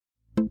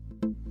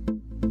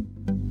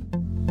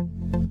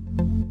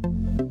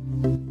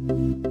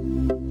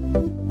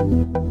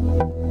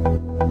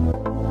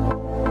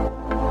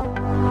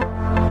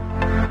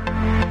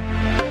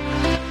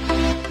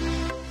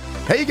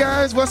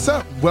guys, what's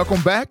up?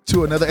 Welcome back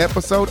to another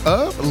episode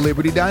of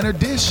Liberty Diner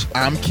Dish.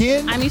 I'm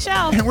Ken. I'm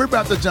Michelle. And we're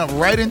about to jump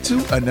right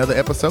into another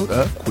episode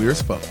of Queer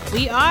as Folk.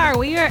 We are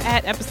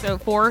at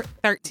episode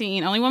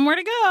 413. Only one more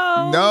to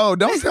go. No,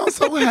 don't sound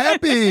so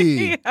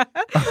happy. Yeah.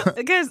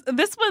 Because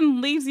this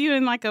one leaves you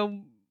in like a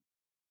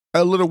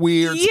little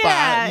weird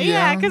spot.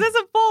 Yeah, because it's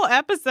a full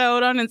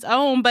episode on its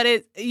own,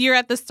 but you're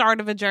at the start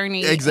of a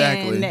journey.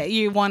 Exactly. And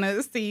you want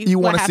to see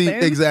what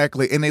happens.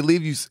 Exactly. And they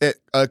leave you at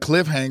a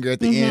cliffhanger at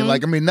the end.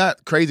 Like, I mean,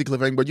 not crazy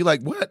cliffhanger, but you're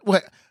like,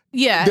 what?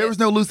 Yeah. There was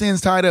no loose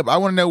ends tied up. I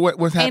want to know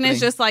what's happening. And it's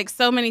just like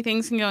so many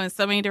things can go in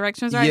so many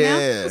directions right now.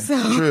 Yeah,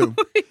 So, true.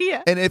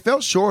 Yeah. And it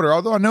felt shorter,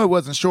 although I know it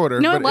wasn't shorter.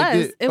 No, but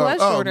it was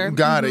shorter. Oh,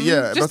 got it,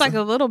 yeah. Just like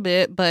a little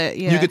bit, but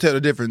yeah. You could tell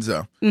the difference,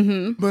 though.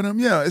 Mm-hmm. But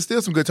yeah, it's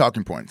still some good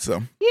talking points,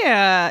 so.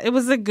 Yeah, it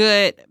was a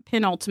good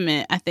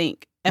penultimate, I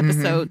think,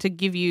 episode to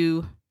give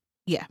you,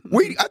 yeah.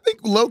 I think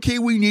low-key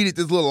we needed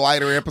this little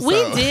lighter episode.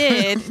 We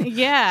did,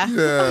 yeah.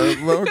 Yeah,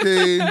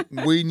 low-key,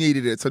 we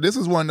needed it. So this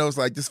was one of those,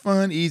 like, just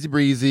fun, easy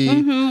breezy. A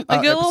good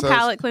little episodes.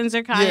 palate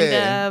cleanser, kind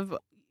of.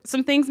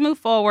 Some things move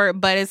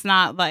forward, but it's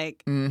not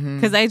like,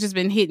 because they've just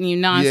been hitting you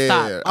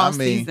nonstop all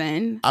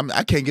season.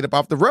 I can't get up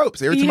off the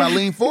ropes. Every time I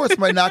lean forward,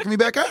 somebody knocking me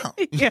back out.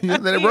 Let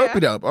it rope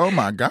it up. Oh,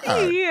 my God.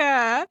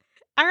 Yeah.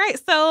 All right,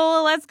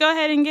 so let's go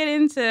ahead and get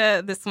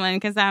into this one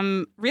because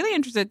I'm really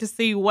interested to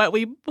see what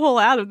we pull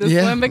out of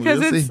this one because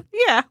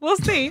we'll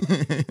see.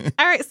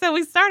 All right, so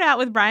we start out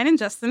with Brian and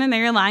Justin, and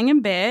they're lying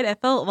in bed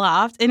at the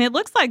loft, and it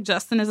looks like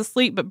Justin is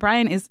asleep, but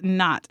Brian is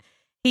not.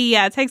 He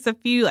takes a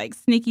few like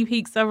sneaky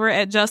peeks over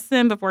at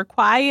Justin before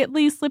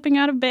quietly slipping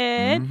out of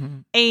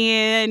bed,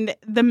 and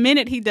the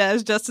minute he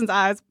does, Justin's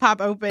eyes pop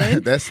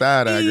open. That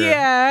side eye, girl.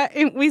 Yeah,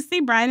 and we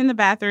see Brian in the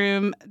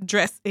bathroom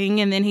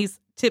dressing, and then he's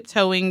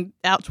tiptoeing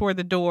out toward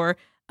the door,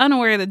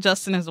 unaware that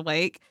Justin is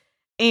awake.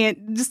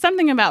 And just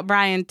something about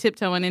Brian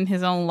tiptoeing in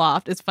his own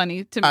loft is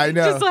funny to me. I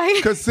know.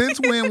 Because since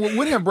when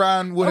would have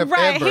Brian would have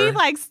right, ever? He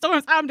like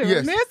storms, I'm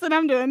doing this and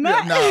I'm doing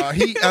that. No,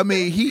 he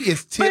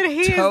is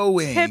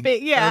tiptoeing.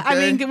 Yeah.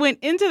 Okay? I mean, went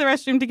into the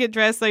restroom to get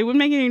dressed so he wouldn't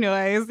make any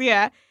noise.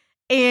 Yeah.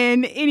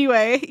 And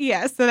anyway,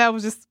 yeah, so that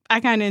was just, I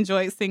kind of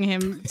enjoyed seeing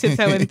him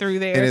tiptoeing through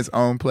there. In his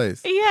own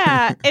place.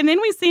 Yeah. And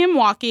then we see him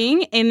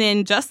walking, and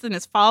then Justin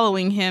is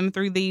following him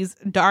through these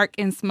dark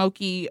and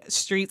smoky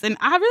streets. And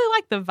I really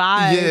like the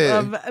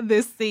vibe of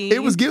this scene.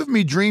 It was giving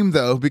me dream,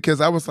 though,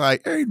 because I was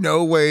like, ain't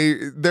no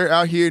way they're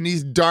out here in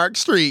these dark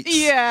streets.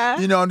 Yeah.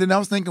 You know, and then I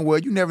was thinking, well,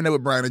 you never know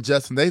with Brian and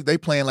Justin. They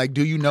playing like,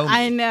 do you know me?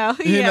 I know.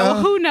 You know?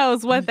 Well, who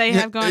knows what they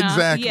have going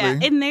exactly.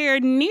 on. Yeah. And they're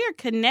near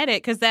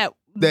Kinetic because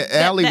the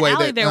alleyway the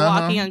alley they're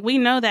walking on. We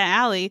know that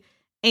alley.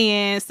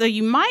 And so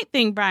you might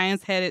think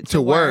Brian's headed to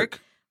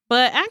work.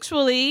 But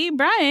actually,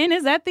 Brian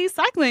is at the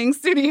cycling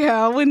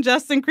studio when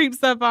Justin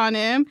creeps up on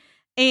him.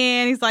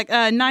 And he's like,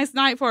 nice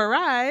night for a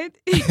ride.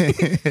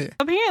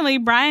 Apparently,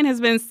 Brian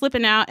has been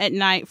slipping out at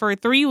night for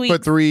 3 weeks.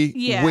 For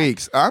 3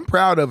 weeks. I'm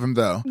proud of him,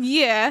 though.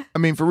 Yeah. I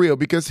mean, for real,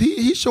 because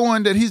he's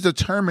showing that he's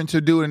determined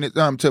to do it,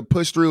 to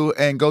push through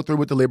and go through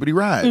with the Liberty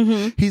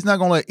ride. He's not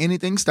going to let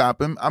anything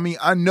stop him. I mean,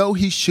 I know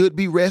he should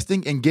be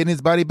resting and getting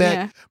his body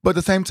back, but at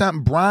the same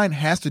time, Brian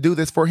has to do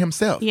this for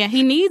himself. Yeah,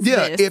 he needs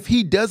this. If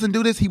he doesn't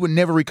do this, he would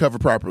never recover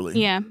properly.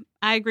 Yeah,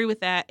 I agree with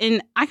that.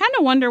 And I kind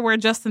of wonder where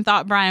Justin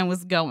thought Brian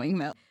was going,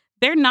 though.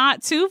 They're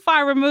not too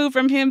far removed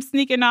from him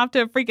sneaking off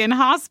to a freaking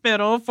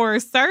hospital for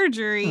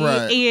surgery.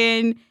 Right.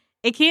 And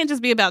it can't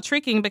just be about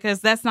tricking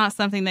because that's not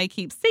something they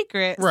keep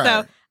secret. Right.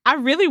 So I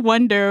really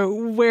wonder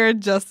where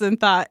Justin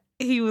thought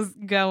he was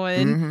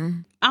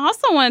going. I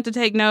also wanted to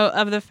take note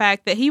of the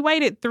fact that he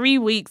waited 3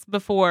 weeks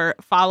before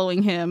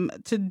following him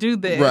to do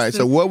this. Right.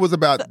 So what was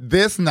about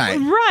this night?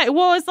 Right.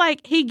 Well, it's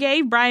like he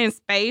gave Brian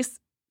space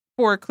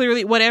for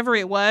clearly whatever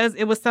it was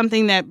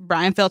something that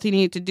Brian felt he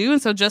needed to do.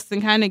 And so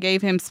Justin kind of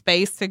gave him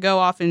space to go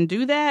off and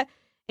do that.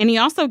 And he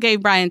also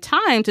gave Brian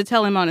time to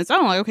tell him on his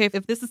own, like, okay,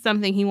 if this is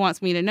something he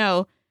wants me to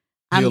know,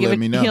 he'll let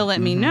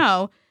me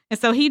know. And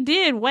so he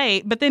did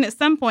wait. But then at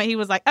some point he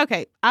was like,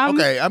 okay, I'm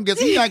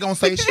guessing he's not going to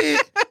say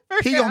shit.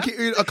 He gonna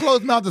a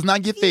closed mouth does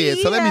not get fed.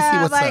 So let me see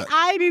what's up.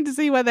 I need to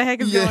see what the heck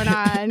is going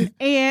on.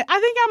 And I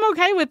think I'm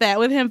okay with that,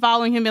 with him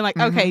following him being like,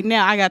 okay,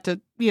 now I got to,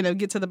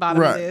 get to the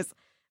bottom of this.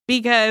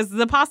 Because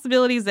the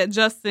possibilities that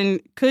Justin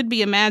could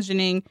be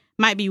imagining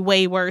might be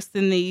way worse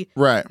than the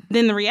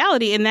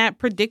reality, and that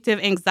predictive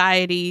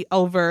anxiety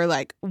over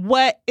like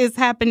what is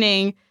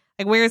happening,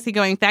 like where is he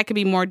going, that could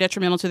be more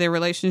detrimental to their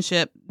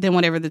relationship than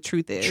whatever the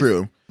truth is.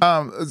 True.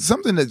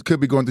 Something that could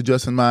be going through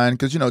Justin's mind,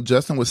 because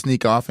Justin would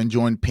sneak off and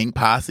join pink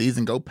posses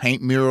and go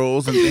paint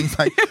murals and things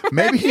like.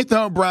 Maybe he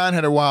thought Brian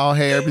had a wild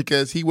hair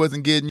because he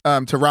wasn't getting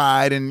to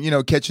ride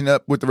and catching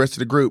up with the rest of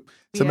the group.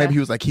 So maybe he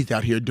was like, he's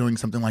out here doing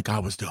something like I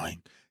was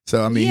doing.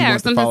 So, I mean, or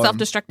something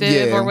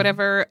self-destructive or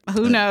whatever.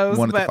 Who knows?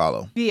 Wanted to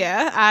follow.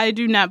 Yeah, I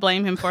do not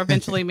blame him for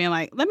eventually being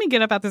like, let me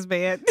get up out this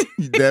bed.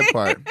 That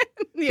part.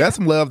 That's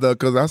some love, though,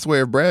 because I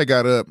swear if Brad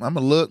got up, I'm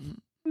going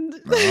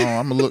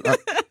to look.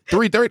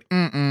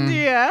 3:30.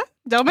 Yeah.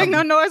 Don't make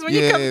no noise when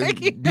you come back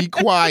here. Be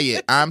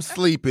quiet. I'm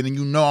sleeping, and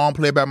you know I don't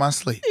play about my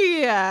sleep.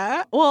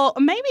 Yeah. Well,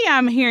 maybe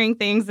I'm hearing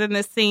things in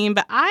this scene,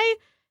 but I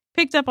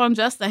picked up on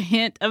just a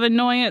hint of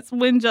annoyance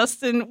when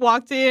Justin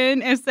walked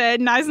in and said,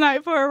 "Nice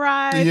night for a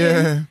ride."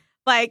 Yeah.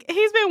 And,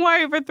 he's been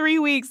worried for 3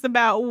 weeks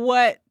about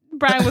what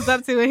Brian was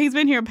up to, and he's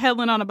been here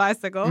pedaling on a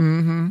bicycle.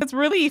 Mm-hmm. It's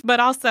relief,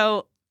 but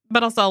also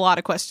a lot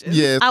of questions.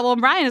 Yes. Well,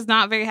 Brian is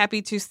not very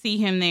happy to see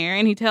him there,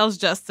 and he tells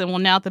Justin, well,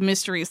 now the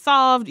mystery is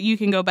solved. You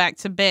can go back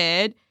to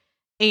bed.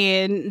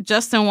 And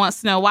Justin wants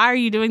to know, why are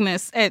you doing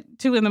this at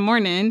 2 a.m?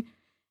 And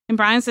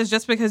Brian says,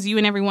 just because you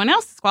and everyone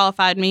else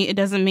disqualified me, it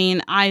doesn't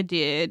mean I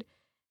did.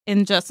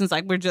 And Justin's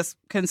like, we're just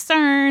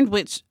concerned,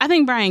 which I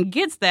think Brian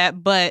gets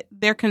that, but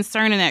their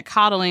concern and that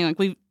coddling, like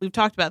we've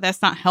talked about,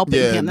 that's not helping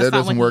him. That's that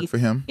doesn't work for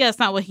him. Yeah, it's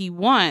not what he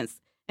wants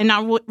and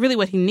not really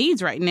what he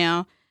needs right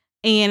now.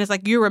 And it's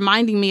like, you're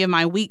reminding me of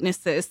my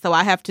weaknesses, so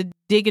I have to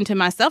dig into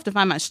myself to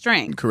find my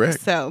strength. Correct.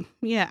 So,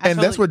 yeah.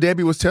 That's what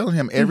Debbie was telling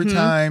him. Every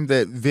time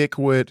that Vic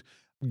would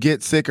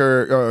get sick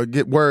or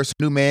get worse,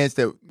 new meds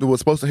that was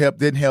supposed to help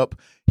didn't help,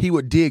 he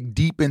would dig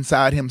deep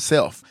inside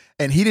himself.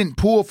 And he didn't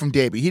pull from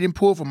Debbie. He didn't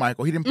pull from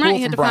Michael. He didn't pull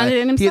from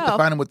Brian. He had to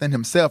find it within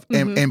himself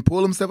and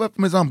pull himself up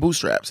from his own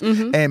bootstraps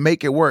and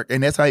make it work.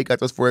 And that's how he got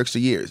those 4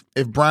 extra years.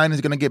 If Brian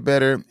is going to get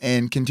better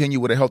and continue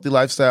with a healthy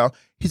lifestyle,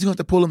 he's going to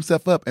have to pull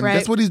himself up. And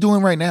that's what he's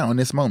doing right now in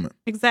this moment.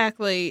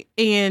 Exactly.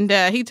 And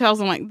he tells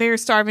them, like, they're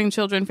starving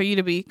children for you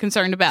to be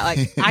concerned about.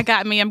 Like, I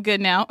got me. I'm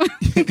good now.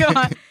 Go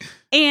on.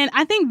 And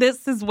I think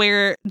this is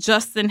where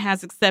Justin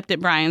has accepted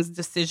Brian's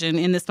decision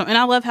in this moment. And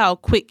I love how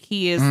quick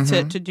he is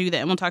to do that.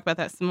 And we'll talk about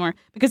that some more.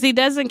 Because he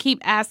doesn't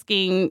keep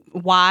asking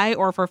why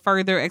or for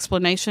further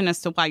explanation as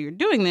to why you're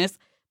doing this.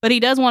 But he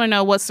does want to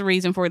know what's the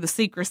reason for the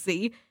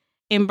secrecy.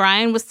 And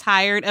Brian was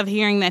tired of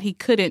hearing that he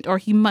couldn't or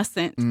he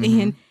mustn't.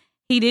 And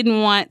he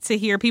didn't want to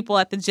hear people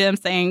at the gym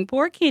saying,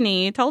 poor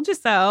Kenny, told you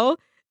so.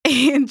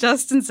 And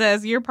Justin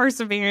says, your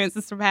perseverance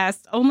is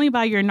surpassed only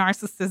by your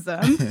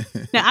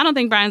narcissism. Now, I don't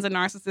think Brian's a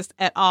narcissist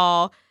at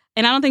all.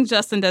 And I don't think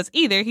Justin does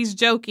either. He's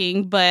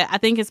joking, but I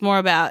think it's more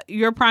about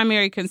your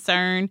primary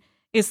concern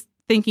is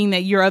thinking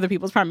that you're other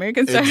people's primary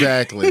concern.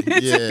 Exactly.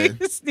 Yeah.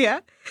 Yeah.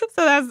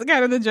 So that's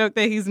kind of the joke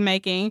that he's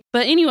making.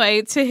 But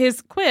anyway, to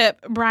his quip,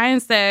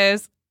 Brian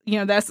says,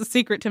 that's the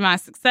secret to my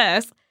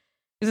success.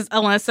 He says,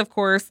 unless, of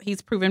course,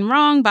 he's proven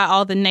wrong by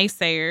all the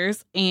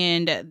naysayers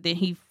and then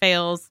he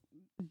fails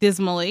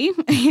dismally.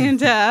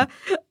 And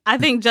I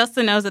think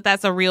Justin knows that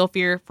that's a real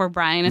fear for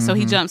Brian. And so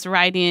he jumps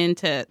right in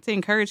to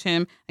encourage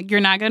him. Like, you're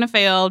not going to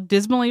fail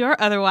dismally or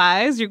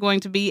otherwise. You're going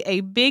to be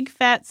a big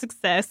fat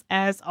success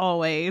as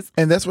always.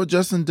 And that's what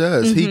Justin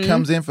does. He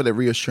comes in for the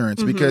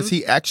reassurance because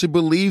he actually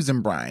believes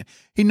in Brian.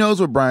 He knows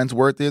what Brian's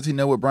worth is. He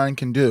knows what Brian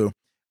can do.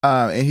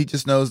 And he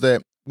just knows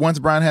that once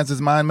Brian has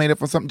his mind made up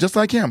for something, just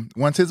like him,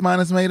 once his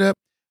mind is made up,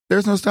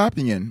 there's no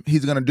stopping him.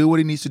 He's going to do what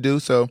he needs to do.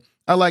 So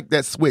I like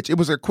that switch. It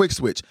was a quick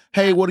switch.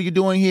 Hey, what are you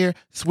doing here?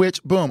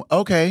 Switch. Boom.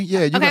 Okay.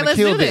 Yeah, you're going to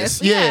kill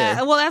this.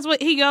 Yeah. Well, that's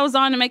what he goes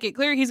on to make it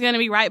clear. He's going to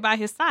be right by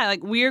his side.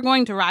 Like, we're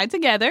going to ride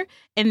together,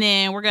 and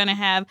then we're going to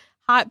have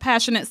hot,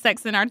 passionate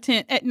sex in our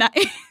tent at night.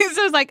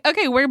 So it's like,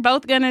 okay, we're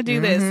both going to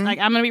do this. Like,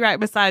 I'm going to be right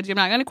beside you. I'm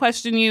not going to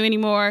question you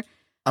anymore.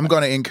 I'm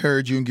going to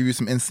encourage you and give you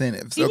some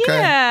incentives, okay?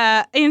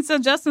 Yeah. And so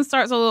Justin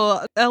starts a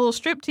little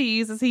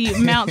striptease as he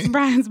mounts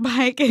Brian's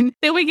bike. And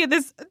then we get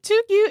this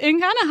too cute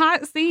and kind of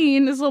hot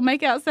scene, this little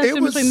makeout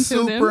session between the two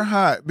of them. It was super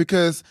hot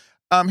because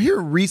here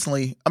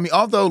recently,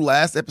 although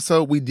last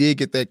episode we did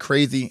get that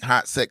crazy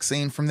hot sex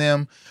scene from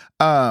them,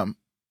 but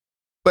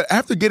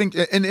after getting,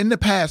 and in the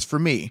past for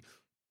me,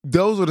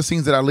 those are the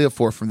scenes that I live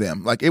for from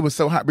them. Like, it was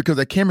so hot because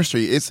their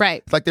chemistry, it's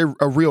like they're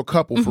a real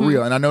couple for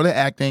real. And I know they're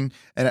acting,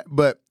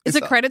 but it's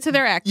a credit to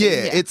their acting.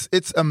 Yeah,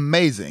 it's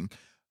amazing.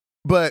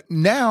 But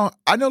now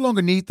I no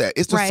longer need that.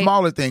 It's the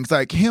smaller things,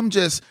 like him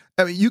just,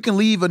 you can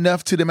leave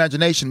enough to the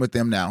imagination with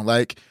them now.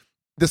 Like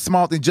the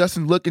small thing,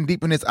 Justin looking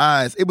deep in his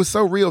eyes. It was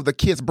so real. The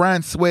kiss,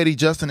 Brian's sweaty,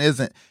 Justin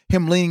isn't.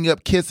 Him leaning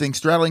up, kissing,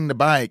 straddling the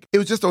bike. It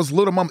was just those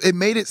little moments. It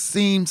made it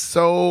seem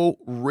so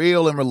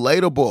real and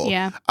relatable.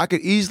 Yeah. I could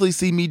easily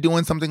see me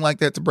doing something like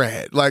that to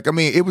Brad. Like,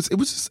 it was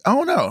just, I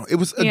don't know. It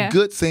was a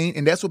good scene,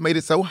 and that's what made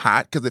it so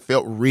hot because it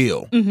felt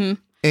real.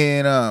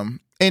 And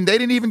they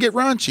didn't even get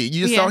raunchy.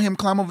 You just saw him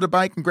climb over the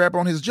bike and grab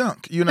on his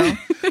junk,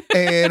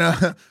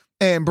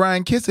 and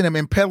Brian kissing him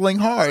and pedaling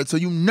hard, so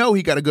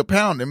he got a good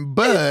pounding.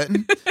 But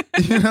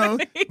we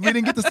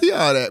didn't get to see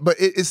all that. But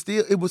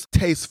it was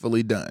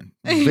tastefully done.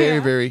 Very,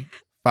 very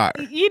fire.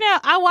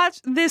 I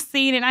watched this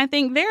scene, and I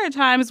think there are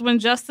times when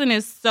Justin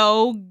is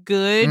so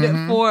good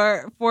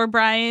for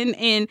Brian,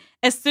 and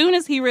as soon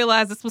as he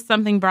realized this was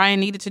something Brian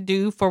needed to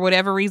do for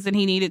whatever reason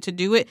he needed to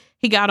do it,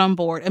 he got on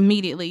board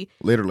immediately.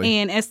 Literally.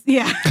 And as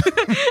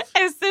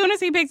soon as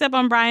he picked up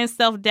on Brian's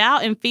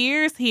self-doubt and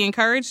fears, he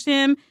encouraged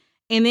him.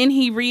 And then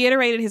he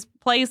reiterated his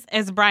place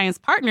as Brian's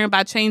partner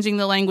by changing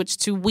the language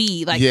to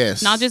we. Like,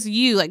 not just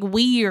you, like,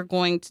 we are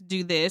going to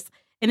do this.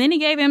 And then he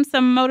gave him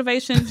some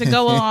motivation to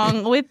go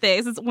along with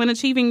this. It's when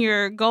achieving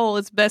your goal,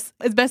 it's best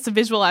to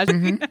visualize.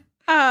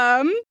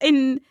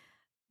 And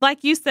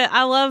like you said,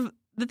 I love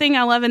the thing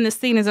I love in this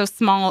scene is those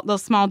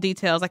small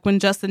details, like when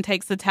Justin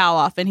takes the towel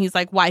off and he's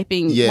like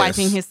wiping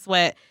his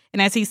sweat,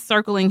 and as he's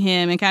circling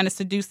him and kind of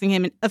seducing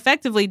him and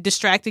effectively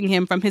distracting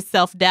him from his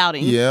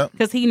self-doubting,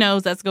 because he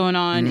knows that's going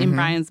on in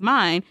Brian's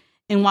mind.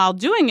 And while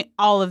doing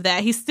all of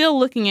that, he's still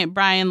looking at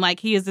Brian like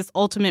he is this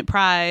ultimate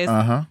prize,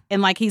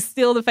 and like he's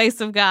still the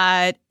face of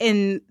God.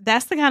 And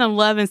that's the kind of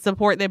love and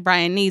support that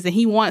Brian needs. And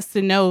he wants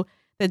to know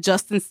that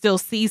Justin still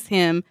sees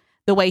him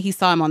the way he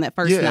saw him on that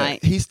first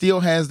night. He still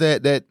has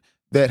that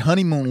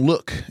honeymoon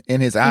look in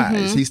his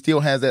eyes. He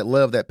still has that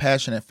love, that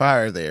passionate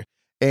fire there.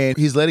 And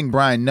he's letting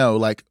Brian know,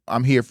 like,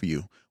 I'm here for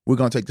you. We're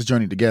going to take this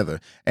journey together.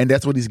 And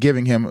that's what he's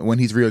giving him when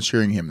he's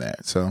reassuring him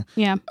that. So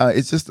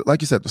it's just,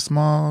 like you said, the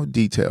small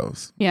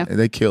details. Yeah.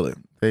 They kill it.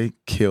 They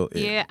kill it.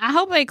 Yeah. I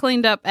hope they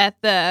cleaned up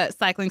at the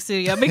cycling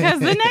studio, because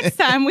the next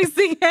time we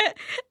see it,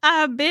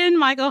 Ben,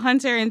 Michael,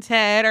 Hunter, and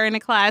Ted are in a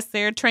class.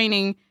 They're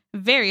training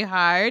very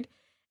hard.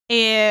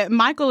 And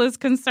Michael is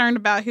concerned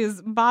about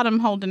his bottom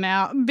holding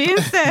out. Ben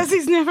says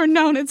he's never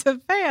known it to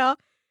fail.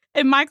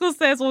 And Michael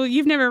says, well,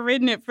 you've never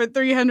ridden it for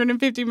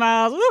 350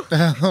 miles. Ooh,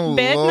 oh,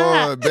 bet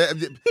Lord.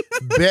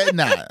 Not. Bet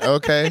not,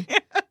 okay?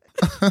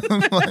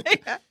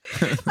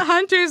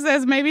 Hunter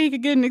says maybe he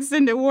could get an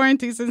extended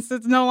warranty since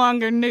it's no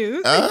longer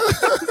new.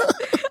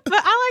 But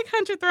I like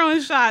Hunter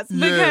throwing shots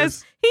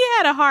because he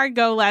had a hard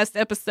go last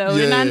episode.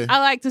 And I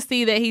like to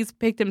see that he's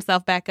picked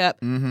himself back up.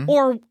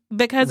 Or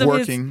because of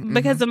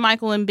because of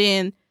Michael and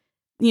Ben,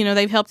 you know,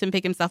 they've helped him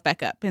pick himself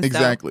back up. And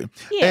exactly.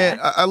 So, yeah.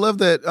 And I love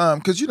that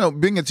because, you know,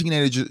 being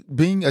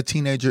a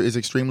teenager is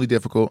extremely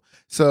difficult.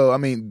 So, I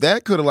mean,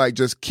 that could have like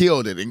just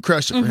killed it and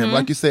crushed it for him.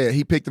 Like you said,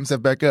 he picked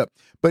himself back up.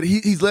 But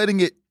he's letting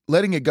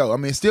it go. I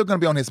mean, it's still going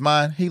to be on his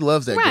mind. He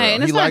loves that girl.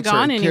 And it's not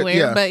gone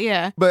anywhere,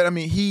 but But, I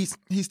mean, he's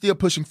still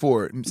pushing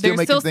forward.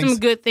 There's still some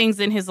good things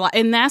in his life.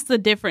 And that's the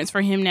difference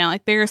for him now.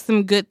 Like, there are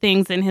some good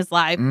things in his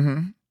life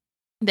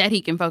that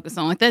he can focus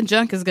on. Like, that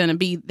junk is going to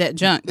be that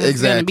junk.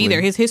 It's going to be there.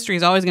 His history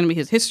is always going to be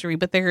his history,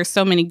 but there are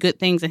so many good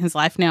things in his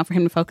life now for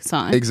him to focus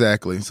on.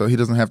 Exactly. So he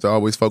doesn't have to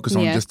always focus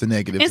on just the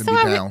negatives and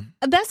be down.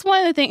 That's one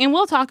of the things, and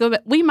we'll talk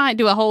about, we might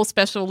do a whole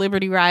special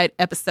Liberty Ride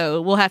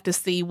episode. We'll have to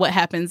see what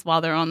happens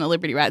while they're on the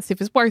Liberty Ride, see if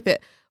it's worth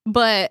it.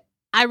 But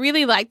I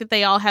really like that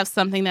they all have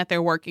something that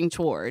they're working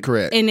toward.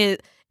 Correct.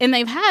 And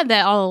they've had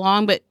that all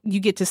along, but you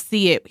get to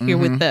see it here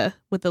with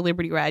the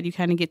Liberty Ride. You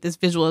kind of get this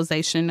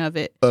visualization of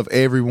it. Of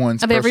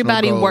everyone's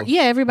everybody goal.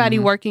 Everybody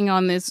working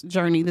on this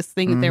journey, this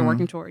thing that they're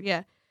working toward.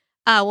 Yeah.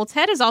 Well,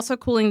 Ted is also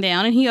cooling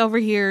down, and he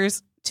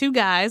overhears two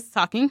guys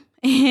talking,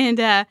 and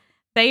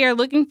they are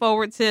looking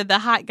forward to the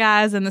hot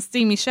guys and the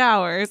steamy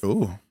showers.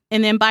 Ooh.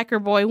 And then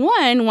Biker Boy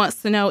 1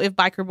 wants to know if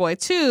Biker Boy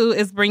 2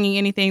 is bringing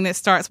anything that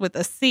starts with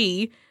a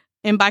C.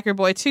 And Biker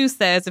Boy 2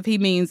 says if he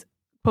means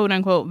quote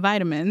unquote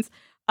vitamins,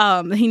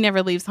 he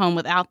never leaves home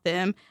without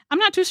them. I'm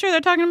not too sure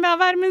they're talking about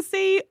vitamin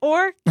C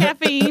or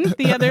caffeine,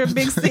 the other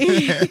big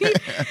C.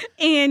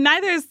 And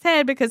neither is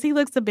Ted, because he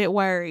looks a bit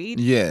worried.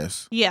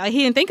 Yes. Yeah, he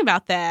didn't think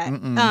about that.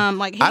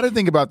 I didn't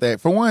think about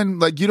that. For one,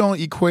 like, you don't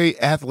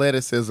equate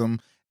athleticism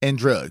and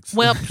drugs.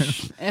 Well,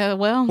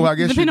 I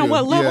guess depending on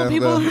what level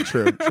people are.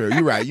 True.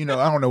 You're right. You know,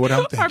 I don't know what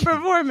I'm thinking. Are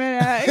performing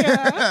at.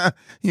 Yeah.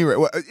 You're right.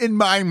 Well, in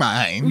my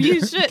mind.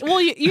 You should. Well,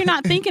 you're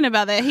not thinking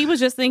about that. He was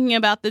just thinking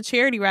about the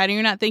charity ride, and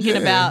you're not thinking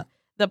about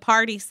the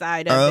party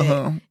side of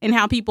it and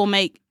how people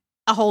make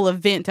a whole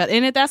event.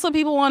 And if that's what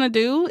people want to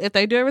do, if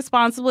they do it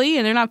responsibly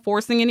and they're not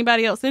forcing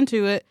anybody else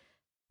into it,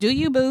 do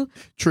you, boo?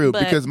 True,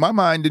 because my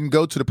mind didn't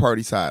go to the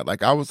party side.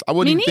 Like I wouldn't.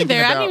 Me neither. Thinking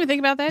about, I didn't even think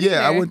about that.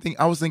 Yeah, either.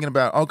 I was thinking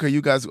about, okay,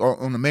 you guys are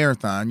on the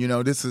marathon. You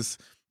know, this is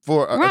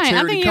for a charity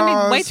I think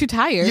cause. You're way too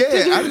tired.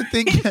 Yeah, I didn't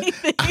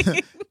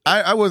think.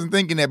 I wasn't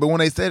thinking that, but when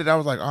they said it, I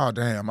was like, oh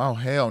damn, oh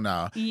hell no.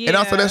 Nah. Yeah. And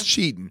also that's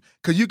cheating,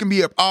 because you can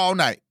be up all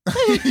night.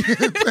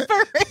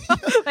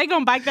 They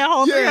gonna bike that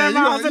whole 300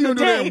 miles in a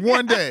day. Do that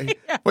one day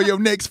for your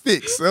next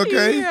fix,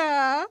 okay?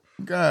 Yeah.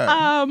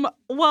 God.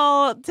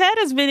 Well, Ted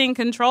has been in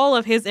control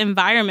of his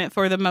environment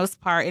for the most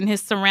part, and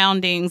his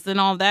surroundings and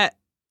all that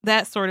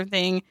sort of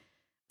thing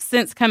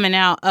since coming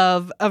out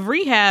of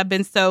rehab.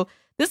 And so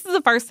this is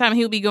the first time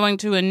he'll be going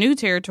to a new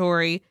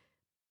territory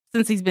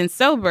since he's been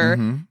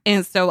sober.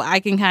 And so I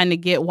can kind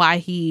of get why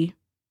he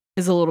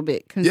is a little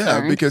bit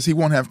concerned. Yeah, because he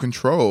won't have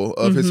control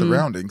of his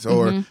surroundings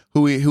or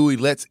who he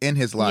lets in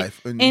his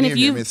life and if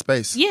you in his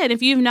space. Yeah, and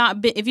if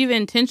you've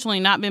intentionally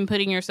not been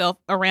putting yourself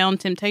around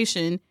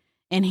temptation,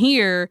 and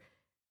here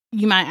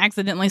you might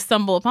accidentally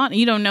stumble upon it,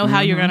 you don't know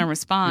how you're going to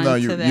respond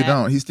to that. You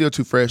don't. He's still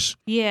too fresh.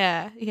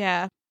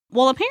 Yeah.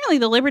 Well, apparently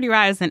the Liberty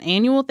Ride is an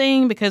annual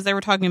thing, because they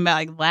were talking about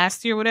like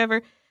last year or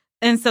whatever.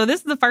 And so this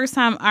is the first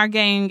time our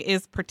gang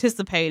is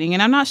participating.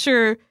 And I'm not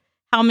sure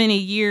how many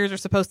years are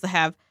supposed to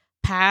have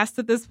passed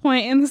at this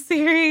point in the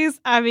series.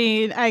 I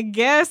mean, I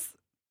guess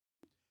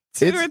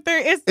 2 or 3.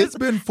 It's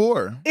been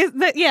 4.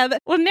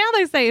 Well, now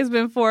they say it's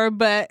been 4,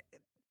 but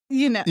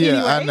you know. Yeah,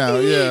 anyway. I know.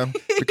 Yeah,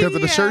 because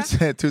of the shirt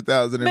said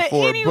 2004.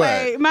 But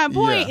anyway,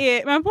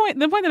 the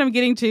point that I'm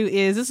getting to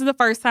is this is the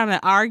first time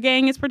that our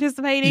gang is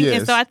participating,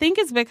 and so I think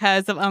it's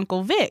because of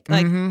Uncle Vic.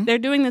 Like they're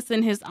doing this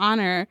in his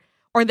honor,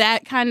 or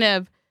that kind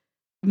of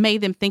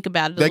made them think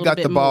about it a little bit more.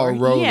 They got the ball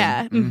rolling.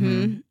 Yeah.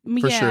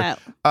 For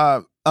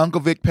sure.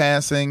 Uncle Vic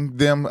passing,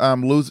 them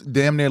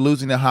damn near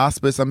losing the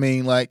hospice. I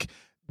mean, like,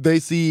 they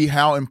see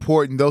how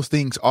important those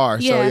things are.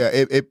 Yeah. So,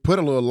 yeah, it put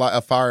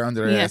a fire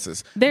under their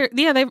asses.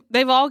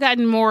 They've all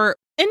gotten more,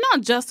 and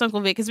not just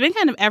Uncle Vic. It's been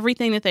kind of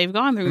everything that they've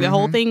gone through. The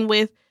whole thing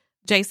with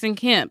Jason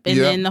Kemp, and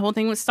then the whole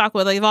thing with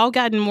Stockwell. They've all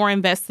gotten more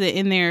invested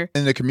in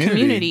the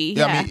community.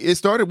 Yeah, I mean, it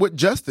started with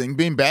Justin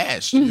being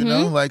bashed, you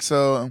know, like,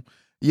 so.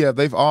 Yeah,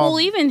 they've all. Well,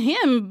 even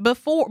him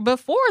before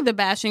the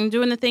bashing,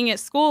 doing the thing at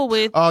school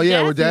with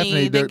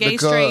Daphne, the Gay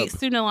Straight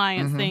Student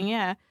Alliance thing.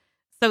 Yeah.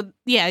 So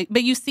yeah,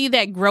 but you see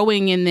that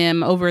growing in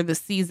them over the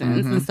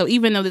seasons, and so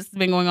even though this has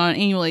been going on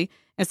annually,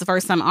 it's the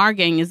first time our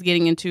gang is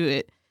getting into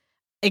it.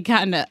 It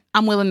kind of,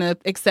 I'm willing to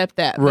accept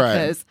that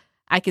because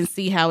I can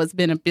see how it's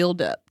been a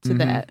build up to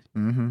that.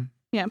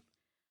 Yeah.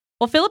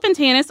 Well, Philip and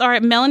Tanis are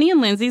at Melanie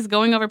and Lindsay's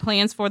going over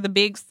plans for the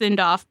big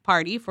send off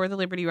party for the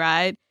Liberty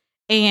Ride.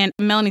 And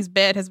Melanie's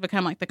bed has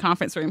become like the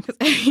conference room because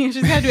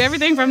she's got to do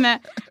everything from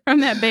that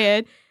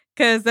bed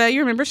because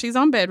you remember she's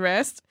on bed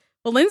rest.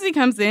 Well, Lindsay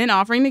comes in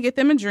offering to get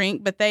them a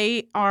drink, but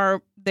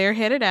they're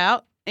headed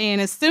out.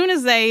 And as soon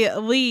as they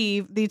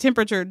leave, the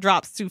temperature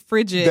drops to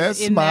frigid. That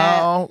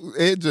smile,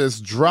 it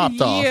just dropped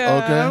off.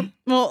 Okay.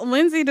 Well,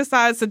 Lindsay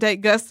decides to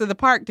take Gus to the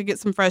park to get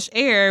some fresh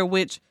air,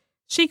 which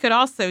she could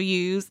also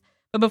use.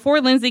 But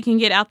before Lindsay can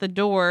get out the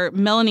door,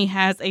 Melanie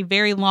has a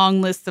very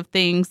long list of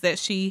things that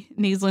she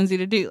needs Lindsay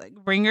to do. Like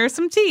bring her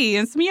some tea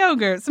and some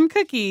yogurt, some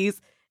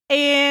cookies,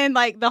 and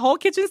like the whole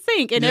kitchen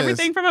sink and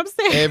everything from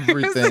upstairs.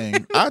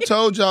 Everything. I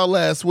told y'all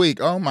last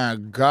week, oh my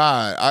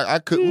God, I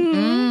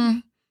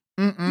couldn't.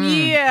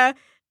 Yeah.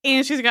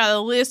 And she's got a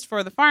list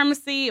for the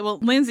pharmacy. Well,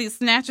 Lindsay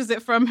snatches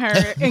it from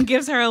her and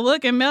gives her a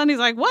look. And Melanie's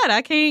like, what?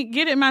 I can't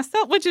get it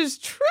myself, which is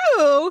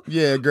true.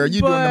 Yeah, girl, you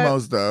doing the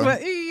most, though.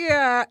 But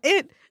yeah,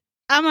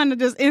 I'm going to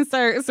just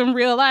insert some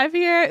real life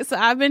here. So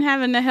I've been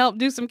having to help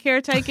do some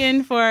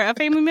caretaking for a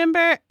family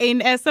member.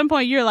 And at some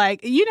point, you're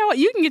like, you know what?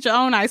 You can get your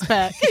own ice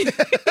pack.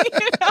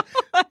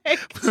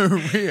 For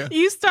real.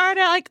 You start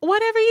out like,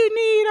 whatever you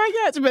need,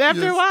 I got you. But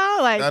after a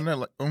while, like, I know,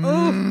 like,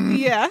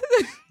 yeah.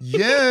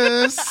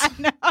 Yes. I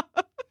know.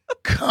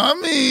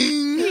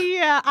 Coming.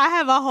 Yeah, I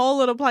have a whole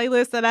little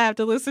playlist that I have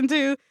to listen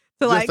to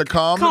just like to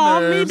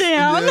calm me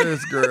down.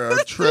 Yes, girl.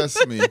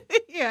 Trust me.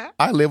 Yeah.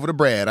 I live with a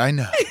Brad. I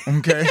know.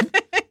 Okay.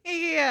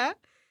 Yeah.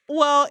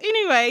 Well,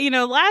 anyway,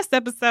 last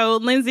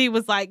episode, Lindsay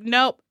was like,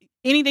 nope,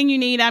 anything you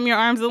need, I'm your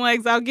arms and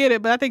legs, I'll get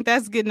it. But I think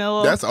that's getting a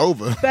little... That's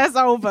over. That's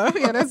over.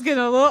 Yeah, that's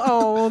getting a little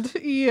old.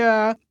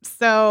 Yeah.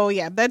 So,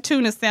 yeah, that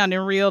tune is sounding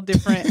real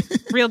different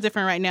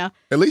right now.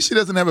 At least she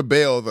doesn't have a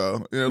bell,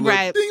 though.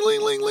 Right. Ding,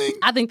 ling, ling, ling.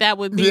 I think that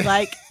would be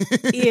like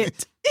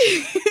it.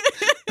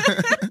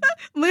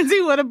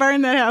 Lindsay would have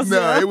burned that house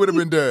down. No, it would have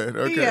been done.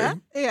 Okay.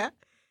 Yeah.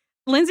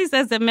 Lindsay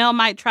says that Mel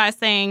might try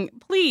saying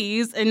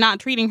please and not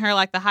treating her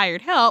like the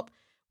hired help,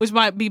 which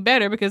might be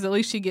better because at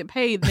least she'd get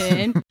paid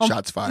then.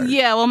 Shots fired.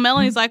 Yeah, well,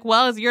 Melanie's like,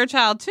 well, it's your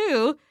child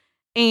too.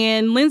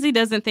 And Lindsay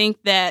doesn't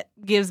think that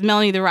gives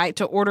Melanie the right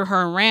to order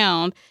her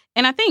around.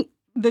 And I think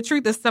the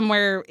truth is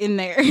somewhere in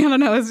there. I don't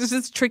know. It's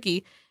just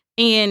tricky.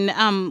 And,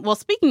 well,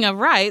 speaking of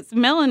rights,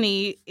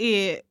 Melanie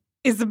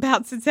is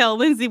about to tell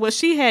Lindsay what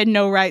she had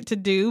no right to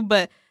do.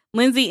 But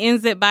Lindsay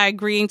ends it by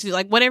agreeing to,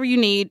 like, whatever you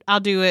need, I'll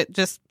do it.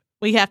 Just,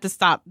 we have to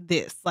stop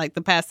this. Like,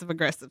 the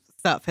passive-aggressive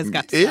stuff has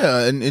got to stop. Yeah,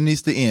 and it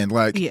needs to end.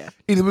 Like,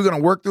 either we're going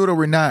to work through it or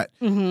we're not.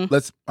 I'm going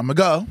to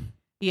go.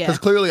 Yeah. Because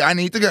clearly I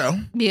need to go.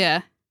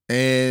 Yeah.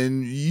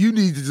 And you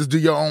need to just do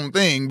your own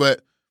thing,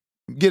 but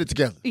get it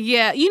together.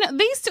 Yeah.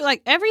 These two,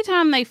 like, every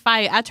time they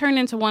fight, I turn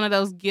into one of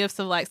those gifts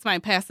of, like, somebody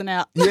passing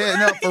out. Yeah,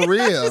 no, for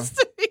real.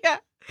 Yeah.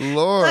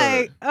 Lord.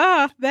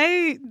 Like,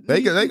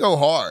 they go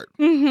hard.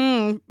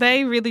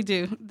 They really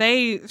do.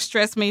 They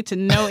stress me to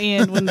no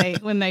end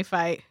when they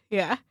fight.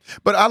 Yeah.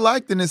 But I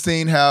liked in this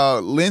scene how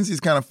Lindsay's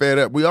kind of fed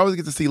up. We always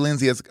get to see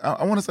Lindsay as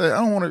I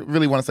don't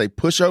really want to say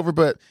pushover,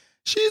 but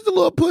she's the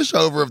little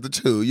pushover of the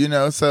two,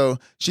 So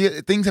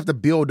things have to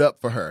build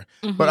up for her.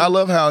 But I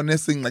love how in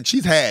this thing, like,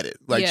 she's had it.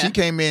 Like, she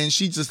came in,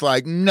 she's just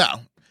like, no.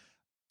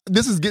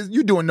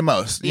 You're doing the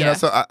most, you know.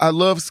 So I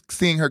love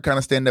seeing her kind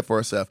of stand up for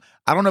herself.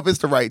 I don't know if it's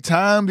the right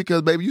time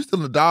because, baby, you're still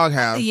in the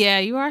doghouse. Yeah,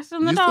 you are still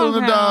in the doghouse. You're still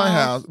in the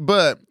doghouse.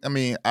 But I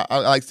mean, I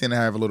like seeing her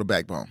have a little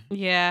backbone.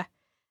 Yeah.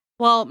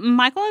 Well,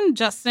 Michael and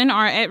Justin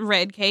are at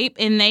Red Cape,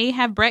 and they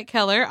have Brett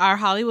Keller, our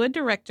Hollywood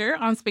director,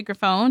 on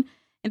speakerphone.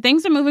 And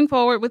things are moving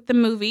forward with the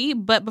movie,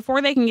 but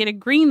before they can get a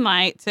green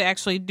light to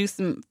actually do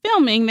some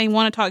filming, they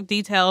want to talk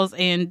details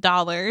and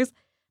dollars.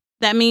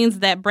 That means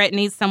that Brett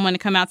needs someone to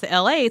come out to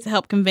LA to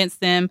help convince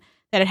them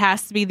that it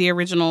has to be the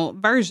original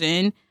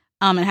version.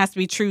 It has to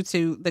be true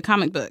to the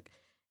comic book.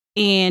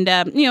 And,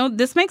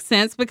 this makes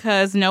sense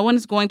because no one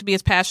is going to be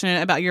as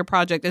passionate about your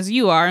project as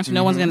you are. And so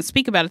no one's going to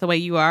speak about it the way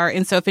you are.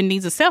 And so if it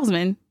needs a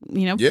salesman,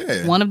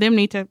 one of them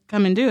need to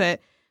come and do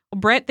it. Well,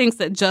 Brett thinks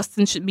that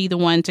Justin should be the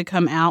one to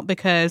come out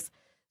because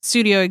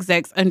studio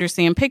execs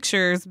understand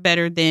pictures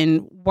better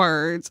than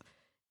words.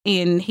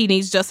 And he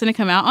needs Justin to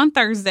come out on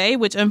Thursday,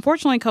 which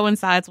unfortunately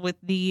coincides with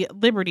the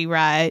Liberty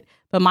ride.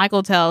 But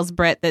Michael tells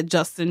Brett that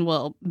Justin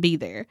will be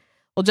there.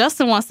 Well,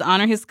 Justin wants to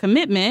honor his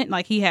commitment.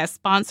 Like, he has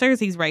sponsors.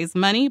 He's raised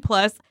money.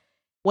 Plus,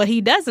 what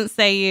he doesn't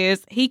say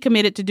is he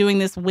committed to doing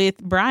this with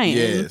Brian.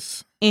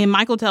 Yes. And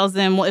Michael tells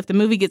them, well, if the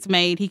movie gets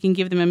made, he can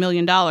give them $1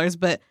 million.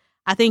 But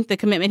I think the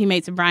commitment he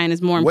made to Brian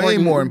is more important.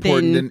 Way more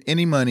important than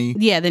any money.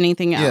 Yeah, than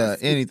anything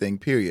else. Yeah, anything,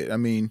 period. I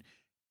mean,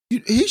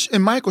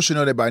 and Michael should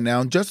know that by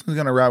now. Justin's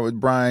going to ride with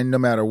Brian no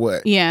matter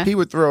what. Yeah. He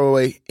would throw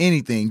away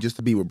anything just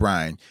to be with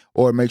Brian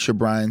or make sure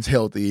Brian's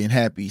healthy and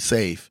happy,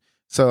 safe.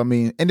 So, I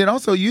mean, and then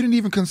also, you didn't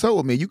even consult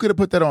with me. You could have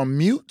put that on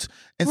mute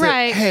and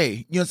said,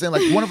 hey, you know what I'm saying?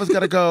 Like, one of us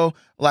got to go.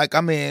 Like,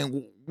 I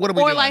mean, what are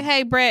we doing? Or like,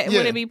 hey, Brett,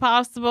 would it be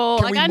possible?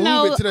 Can like,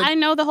 I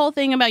know the whole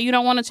thing about you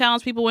don't want to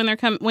challenge people when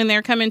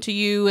they're coming to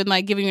you and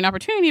like giving you an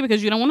opportunity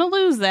because you don't want to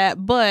lose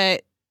that.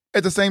 But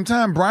at the same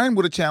time, Brian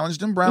would have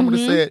challenged him. Brian would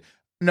have said,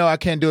 no, I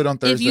can't do it on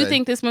Thursday. If you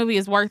think this movie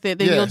is worth it,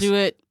 then you'll do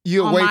it.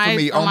 You'll wait for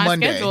me on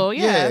Monday. Schedule.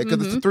 Yeah,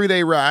 because it's a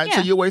 3-day ride. Yeah.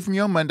 So you'll wait for me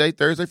on Monday,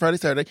 Thursday, Friday,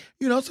 Saturday.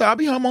 You know, so I'll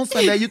be home on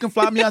Sunday. You can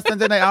fly me on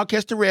Sunday night. I'll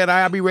catch the red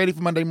eye. I'll be ready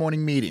for Monday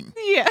morning meeting.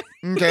 Yeah.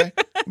 Okay.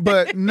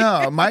 But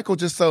no, Michael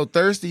just so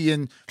thirsty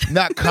and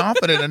not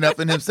confident enough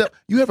in himself.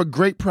 You have a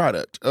great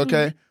product,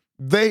 okay?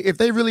 If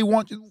they really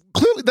want you,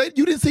 clearly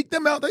you didn't seek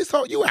them out. They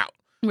sought you out.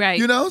 Right.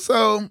 You know,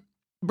 so,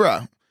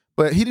 bruh.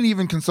 But he didn't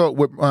even consult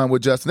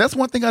with Justin. That's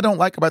one thing I don't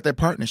like about that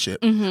partnership.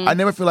 I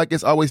never feel like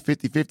it's always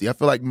 50-50. I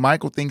feel like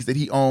Michael thinks that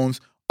he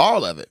owns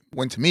all of it.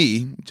 When to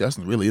me,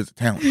 Justin really is a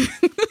talent.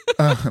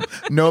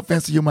 No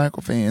offense to you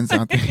Michael fans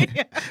out there.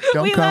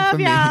 Don't come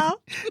for y'all.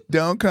 me.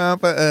 Don't come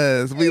for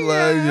us. We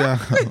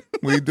love y'all.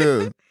 We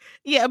do.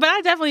 Yeah, but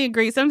I definitely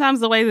agree. Sometimes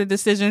the way the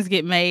decisions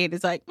get made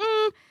is like,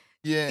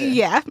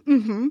 yeah.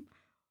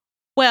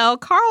 Well,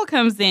 Carl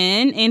comes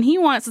in and he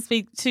wants to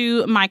speak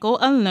to Michael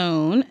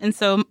alone. And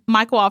so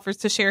Michael offers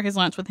to share his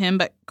lunch with him,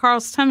 but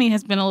Carl's tummy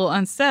has been a little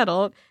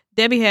unsettled.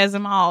 Debbie has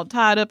him all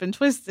tied up and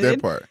twisted.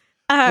 That part.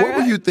 What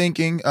were you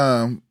thinking,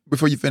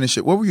 before you finish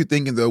it, what were you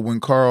thinking, though, when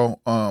Carl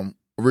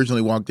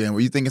originally walked in? Were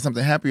you thinking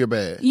something happy or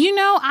bad? You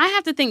know, I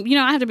have to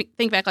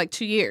think back like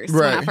 2 years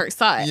when I first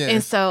saw it. Yes.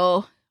 And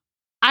so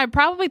I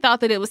probably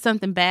thought that it was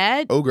something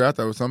bad. Oh, girl, I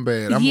thought it was something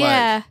bad. I'm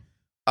like,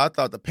 I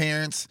thought the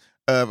parents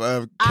of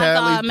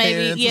Callie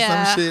parents or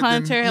some shit.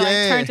 Hunter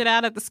turned it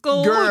out at the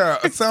school. Girl,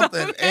 or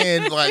something.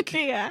 And like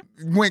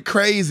went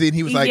crazy. And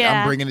he was like,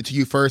 I'm bringing it to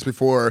you first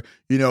before,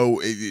 you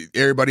know,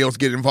 everybody else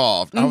get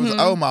involved. I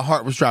was my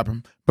heart was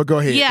dropping. But go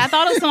ahead. Yeah, I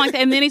thought it was something like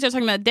that. And then he started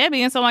talking about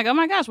Debbie. And so I'm like, oh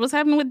my gosh, what's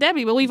happening with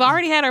Debbie? But we've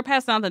already had her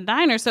pass out the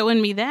diner. So it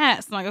wouldn't be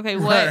that. So I'm like, okay,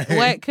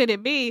 what could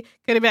it be?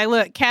 Could it be like,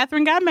 look,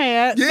 Catherine got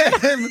mad. Yeah.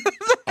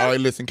 All right,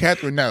 listen,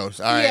 Catherine knows.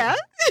 All right. Yeah.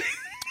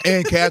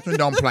 And Catherine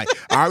don't play.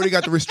 I already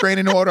got the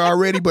restraining order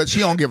already, but she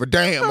don't give a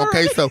damn,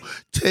 okay? So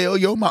tell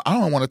your mom. I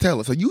don't want to tell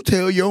her. So you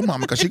tell your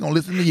mama because she going to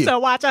listen to you. So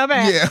watch her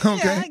back. Yeah,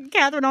 okay. Yeah,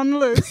 Catherine on the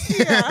loose.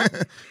 Yeah.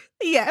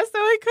 Yeah, so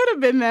it could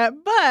have been that.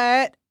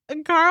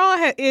 But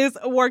Carl is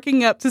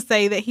working up to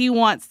say that he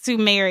wants to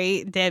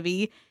marry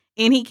Debbie.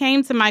 And he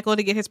came to Michael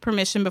to get his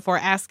permission before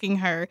asking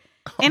her.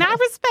 And I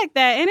respect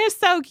that. And it's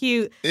so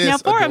cute. Now,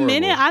 for adorable. A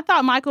minute, I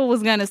thought Michael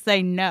was going to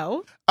say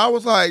no. I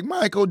was like,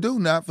 Michael, do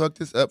not fuck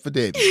this up for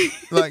Debbie.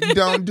 Like,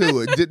 don't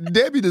do it.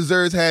 Debbie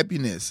deserves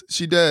happiness.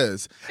 She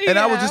does. And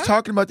I was just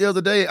talking about the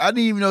other day. I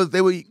didn't even know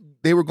that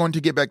they were going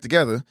to get back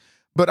together.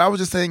 But I was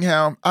just saying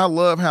how I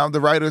love how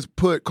the writers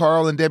put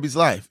Carl in Debbie's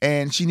life.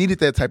 And she needed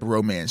that type of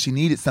romance. She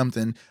needed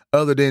something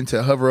other than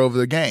to hover over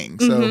the gang.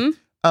 So,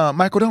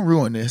 Michael, don't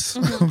ruin this,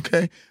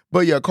 okay?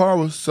 But yeah, Carl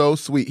was so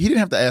sweet. He didn't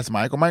have to ask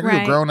Michael. Michael's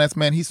a grown-ass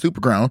man. He's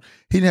super grown.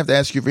 He didn't have to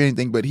ask you for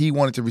anything, but he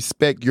wanted to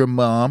respect your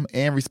mom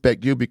and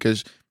respect you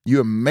because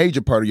you're a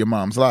major part of your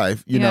mom's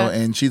life, you know,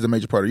 and she's a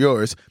major part of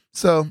yours.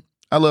 So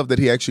I love that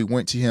he actually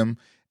went to him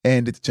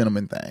and did the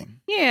gentleman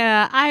thing.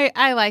 Yeah,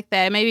 I like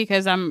that. Maybe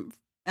because I don't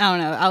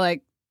know,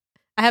 I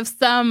have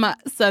some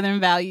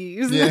Southern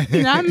values. Yeah.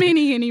 Not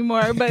many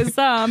anymore, but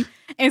some.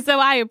 And so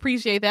I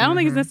appreciate that. I don't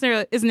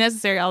think it's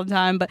necessary all the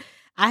time, but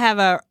I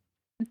have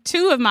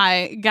two of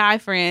my guy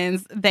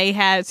friends, they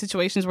had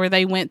situations where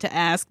they went to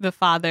ask the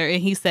father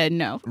and he said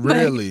no.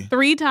 Really? Like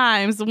 3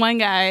 times. One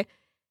guy,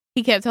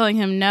 he kept telling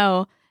him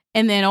no.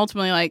 And then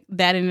ultimately, like,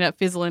 that ended up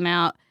fizzling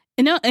out.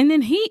 And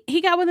then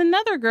he got with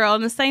another girl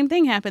and the same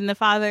thing happened. The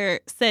father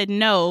said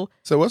no.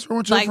 So what's wrong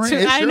with your friend?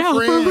 It's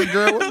your friend,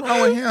 girl. What's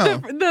wrong with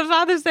him? The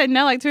father said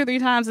no like 2 or 3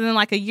 times. And then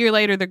like a year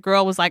later, the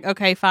girl was like,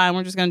 okay, fine.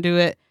 We're just going to do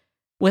it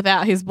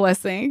without his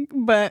blessing.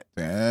 But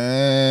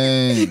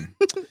dang.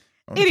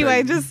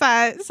 Anyway, just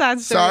side story.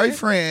 Sorry,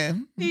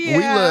 friend. Yeah.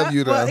 We love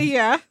you, though. Well,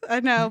 yeah, I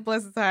know.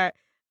 Bless his heart.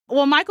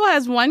 Well, Michael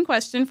has one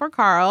question for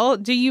Carl.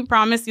 Do you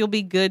promise you'll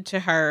be good to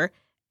her?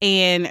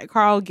 And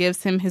Carl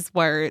gives him his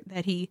word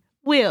that he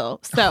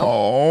will.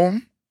 So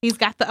he's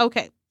got the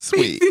okay.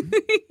 Sweet.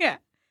 Yeah.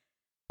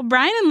 Well,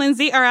 Brian and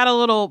Lindsay are at a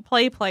little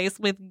play place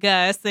with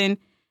Gus, and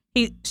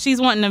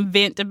she's wanting to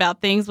vent about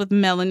things with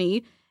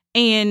Melanie.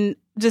 And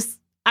just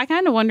I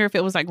kind of wonder if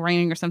it was like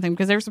raining or something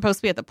because they were supposed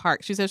to be at the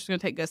park. She said she's going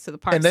to take Gus to the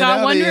park. So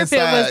I wonder if it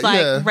was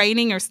like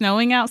raining or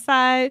snowing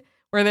outside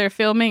where they're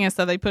filming. And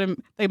so they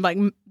like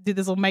did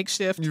this little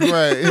makeshift.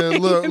 Right.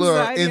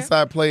 little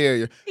inside play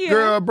area. Yeah.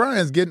 Girl,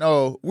 Brian's getting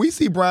old. We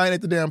see Brian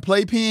at the damn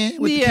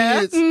playpen with the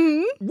kids.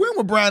 Mm-hmm. When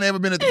would Brian ever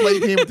been at the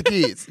playpen with the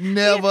kids?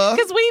 Never.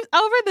 Because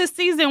over this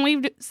season,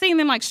 we've seen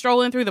them like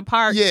strolling through the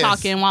park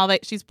talking while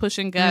she's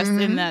pushing Gus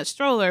in that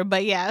stroller.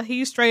 But yeah,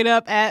 he's straight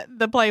up at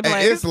the play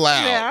place. It's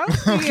loud. Yeah.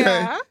 Okay.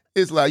 Yeah.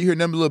 It's loud. You hear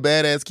them little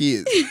badass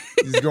kids.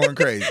 He's going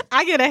crazy.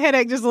 I get a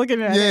headache just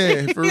looking at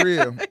it. Yeah, for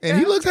real. And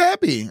he looks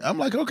happy. I'm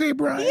like, okay,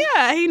 Brian.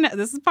 Yeah,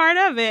 this is part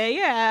of it.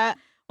 Yeah.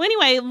 Well,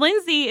 anyway,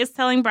 Lindsay is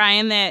telling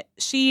Brian that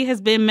she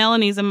has been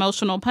Melanie's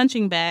emotional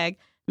punching bag.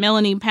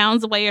 Melanie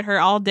pounds away at her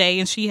all day,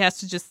 and she has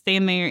to just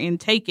stand there and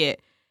take it.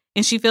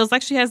 And she feels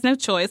like she has no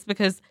choice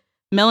because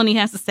Melanie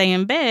has to stay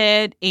in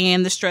bed,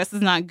 and the stress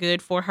is not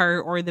good for her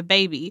or the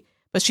baby.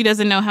 But she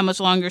doesn't know how much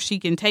longer she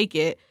can take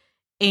it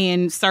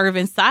and serve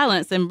in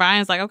silence. And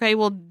Brian's like, okay,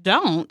 well,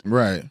 don't.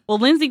 Right. Well,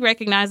 Lindsay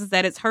recognizes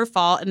that it's her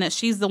fault and that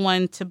she's the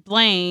one to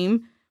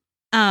blame.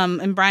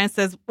 And Brian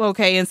says,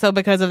 okay, and so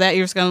because of that,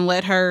 you're just going to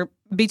let her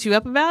beat you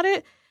up about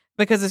it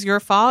because it's your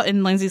fault?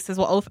 And Lindsay says,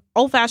 well,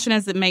 old-fashioned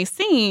as it may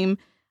seem,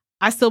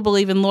 I still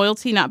believe in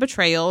loyalty, not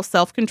betrayal,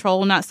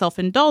 self-control, not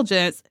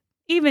self-indulgence,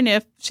 even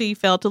if she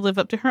failed to live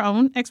up to her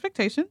own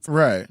expectations.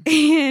 Right.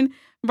 And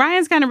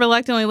Brian's kind of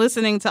reluctantly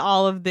listening to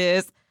all of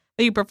this.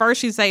 He prefers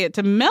she say it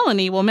to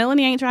Melanie. Well,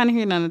 Melanie ain't trying to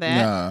hear none of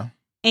that. Nah.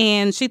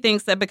 And she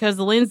thinks that because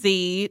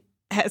Lindsay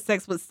had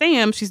sex with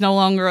Sam, she's no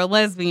longer a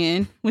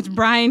lesbian, which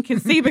Brian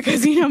can see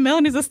because,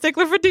 Melanie's a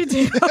stickler for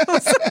details.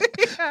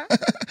 Yeah.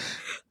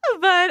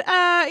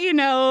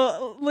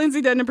 But,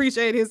 Lindsay doesn't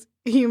appreciate his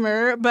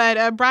humor.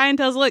 But Brian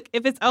tells, look,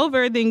 if it's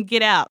over, then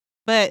get out.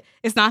 But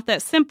it's not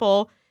that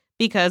simple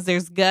because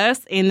there's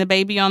Gus and the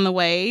baby on the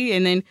way.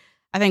 And then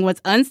I think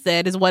what's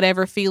unsaid is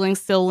whatever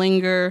feelings still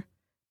linger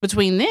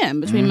between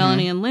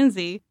Melanie and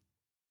Lindsay.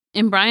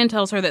 And Brian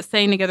tells her that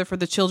staying together for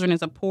the children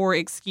is a poor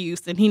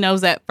excuse, and he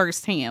knows that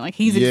firsthand. Like,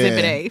 he's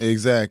Exhibit A.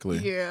 Exactly.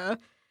 Yeah.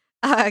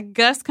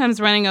 Gus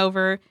comes running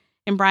over,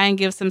 and Brian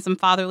gives him some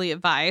fatherly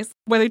advice.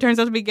 Whether he turns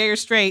out to be gay or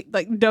straight,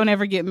 like, don't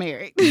ever get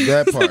married.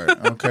 That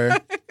part, okay.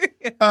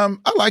 Yeah.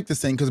 I like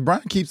this thing because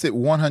Brian keeps it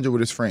 100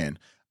 with his friend.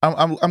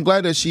 I'm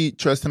glad that she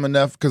trusts him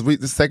enough because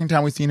the second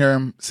time we've seen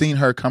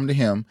her come to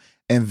him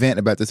and vent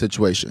about the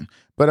situation.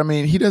 But I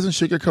mean, he doesn't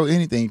sugarcoat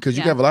anything because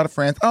you have a lot of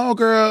friends. Oh,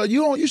 girl,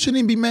 you shouldn't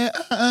even be mad.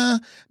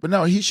 But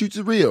no, he shoots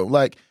it real.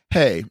 Like,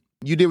 hey,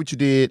 you did what you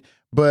did.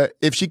 But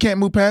if she can't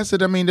move past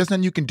it, I mean, there's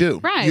nothing you can do.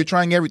 Right. You're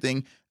trying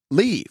everything.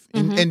 Leave.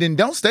 And then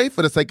don't stay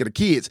for the sake of the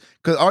kids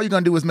because all you're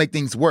going to do is make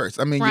things worse.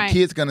 I mean, your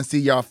kid's going to see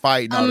y'all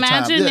fighting all the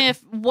time. Imagine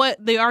if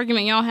what the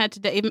argument y'all had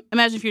today,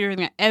 imagine if you're doing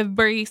that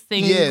every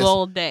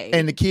single day.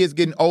 And the kids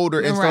getting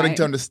older and starting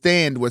to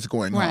understand what's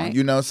going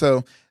on,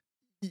 So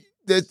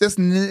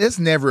it's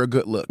never a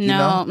good look, you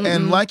know? Mm-mm.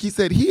 And like he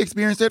said, he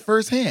experienced that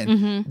firsthand.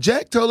 Mm-hmm.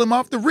 Jack told him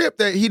off the rip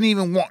that he didn't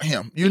even want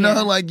him, you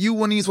know? Like, you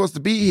weren't even supposed to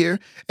be here.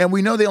 And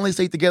we know they only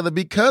stayed together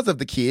because of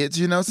the kids,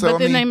 So, but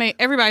then they made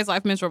everybody's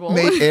life miserable.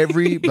 Made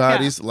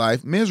everybody's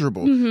life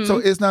miserable. Mm-hmm. So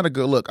it's not a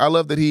good look. I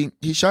love that he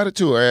shot it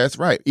to her ass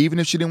right. Even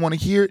if she didn't want to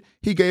hear it,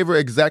 he gave her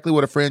exactly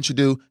what a friend should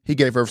do. He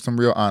gave her some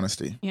real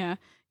honesty. Yeah.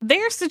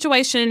 Their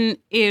situation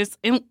is,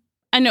 and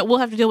I know we'll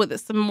have to deal with it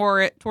some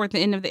more toward the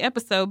end of the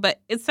episode, but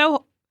it's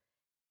so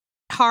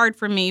hard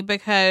for me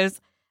because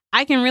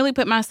I can really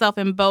put myself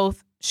in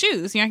both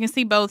shoes. I can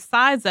see both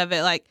sides of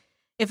it. Like,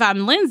 if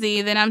I'm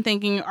Lindsay, then I'm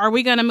thinking, are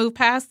we going to move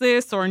past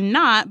this or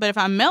not? But if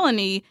I'm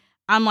Melanie,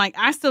 I'm like,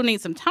 I still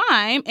need some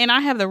time and I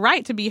have the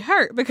right to be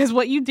hurt because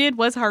what you did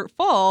was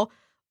hurtful,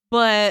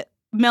 but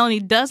Melanie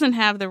doesn't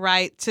have the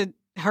right to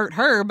hurt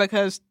her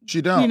because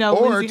she don't,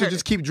 or to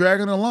just keep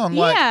dragging along.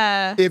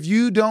 Like, if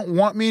you don't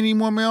want me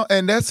anymore, Mel,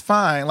 and that's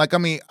fine. Like, I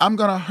mean, I'm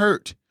going to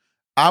hurt.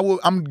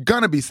 I'm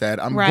going to be sad.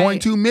 I'm going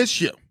to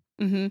miss you.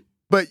 Mm-hmm.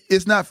 But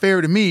it's not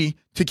fair to me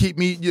to keep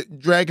me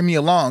dragging me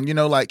along.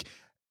 Like,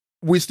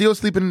 we're still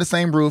sleeping in the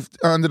same roof,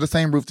 under the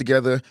same roof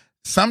together.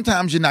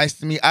 Sometimes you're nice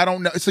to me. I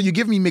don't know. So you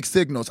give me mixed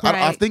signals. Right.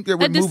 I think that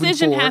we're moving forward. A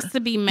decision has to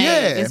be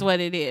made is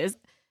what it is.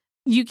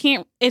 You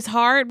can't, it's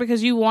hard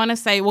because you want to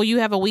say, well, you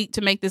have a week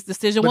to make this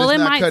decision. But well, it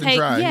might take,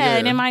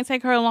 and it might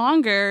take her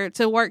longer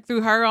to work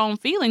through her own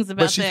feelings about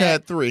that. But she's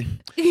had 3.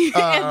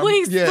 At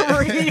least 3.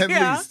 At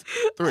least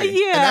 3.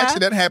 Yeah. And actually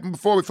that happened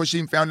before she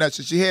even found out.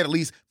 So she had at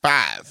least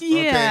 5.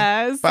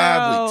 Yeah. Okay?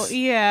 5 weeks.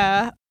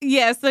 Yeah.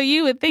 Yeah. So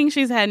you would think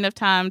she's had enough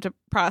time to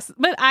process.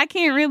 But I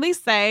can't really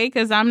say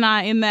because I'm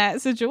not in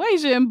that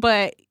situation.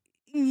 But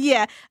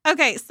yeah.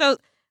 Okay. So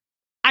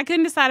I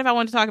couldn't decide if I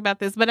wanted to talk about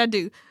this, but I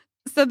do.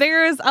 So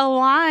there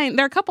are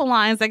a couple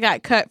lines that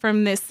got cut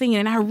from this scene,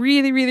 and I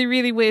really, really,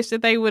 really wish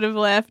that they would have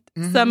left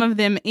some of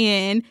them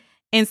in.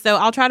 And so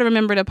I'll try to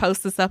remember to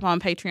post this up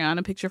on Patreon,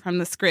 a picture from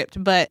the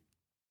script. But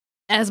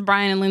as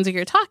Brian and Lindsay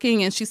are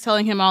talking, and she's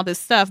telling him all this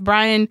stuff,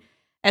 Brian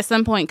at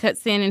some point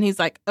cuts in, and he's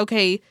like,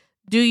 okay,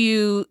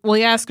 he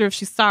asks her if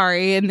she's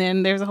sorry, and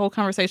then there's a whole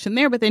conversation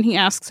there, but then he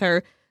asks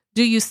her,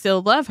 do you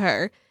still love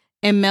her?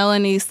 And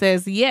Melanie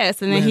says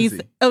yes. And then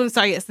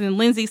yes. And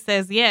Lindsay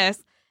says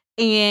yes.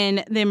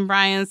 And then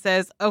Brian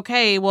says,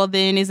 okay, well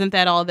then isn't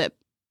that all that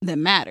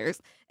matters?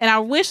 And I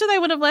wish that they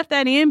would have left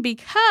that in,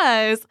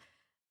 because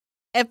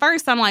at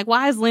first I'm like,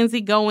 why is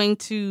Lindsay going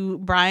to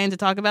Brian to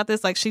talk about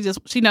this? Like she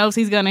knows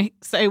he's going to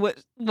say what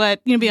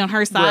be on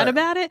her side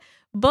about it.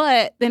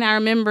 But then I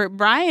remember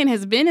Brian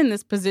has been in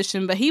this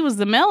position, but he was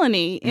the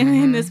Melanie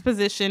in this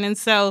position. And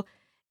so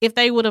if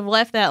they would have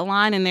left that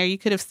line in there, you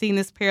could have seen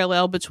this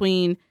parallel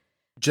between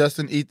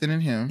Justin, Ethan,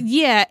 and him.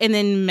 Yeah, and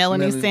then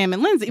Melanie, Sam,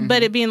 and Lindsay.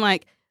 But it being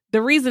like,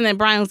 the reason that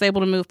Brian was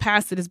able to move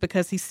past it is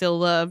because he still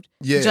loved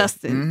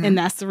Justin. And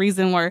that's the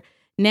reason where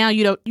now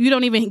you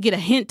don't even get a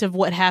hint of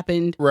what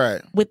happened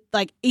with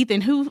like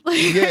Ethan, who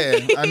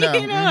I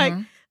know. Like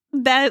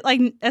that,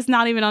 like that's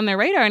not even on their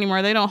radar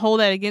anymore. They don't hold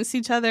that against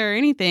each other or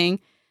anything.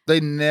 They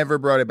never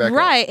brought it back up.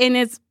 And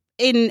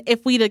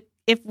if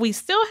we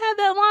still had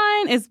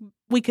that line,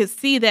 we could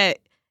see that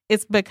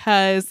it's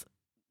because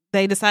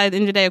they decided at the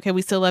end of the day, okay,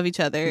 we still love each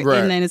other,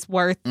 and then it's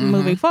worth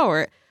moving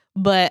forward.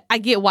 But I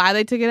get why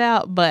they took it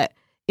out, but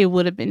it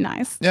would have been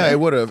nice. Yeah, it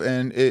would have.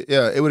 And it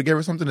would have given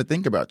her something to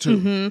think about,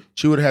 too.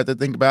 She would have had to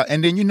think about.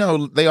 And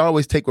then, they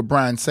always take what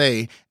Brian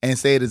say and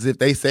say it as if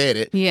they said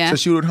it. Yeah. So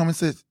she would come and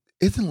say,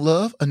 isn't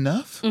love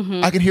enough?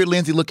 I can hear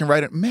Lindsay looking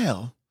right at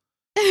Mel.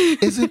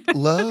 Isn't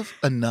love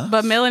enough?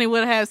 But Melanie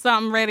would have had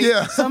something ready.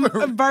 Yeah. Some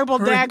verbal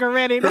dagger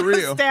ready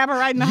to stab her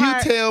right in the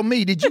heart. You tell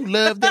me, did you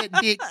love that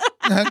dick?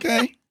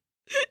 Okay.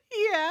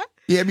 Yeah.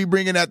 Yeah, be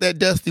bringing out that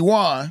dusty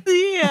wand.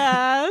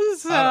 Yeah.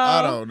 So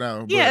I don't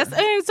know. But. Yes,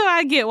 and so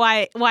I get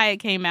why it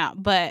came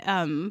out, but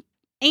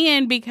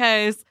and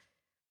because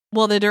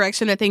the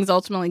direction that things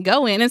ultimately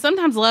go in, and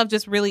sometimes love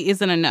just really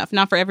isn't enough.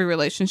 Not for every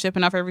relationship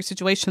and not for every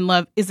situation.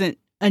 Love isn't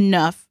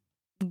enough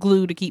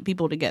glue to keep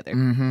people together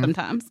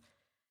sometimes.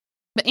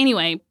 But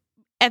anyway,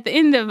 at the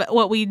end of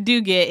what we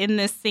do get in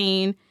this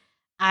scene,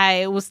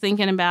 I was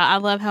thinking about, I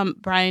love how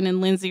Brian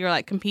and Lindsay are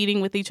like competing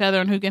with each other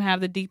on who can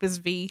have the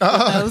deepest V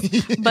with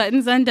those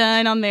buttons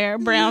undone on their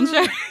brown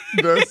shirt.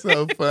 That's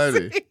so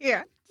funny.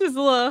 Yeah. Just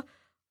a little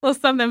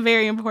something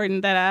very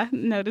important that I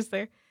noticed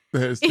there.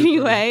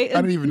 Anyway. I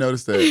didn't even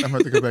notice that. I'm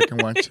going to go back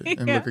and watch it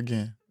and look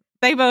again.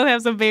 They both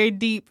have some very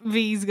deep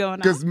V's going on.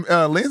 Because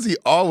Lindsay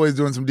always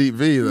doing some deep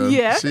V, though.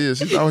 Yeah. She is.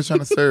 She's always trying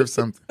to serve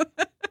something.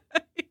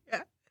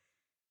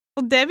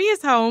 Well, Debbie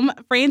is home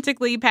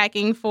frantically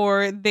packing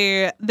for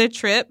the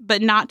trip,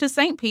 but not to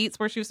St. Pete's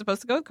where she was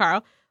supposed to go with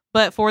Carl,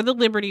 but for the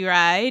Liberty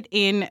ride.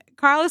 And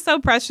Carl is so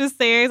precious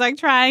there. He's like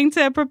trying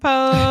to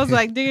propose,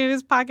 like digging in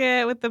his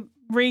pocket with the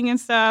ring and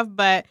stuff,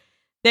 but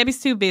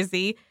Debbie's too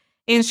busy.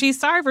 And she's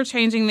sorry for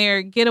changing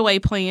their getaway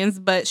plans,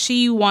 but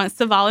she wants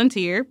to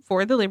volunteer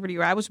for the Liberty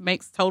ride, which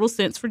makes total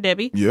sense for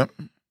Debbie. Yep.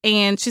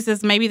 And she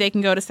says maybe they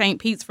can go to St.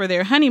 Pete's for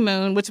their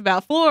honeymoon, which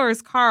about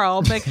floors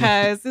Carl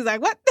because he's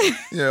like, what?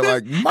 Yeah,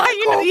 like,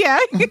 Michael. Yeah.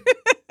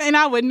 And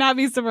I would not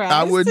be surprised.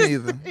 I wouldn't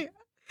either.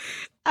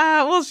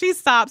 Well, she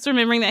stops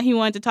remembering that he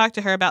wanted to talk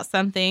to her about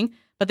something,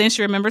 but then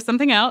she remembers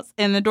something else,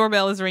 and the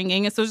doorbell is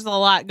ringing, and so there's a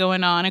lot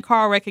going on. And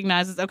Carl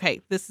recognizes,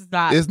 okay, this is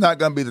not. It's not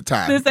going to be the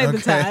time. This ain't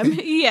the time.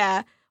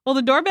 Yeah. Well,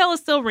 the doorbell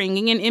is still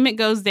ringing, and Emmett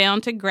goes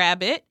down to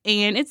grab it,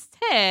 and it's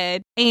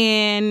Ted.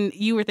 And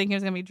you were thinking it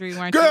was going to be Drew,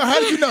 weren't you? Girl,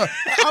 how did you know?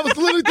 I was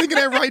literally thinking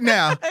that right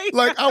now.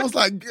 Like, I was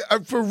like,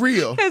 for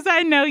real. Because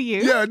I know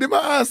you. Yeah, then my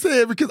eyes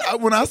said, because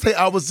when I say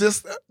I was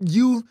just,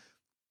 you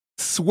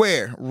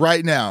swear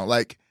right now,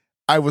 like,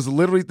 I was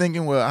literally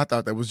thinking, well, I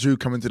thought that was Drew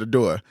coming to the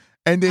door.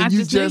 And then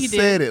you just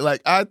said it.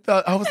 Like, I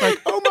was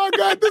like, oh my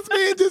God, this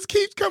man just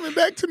keeps coming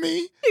back to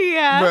me.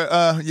 Yeah.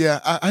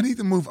 But I need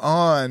to move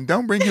on.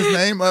 Don't bring his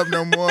name up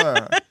no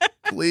more.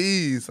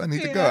 Please. I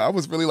need to go. I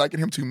was really liking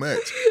him too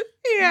much.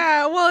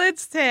 Yeah. Well,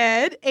 it's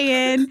Ted.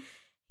 And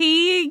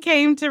he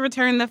came to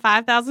return the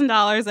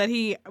 $5,000 that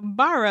he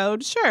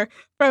borrowed,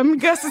 from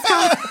Gus's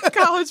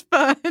college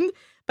fund.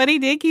 But he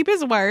did keep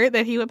his word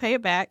that he would pay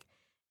it back.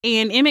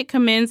 And Emmett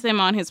commends him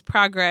on his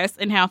progress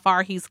and how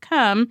far he's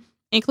come,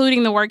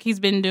 including the work he's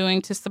been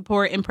doing to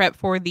support and prep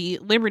for the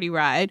Liberty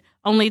ride.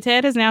 Only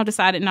Ted has now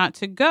decided not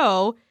to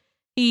go.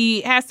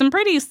 He has some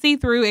pretty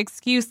see-through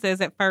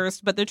excuses at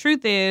first, but the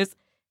truth is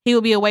he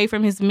will be away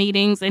from his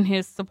meetings and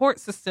his support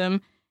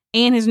system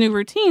and his new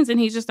routines, and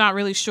he's just not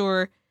really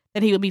sure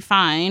that he will be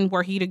fine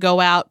were he to go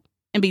out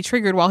and be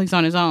triggered while he's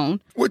on his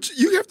own. Which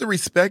you have to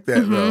respect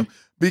that, though,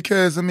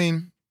 because, I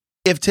mean,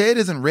 if Ted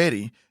isn't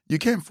ready, you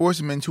can't force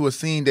him into a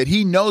scene that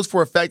he knows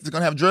for a fact is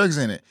going to have drugs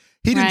in it.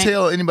 He didn't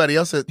tell anybody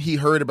else that he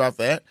heard about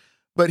that,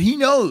 but he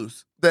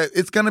knows that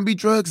it's going to be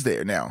drugs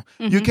there now.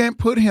 You can't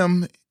put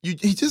him,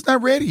 he's just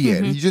not ready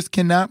yet. You just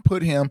cannot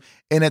put him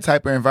in that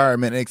type of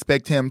environment and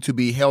expect him to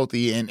be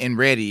healthy and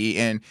ready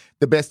and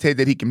the best Ted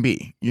that he can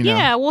be, you know?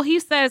 Yeah, well,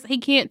 he says he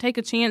can't take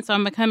a chance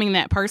on becoming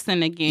that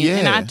person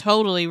again, and I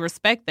totally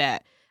respect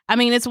that. I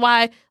mean, it's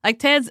why, like,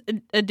 Ted's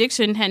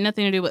addiction had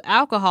nothing to do with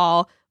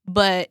alcohol,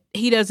 but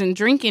he doesn't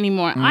drink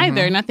anymore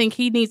either. And I think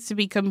he needs to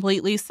be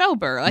completely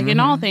sober, like in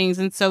all things.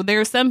 And so there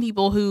are some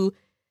people who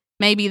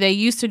maybe they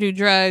used to do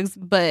drugs,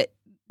 but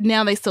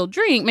now they still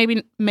drink.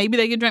 Maybe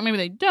they can drink, maybe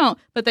they don't,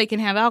 but they can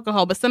have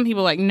alcohol. But some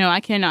people are like, no, I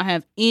cannot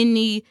have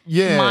any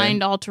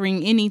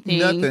mind-altering anything.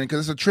 Nothing,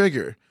 because it's a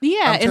trigger.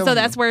 Yeah, and so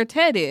that's where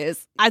Ted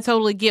is. I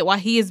totally get why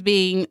he is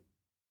being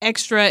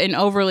extra and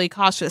overly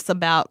cautious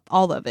about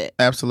all of it.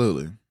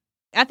 Absolutely.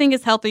 I think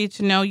it's healthy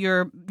to know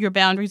your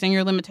boundaries and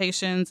your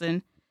limitations,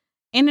 and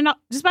it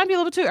just might be a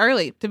little too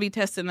early to be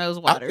testing those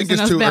waters. I think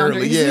it's too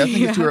early. Yeah, I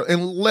think it's too early.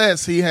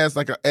 Unless he has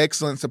like an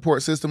excellent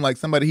support system, like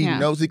somebody he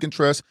knows he can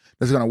trust,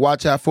 that's going to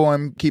watch out for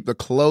him, keep a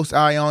close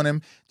eye on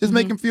him, just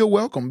make him feel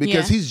welcome,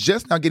 because he's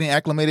just now getting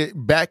acclimated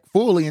back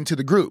fully into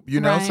the group, you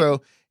know?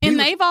 So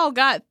they've all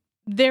got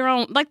their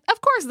own, like,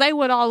 of course they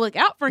would all look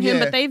out for him,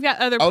 but they've got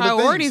other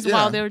priorities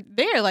while they're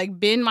there, like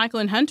Ben, Michael,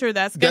 and Hunter.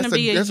 That's going to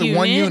be a unit. That's a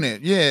one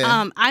unit,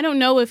 I don't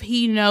know if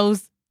he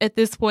knows at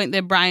this point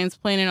that Brian's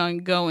planning on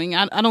going.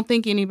 I don't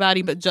think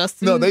anybody but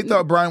Justin. No, they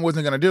thought Brian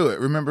wasn't going to do it,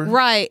 remember?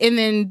 Right. And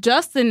then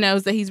Justin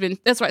knows that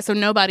that's right. So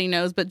nobody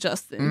knows but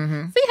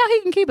Justin. See how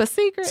he can keep a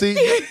secret? See,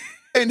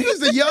 and he's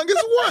the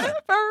youngest one.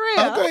 For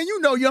real. Okay,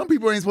 you know young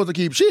people ain't supposed to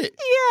keep shit.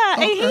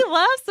 Yeah, and he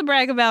loves to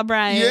brag about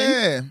Brian.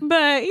 Yeah.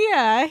 But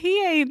yeah,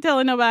 he ain't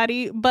telling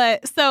nobody.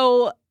 But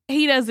so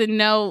he doesn't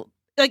know,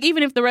 like,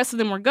 even if the rest of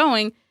them were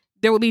going,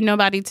 there would be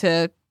nobody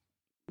to,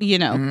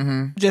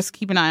 just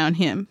keep an eye on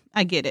him.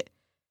 I get it.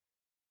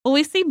 Well,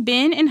 we see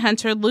Ben and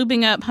Hunter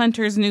lubing up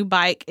Hunter's new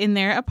bike in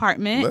their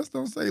apartment. Let's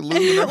don't say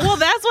lubing up. Well,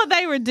 that's what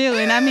they were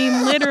doing. I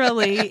mean,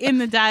 literally, in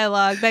the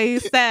dialogue, they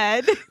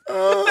said.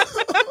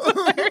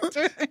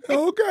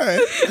 Okay.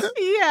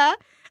 Yeah.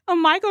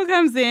 Michael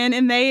comes in,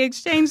 and they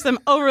exchange some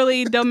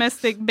overly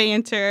domestic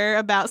banter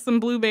about some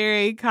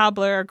blueberry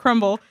cobbler or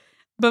crumble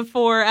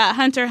before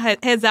Hunter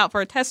heads out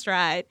for a test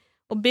ride.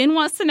 Well, Ben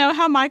wants to know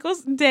how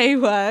Michael's day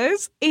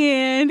was,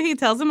 and he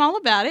tells him all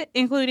about it,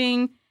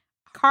 including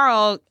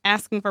Carl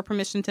asking for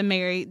permission to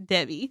marry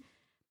Debbie.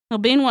 Well,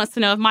 Ben wants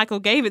to know if Michael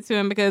gave it to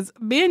him, because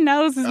Ben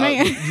knows his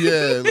man.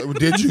 Yeah.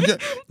 Did you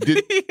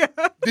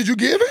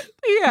give it?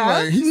 Yeah.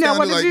 Like, no,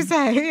 what did you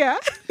say? Yeah.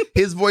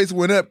 His voice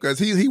went up because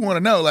he want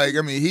to know. Like,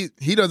 I mean,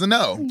 he doesn't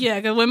know. Yeah,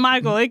 because with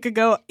Michael, it could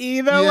go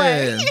either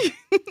way.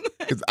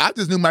 Because I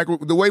just knew Michael,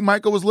 the way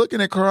Michael was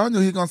looking at Carl, I knew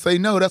he was going to say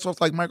no. That's why I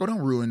was like, Michael,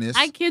 don't ruin this.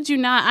 I kid you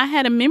not. I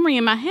had a memory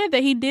in my head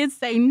that he did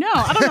say no.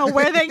 I don't know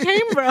where that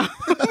came from.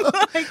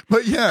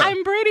 But yeah.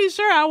 I'm pretty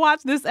sure I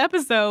watched this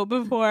episode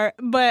before,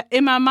 but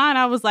in my mind,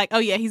 I was like, oh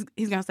yeah, he's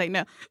going to say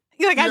no.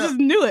 Like, I just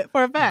knew it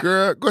for a fact.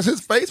 Girl, because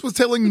his face was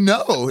telling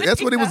no.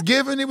 That's what it was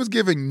giving. It was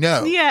giving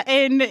no. Yeah,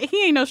 and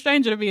he ain't no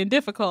stranger to being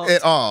difficult.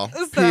 At all.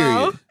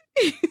 Period.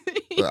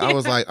 So I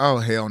was like, oh,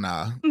 hell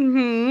nah.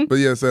 But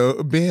yeah,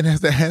 so Ben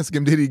has to ask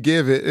him, did he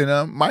give it?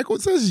 And Michael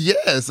says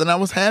yes, and I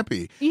was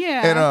happy.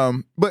 Yeah.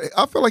 And but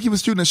I felt like he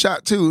was shooting a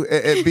shot, too,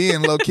 at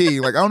Ben low-key.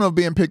 Like, I don't know if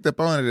Ben picked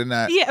up on it or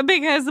not. Yeah,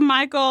 because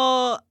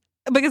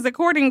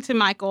according to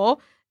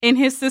Michael, in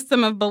his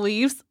system of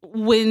beliefs,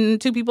 when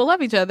two people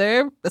love each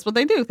other, that's what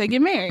they do. They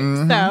get married.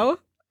 So,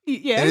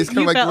 yeah, you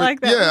felt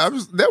like that. Yeah,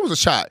 that was a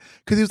shot.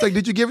 Because he was like,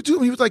 did you give it to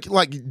him? He was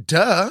like,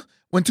 duh.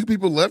 When two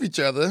people love each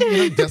other,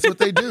 that's what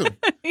they do.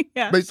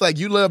 But it's like,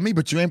 you love me,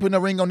 but you ain't putting no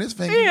ring on this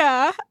finger.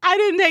 Yeah, I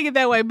didn't take it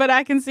that way, but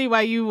I can see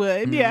why you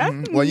would. Yeah.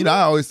 Well,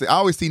 I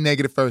always see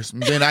negative first,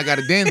 and then I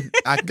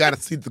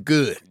gotta see the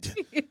good.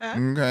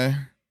 Yeah. Okay.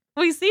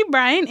 We see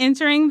Brian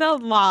entering the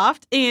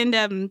loft,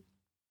 and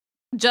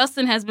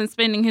Justin has been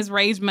spending his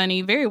rage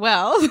money very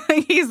well.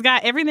 He's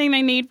got everything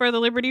they need for the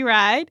Liberty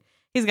ride.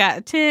 He's got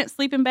a tent,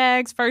 sleeping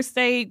bags, first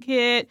aid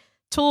kit,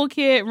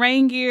 toolkit,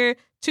 rain gear,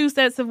 2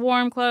 sets of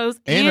warm clothes,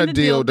 and a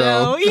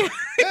dildo.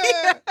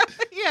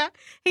 Yeah.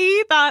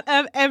 He thought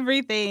of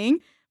everything.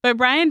 But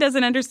Brian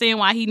doesn't understand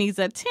why he needs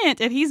a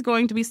tent if he's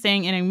going to be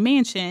staying in a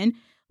mansion.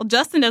 Well,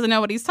 Justin doesn't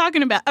know what he's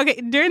talking about. Okay,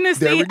 during this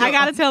scene, I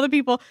got to tell the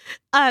people,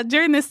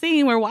 during this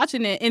scene, we're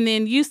watching it, and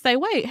then you say,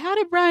 wait, how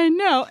did Brian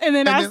know? And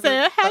then I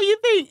said, how you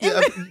think?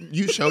 Yeah,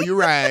 you're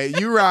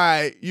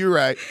right. You're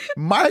right.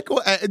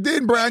 Michael,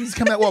 then Brian just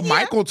come out, well,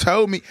 Michael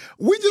told me.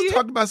 We just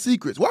talked about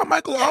secrets. Why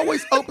Michael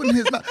always opening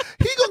his mouth?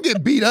 He going to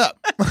get beat up,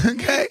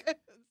 okay?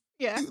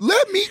 Yeah.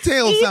 Let me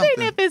tell something.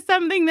 Even if it's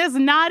something that's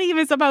not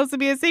even supposed to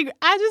be a secret,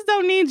 I just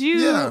don't need you.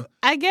 Yeah.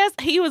 I guess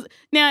he was.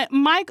 Now,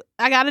 Mike,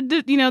 I got to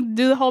do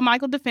the whole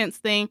Michael defense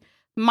thing.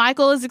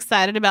 Michael is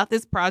excited about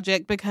this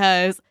project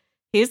because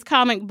his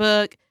comic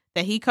book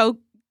that he quote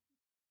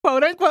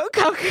unquote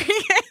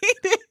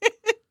co-created.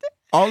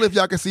 All if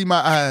y'all can see my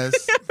eyes.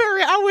 For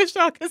real, I wish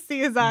y'all could see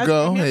his eyes.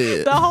 Go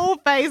ahead. The whole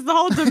face, the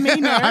whole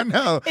demeanor. I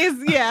know.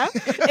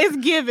 It's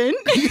given.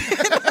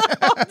 The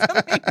whole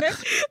demeanor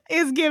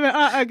is given.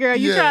 Girl,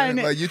 you trying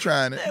it. Like you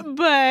trying it.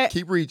 But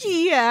keep reaching.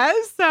 Yeah.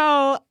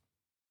 So,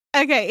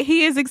 okay,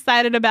 he is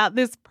excited about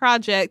this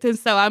project, and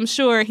so I'm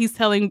sure he's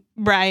telling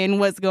Brian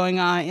what's going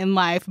on in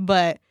life,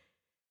 but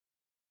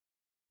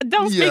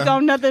don't speak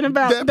on nothing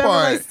about that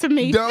relates to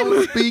me.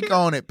 Don't speak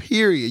on it,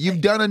 period. You've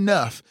done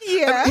enough.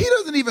 Yeah. I mean, he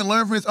doesn't even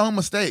learn from his own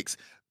mistakes.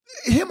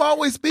 him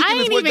always speaking. I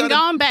ain't even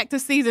gone back to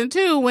season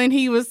 2 when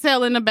he was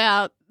telling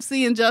about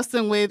seeing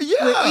Justin with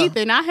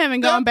Ethan. I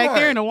haven't gone back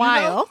there in a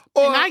while.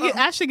 You know? And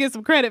I should get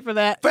some credit for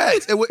that.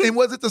 Facts. And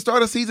was it the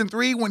start of season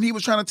 3 when he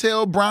was trying to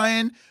tell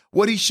Brian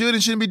what he should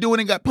and shouldn't be doing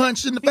and got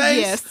punched in the face?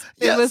 Yes.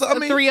 It was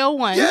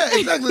 301. Yeah,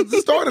 exactly. It's the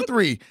start of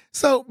 3.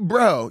 So,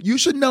 bro, you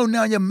should know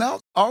now your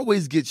mouth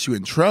always gets you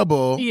in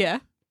trouble. Yeah.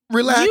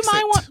 Relax. You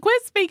might want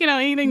quit speaking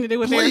on anything to do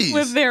with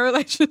their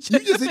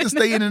relationship. You just need to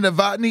stay in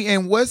Novotny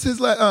and what's his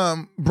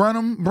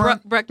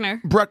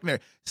Bruckner.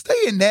 Stay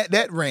in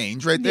that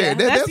range right there. Yeah,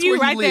 that's where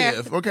right you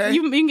live. There. Okay.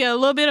 You can get a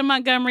little bit of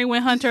Montgomery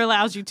when Hunter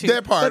allows you to.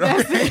 That part.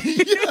 Okay.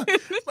 Yeah.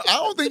 I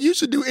don't think you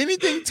should do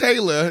anything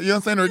Taylor. You know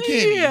what I'm saying, or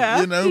Kenny.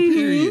 Yeah. You know.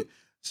 Period.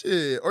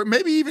 Shit. Or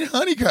maybe even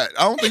Honeycutt.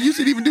 I don't think you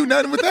should even do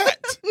nothing with that.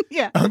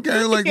 Yeah.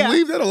 Okay.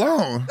 Leave that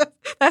alone.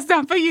 That's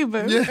not for you,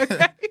 boo. Yeah.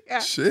 Okay? Yeah.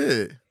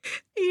 Shit.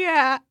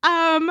 Yeah.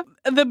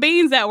 The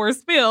beans that were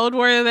spilled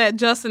were that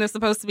Justin is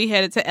supposed to be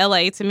headed to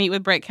LA to meet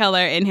with Brett Keller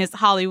and his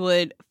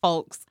Hollywood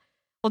folks.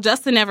 Well,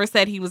 Justin never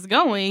said he was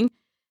going.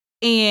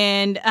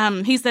 And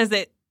he says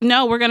that,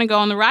 no, we're going to go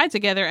on the ride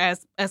together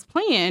as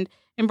planned.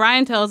 And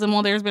Brian tells him,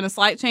 well, there's been a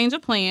slight change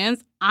of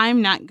plans.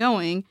 I'm not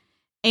going.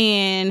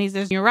 And he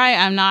says, you're right,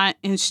 I'm not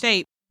in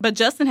shape. But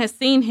Justin has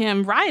seen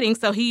him riding,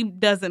 so he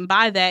doesn't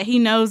buy that. He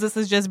knows this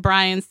is just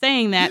Brian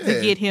saying that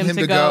to get him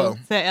to go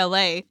to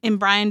L.A. And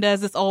Brian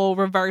does this old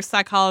reverse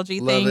psychology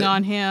thing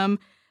on him.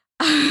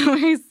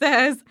 He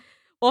says,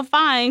 well,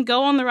 fine,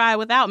 go on the ride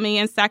without me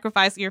and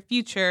sacrifice your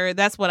future.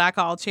 That's what I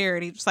call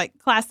charity. Just like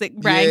classic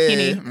Brian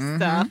Kenny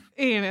stuff.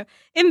 You know,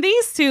 and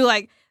these two,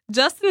 like,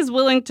 Justin is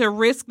willing to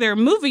risk their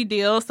movie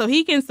deal so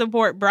he can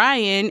support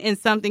Brian in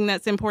something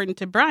that's important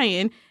to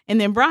Brian. And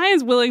then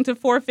Brian's willing to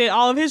forfeit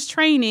all of his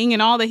training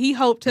and all that he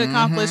hoped to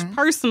accomplish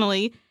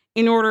personally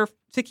in order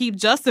to keep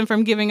Justin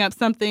from giving up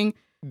something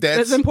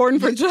that's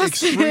important for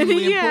Justin.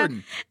 Extremely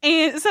important.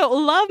 And so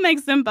love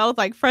makes them both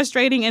like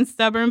frustrating and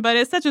stubborn, but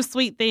it's such a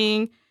sweet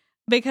thing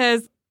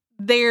because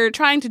they're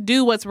trying to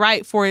do what's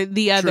right for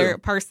the other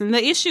person.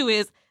 The issue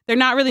is they're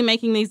not really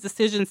making these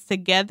decisions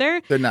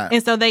together. They're not.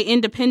 And so they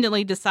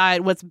independently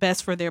decide what's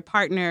best for their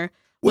partner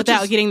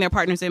without getting their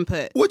partner's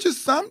input. Which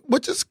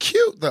is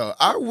cute, though.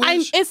 I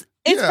wish.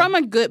 It's from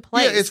a good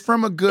place. Yeah, it's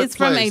from a good place. It's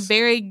from a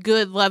very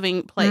good,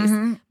 loving place.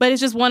 Mm-hmm. But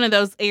it's just one of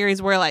those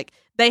areas where, like,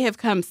 they have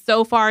come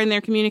so far in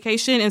their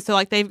communication. And so,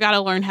 like, they've got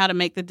to learn how to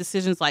make the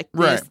decisions like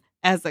this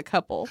as a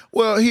couple.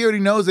 Well, he already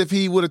knows if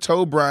he would have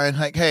told Brian,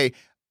 like, hey,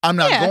 I'm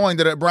not going,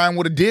 that Brian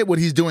would have did what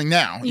he's doing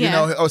now, you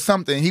know, or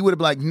something. He would have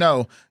been like,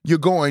 no, you're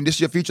going. This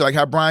is your future. Like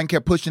how Brian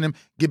kept pushing him,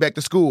 get back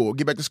to school.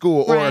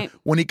 Or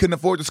when he couldn't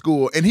afford the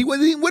school. And he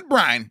wasn't even with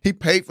Brian. He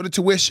paid for the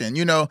tuition.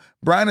 You know,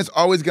 Brian is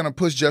always going to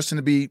push Justin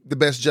to be the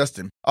best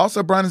Justin.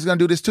 Also, Brian is going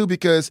to do this too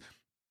because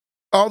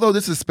although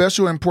this is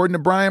special and important to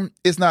Brian,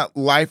 it's not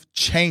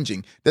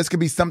life-changing. This could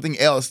be something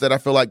else that I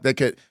feel like that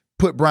could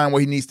put Brian where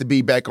he needs to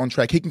be back on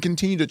track. He can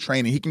continue to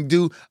train. He can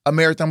do a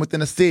marathon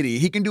within a city.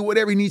 He can do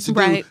whatever he needs to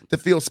do to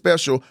feel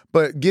special.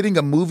 But getting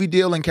a movie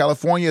deal in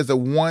California is a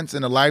once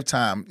in a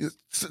lifetime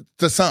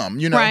to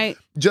some, you know. Right.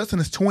 Justin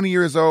is 20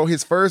 years old.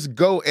 His first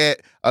go at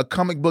a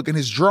comic book and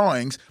his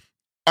drawings,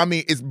 I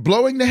mean, it's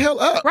blowing the hell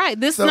up. Right.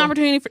 This is an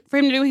opportunity for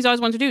him to do what he's always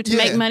wanted to do, to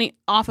make money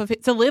off of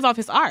it, to live off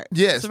his art.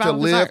 Yes, to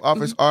live off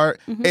his art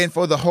and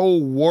for the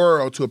whole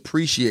world to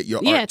appreciate your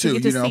art too.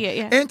 To see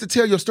it, and to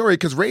tell your story,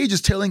 because Rage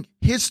is telling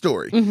his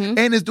story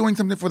and is doing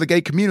something for the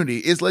gay community.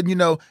 It's letting you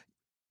know,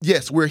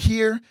 yes, we're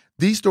here.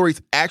 These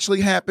stories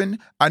actually happen.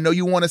 I know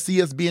you want to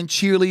see us being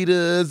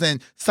cheerleaders and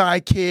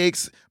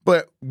sidekicks,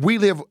 but we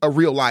live a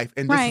real life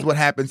and this is what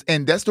happens.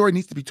 And that story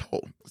needs to be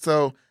told.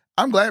 So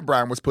I'm glad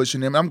Brian was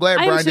pushing him. I'm glad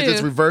Brian did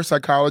this reverse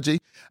psychology.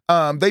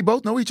 They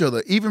both know each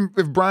other. Even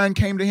if Brian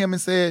came to him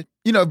and said,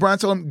 you know, if Brian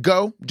told him,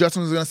 go,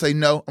 Justin was going to say,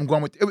 no, I'm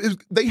going with you.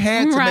 They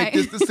had to make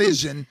this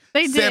decision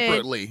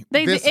separately.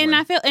 They did. And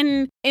I feel,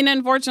 and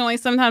unfortunately,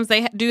 sometimes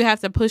they do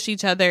have to push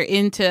each other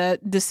into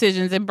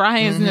decisions. And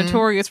Brian's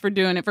notorious for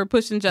doing it, for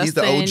pushing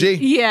Justin. He's the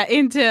OG. Yeah,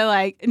 into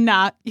like,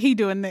 nah, he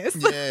doing this.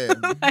 Yeah,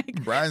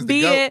 like, Brian's the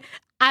be GOAT. it.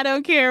 I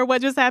don't care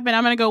what just happened.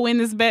 I'm going to go win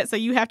this bet, so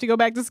you have to go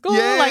back to school.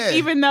 Yeah. Like,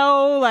 even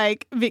though,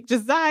 like, Vic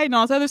just died and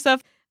all this other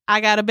stuff,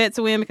 I got a bet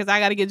to win because I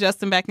got to get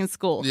Justin back in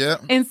school. Yeah.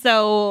 And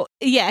so,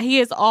 yeah, he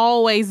is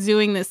always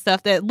doing this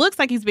stuff that looks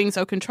like he's being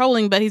so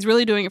controlling, but he's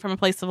really doing it from a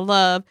place of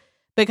love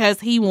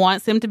because he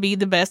wants him to be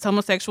the best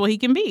homosexual he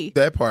can be.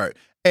 That part.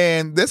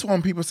 And that's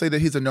when people say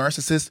that he's a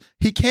narcissist.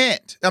 He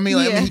can't. I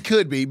mean, he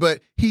could be,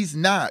 but he's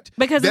not.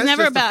 Because that's it's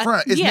never just about the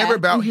front. It's never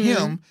about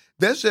him.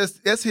 That's his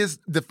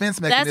defense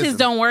mechanism. That's his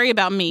don't worry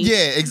about me.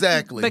 Yeah,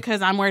 exactly.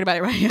 Because I'm worried about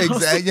everybody else.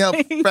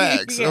 Exactly. Yeah,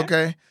 facts.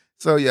 Okay.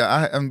 So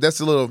yeah, that's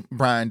a little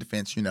Brian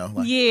defense, you know.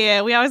 Like.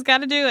 Yeah, we always got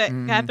to do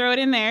it. Got to throw it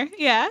in there.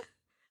 Yeah.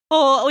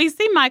 Well, we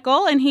see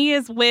Michael, and he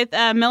is with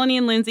Melanie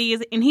and Lindsay,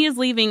 and he is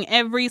leaving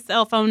every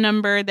cell phone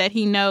number that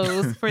he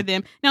knows for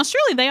them. Now,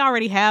 surely they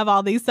already have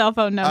all these cell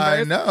phone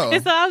numbers. I know.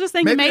 And so I was just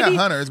thinking maybe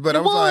not Hunter's, but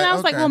I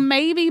was like, well,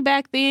 maybe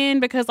back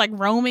then, because like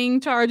roaming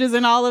charges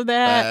and all of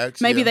that,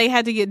 Facts, maybe they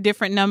had to get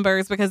different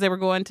numbers because they were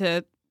going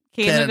to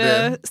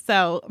Canada.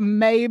 So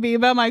maybe,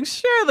 but I'm like,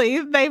 surely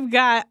they've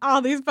got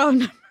all these phone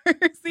numbers.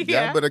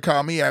 Y'all better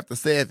call me after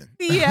 7.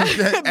 Yeah.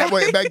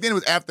 Wait, back then it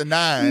was after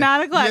 9.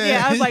 9 o'clock.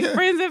 Yeah. I was like,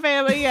 friends and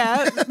family.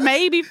 Yeah.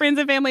 Maybe friends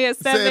and family at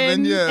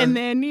 7. And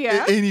then,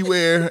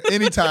 Anywhere,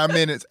 anytime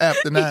minutes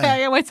after 9.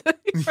 Yeah, wait till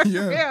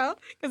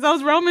because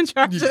those Roman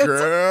charges.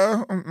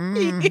 Girl.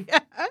 Yeah.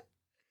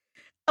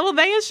 Well,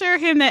 they assure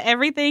him that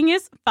everything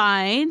is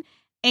fine.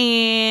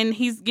 And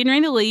he's getting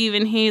ready to leave.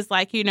 And he's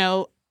like,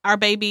 our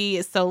baby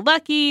is so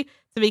lucky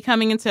to be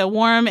coming into a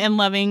warm and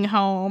loving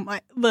home.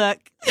 Like, look.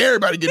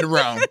 Everybody getting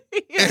around.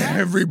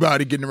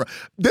 Everybody getting around.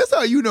 That's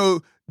how you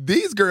know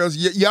these girls,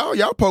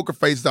 y'all poker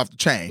faces off the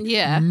chain.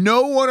 Yeah.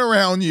 No one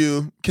around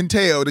you can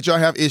tell that y'all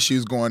have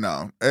issues going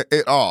on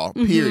at all,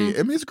 period.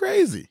 I mean, it's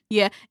crazy.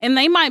 Yeah. And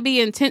they might be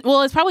intent.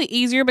 Well, it's probably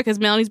easier because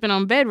Melanie's been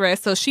on bed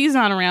rest, so she's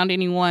not around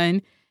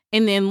anyone.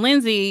 And then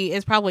Lindsay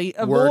is probably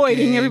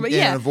avoiding everybody.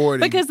 Yeah,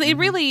 avoiding. Because it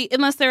really,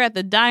 unless they're at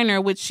the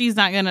diner, which she's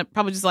not going to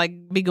probably just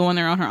like be going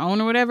there on her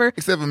own or whatever.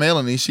 Except for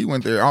Melanie. She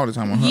went there all the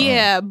time on her own.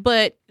 Yeah,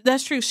 but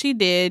that's true. She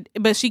did.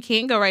 But she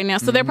can't go right now.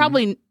 So they're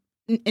probably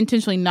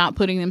intentionally not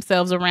putting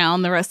themselves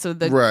around the rest of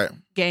the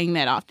gang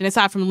that often,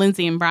 aside from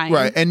Lindsay and Brian.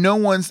 Right. And no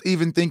one's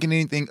even thinking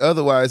anything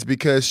otherwise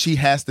because she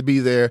has to be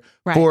there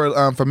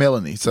for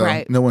Melanie.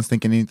 So no one's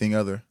thinking anything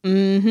other.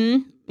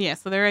 Mm-hmm. Yeah,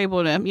 so they're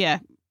able to,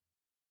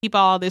 keep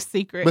all this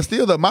secret. But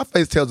still, though, my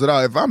face tells it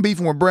all. If I'm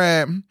beefing with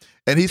Brad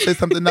and he says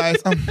something nice,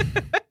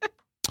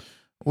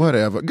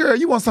 whatever. Girl,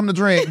 you want something to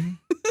drink?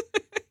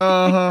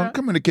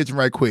 Come in the kitchen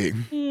right quick.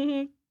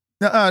 He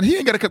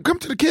ain't got to come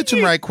to the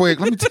kitchen right quick.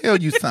 Let me tell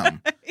you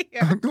something.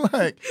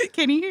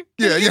 Can you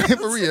hear? Yeah,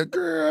 for real.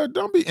 Girl,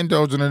 don't be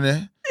indulging in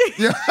that.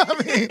 Yeah,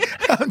 I mean,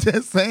 I'm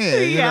just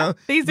saying.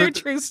 These are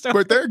true stories.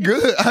 But they're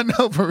good. I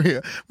know, for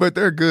real. But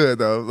they're good,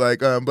 though. Like,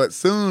 but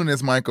soon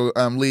as Michael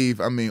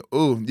leave, I mean,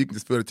 you can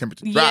just feel the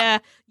temperature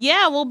drop.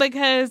 Yeah. Well,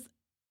 because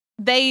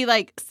they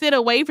sit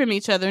away from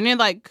each other, and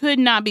it could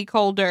not be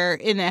colder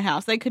in that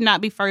house. They could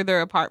not be further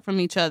apart from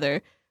each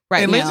other.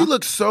 Right and now. Lindsay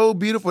looked so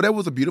beautiful. That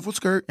was a beautiful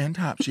skirt and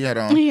top she had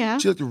on. Yeah.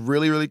 She looked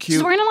really, really cute.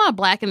 She's wearing a lot of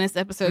black in this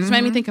episode. It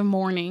made me think of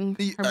mourning.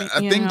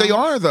 I think they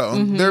are,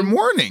 though. They're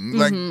mourning.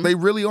 Like, they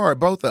really are,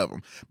 both of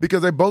them.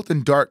 Because they're both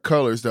in dark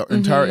colors the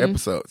entire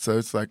episode. So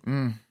it's like,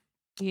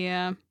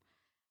 Yeah.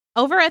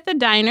 Over at the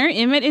diner,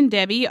 Emmett and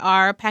Debbie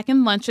are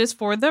packing lunches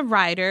for the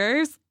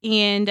writers.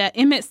 And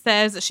Emmett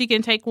says she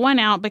can take one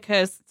out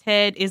because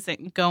Ted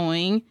isn't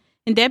going.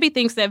 And Debbie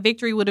thinks that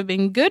victory would have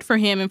been good for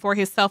him and for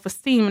his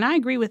self-esteem. And I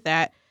agree with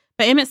that.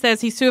 But Emmett says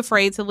he's too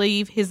afraid to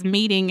leave his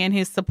meeting and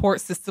his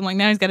support system. Like,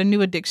 now he's got a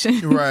new addiction.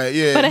 Right,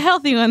 yeah. But a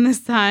healthy one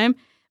this time.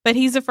 But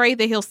he's afraid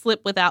that he'll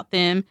slip without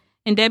them.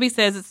 And Debbie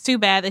says it's too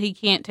bad that he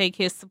can't take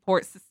his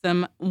support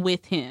system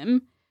with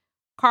him.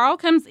 Carl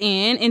comes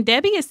in, and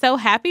Debbie is so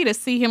happy to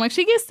see him. Like,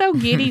 she gets so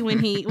giddy when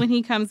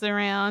he comes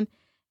around.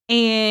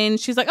 And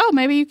she's like, oh,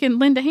 maybe you can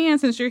lend a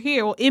hand since you're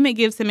here. Well, Emmett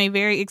gives him a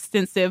very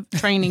extensive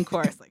training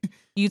course. Like,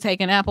 you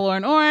take an apple or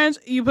an orange,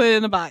 you put it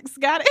in a box.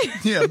 Got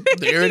it? Yeah,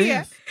 there it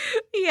is.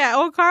 Yeah.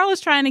 Well, Carl is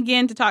trying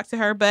again to talk to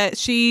her, but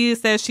she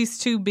says she's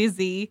too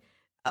busy.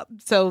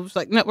 So she's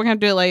like, no, we're going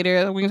to do it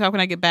later. We can talk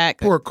when I get back.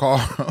 Poor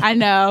Carl. I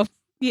know.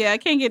 Yeah, I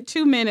can't get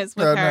 2 minutes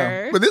with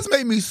her. But this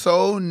made me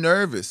so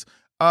nervous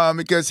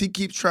because he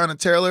keeps trying to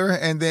tell her,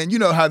 and then you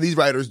know how these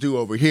writers do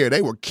over here.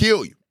 They will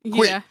kill you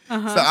quick. Yeah,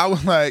 So I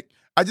was like,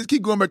 I just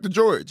keep going back to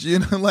George,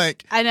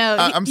 like. I know.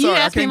 I'm sorry, you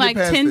asked I can't me get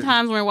past 10 it.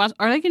 times when we're watching,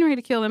 are they getting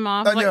ready to kill him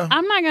off? I know.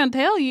 I'm not going to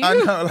tell you. I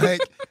know, like,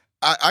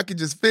 I could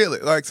just feel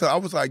it. Like, so I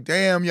was like,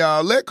 damn,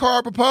 y'all, let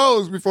Carl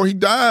propose before he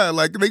died.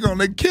 Like,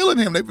 they killing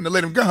him. They finna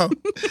let him go.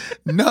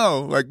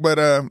 No, but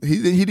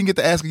he didn't get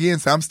to ask again,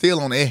 so I'm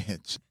still on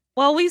edge.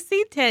 Well, we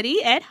see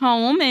Teddy at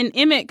home, and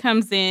Emmett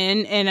comes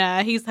in,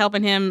 and he's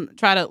helping him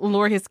try to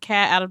lure his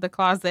cat out of the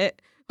closet.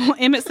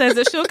 Emmett says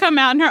that she'll come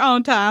out in her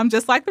own time,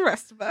 just like the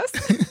rest of us.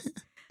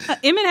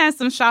 Emmett has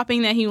some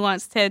shopping that he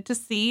wants Ted to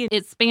see.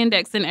 It's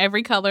spandex in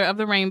every color of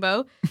the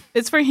rainbow.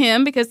 It's for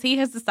him because he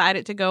has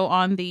decided to go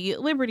on the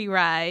Liberty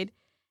ride.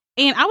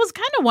 And I was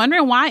kind of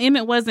wondering why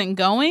Emmett wasn't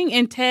going.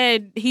 And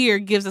Ted here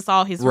gives us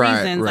all his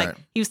reasons. Right. Like,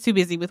 he was too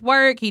busy with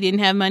work. He didn't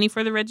have money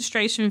for the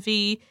registration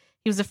fee.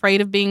 He was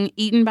afraid of being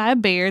eaten by a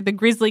bear, the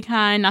grizzly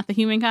kind, not the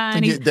human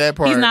kind. That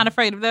part. He's not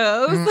afraid of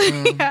those.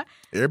 Yeah.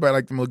 Everybody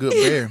liked him a good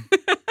bear.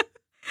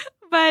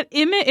 But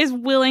Emmett is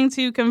willing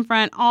to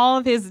confront all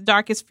of his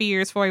darkest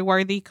fears for a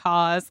worthy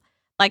cause,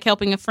 like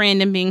helping a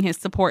friend and being his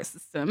support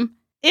system.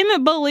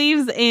 Emmett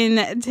believes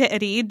in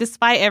Teddy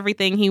despite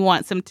everything. He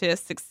wants him to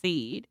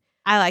succeed.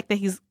 I like that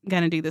he's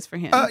going to do this for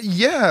him.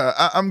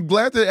 I'm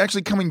glad they're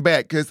actually coming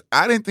back because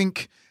I didn't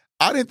think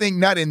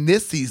not in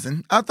this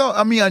season.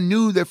 I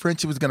knew that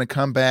friendship was going to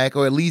come back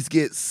or at least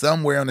get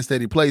somewhere on a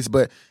steady place,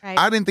 but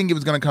I didn't think it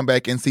was going to come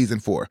back in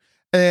season 4.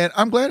 And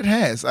I'm glad it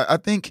has. I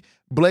think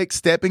Blake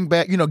stepping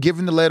back,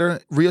 giving the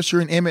letter,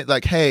 reassuring Emmett,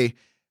 like, hey,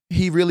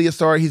 he really is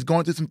sorry. He's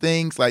going through some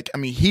things. Like, I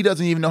mean, he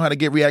doesn't even know how to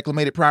get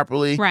reacclimated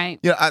properly. Right.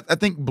 You know, I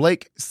think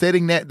Blake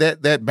setting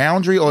that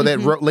boundary or that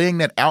laying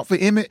that out for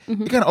Emmett,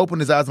 it kind of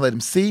opened his eyes and let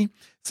him see.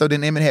 So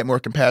then Emmett had more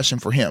compassion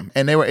for him,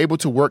 and they were able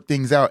to work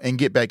things out and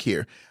get back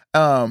here.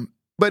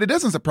 But it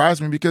doesn't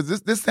surprise me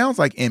because this sounds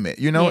like Emmett.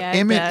 You know, Yeah,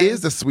 Emmett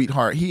is the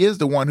sweetheart. He is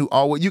the one who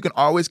you can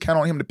always count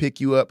on him to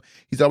pick you up.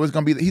 He's always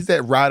going to be, he's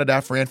that ride or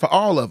die friend for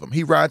all of them.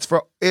 He rides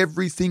for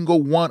every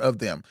single one of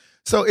them.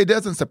 So it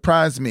doesn't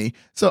surprise me.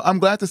 So I'm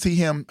glad to see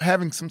him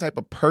having some type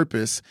of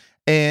purpose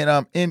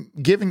and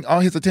giving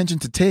all his attention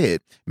to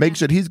Ted, making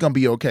sure that he's going to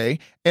be okay.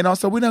 And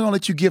also, we're not going to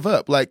let you give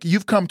up. Like,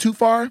 you've come too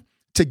far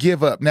to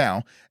give up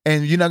now,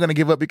 and you're not going to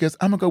give up because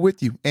I'm going to go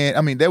with you. And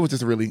I mean, that was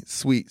just a really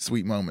sweet,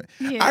 sweet moment.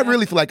 Yeah. I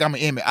really feel like I'm an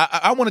Emmett.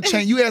 I want to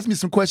change. You asked me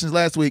some questions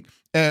last week.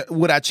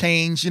 Would I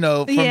change, from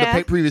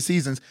the previous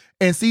seasons?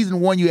 And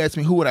season 1, you asked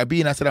me who would I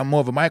be, and I said I'm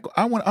more of a Michael.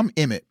 I'm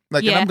Emmett.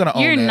 Like, and I'm going to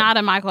own that. You're not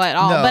a Michael at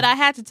all. No. But I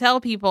had to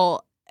tell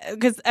people,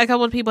 because a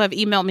couple of people have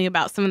emailed me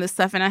about some of this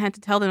stuff, and I had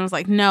to tell them, I was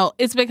like, no,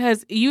 it's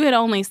because you had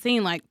only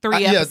seen like 3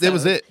 episodes. Yes, it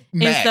was it.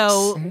 Max. And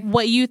so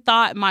what you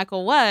thought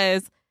Michael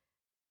was,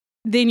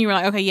 then you were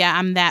like, okay, yeah,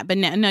 I'm that. But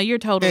no, you're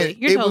totally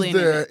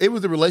it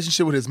was the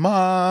relationship with his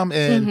mom,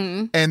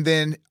 and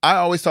then I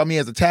always saw me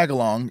as a tag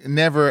along,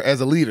 never as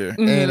a leader.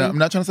 And I'm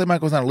not trying to say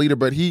Michael's not a leader,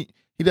 but he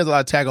does a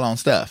lot of tag along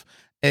stuff.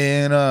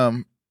 And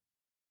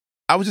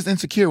I was just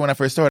insecure when I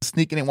first started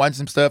sneaking and watching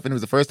some stuff, and it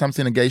was the first time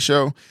seeing a gay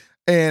show.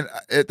 And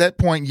at that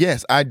point,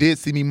 yes, I did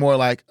see me more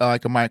like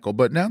a Michael.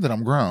 But now that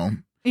I'm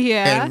grown,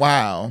 and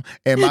wow,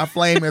 and my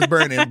flame is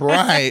burning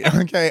bright,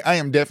 okay, I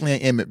am definitely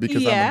an Emmett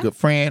because I'm a good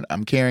friend,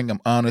 I'm caring,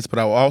 I'm honest, but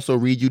I will also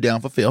read you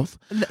down for filth.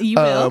 You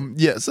will.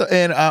 Yeah, so,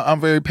 and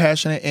I'm very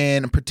passionate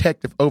and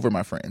protective over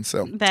my friends.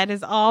 So that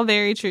is all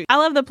very true. I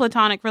love the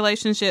platonic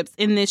relationships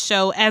in this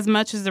show as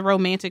much as the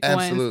romantic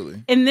ones.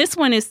 Absolutely. And this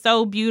one is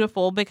so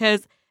beautiful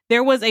because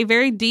there was a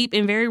very deep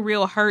and very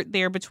real hurt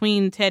there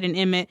between Ted and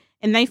Emmett,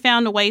 and they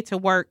found a way to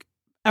work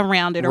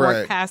around it or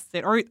work past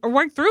it or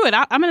work through it.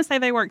 I'm going to say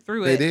they worked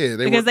through it. They did.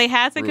 Because they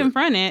had to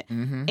confront it.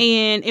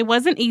 And it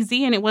wasn't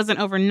easy and it wasn't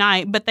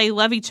overnight, but they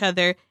love each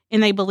other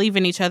and they believe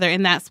in each other,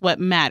 and that's what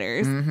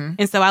matters.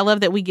 And so I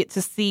love that we get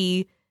to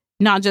see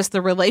not just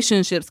the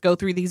relationships go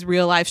through these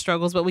real life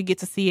struggles, but we get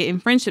to see it in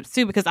friendships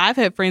too, because I've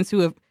had friends who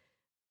have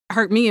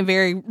hurt me in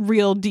very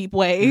real, deep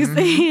ways.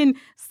 And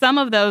some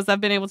of those I've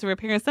been able to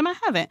repair and some I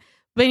haven't.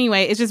 But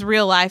anyway, it's just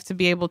real life to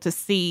be able to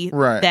see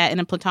that in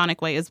a platonic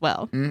way as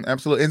well.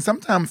 Absolutely. And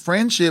sometimes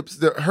friendships,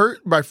 the hurt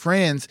by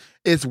friends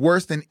is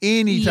worse than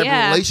any type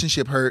of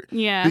relationship hurt.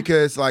 Yeah.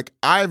 Because like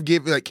I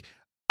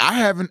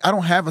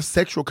don't have a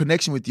sexual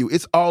connection with you.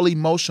 It's all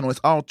emotional. It's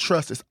all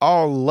trust. It's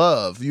all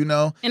love,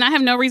 And I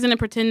have no reason to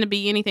pretend to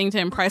be anything to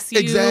impress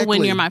you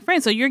when you're my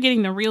friend. So you're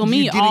getting the real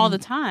me all the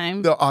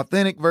time. The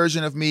authentic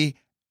version of me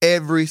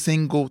every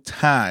single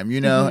time,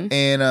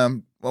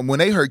 And when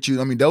they hurt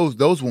you, I mean,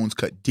 those wounds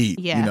cut deep,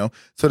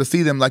 So to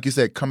see them, like you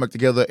said, come back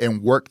together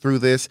and work through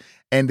this,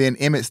 and then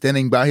Emmett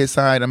standing by his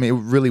side, I mean, it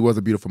really was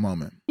a beautiful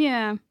moment.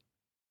 Yeah.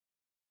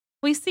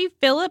 We see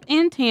Philip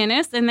and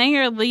Tanis, and they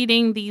are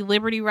leading the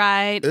Liberty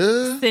Ride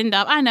send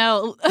up. I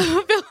know.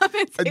 Philip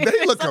and Tanis,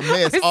 they look a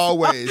mess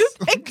always.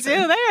 They do. They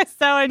are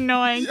so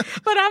annoying.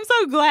 But I'm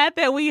so glad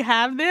that we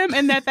have them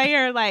and that they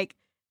are like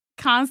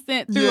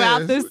constant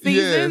throughout the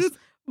seasons. Yes.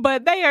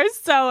 But they are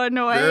so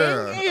annoying.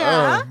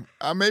 Yeah.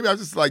 Maybe I'm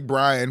just like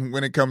Brian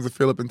when it comes to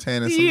Philip and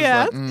Tanis.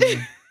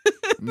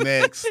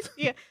 Next.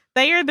 Yeah.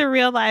 They are the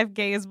real life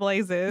Gay as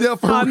Blazes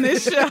on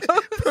this show.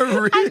 For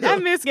real. I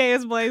miss Gay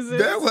as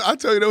Blazes. I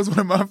tell you, that was one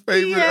of my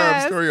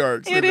favorite story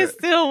arcs. It is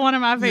still one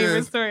of my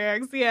favorite story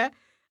arcs. Yeah.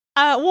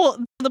 Well,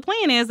 the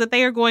plan is that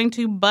they are going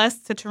to bus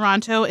to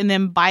Toronto and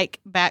then bike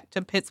back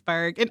to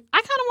Pittsburgh. And I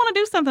kind of want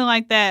to do something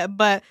like that,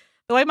 but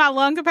the way my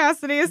lung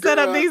capacity is set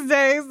up these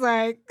days,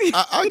 like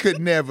I could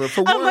never.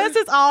 Unless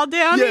it's all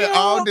downhill. Yeah,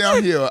 all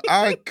downhill.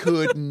 I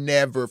could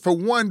never. For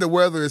one, the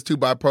weather is too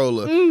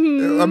bipolar.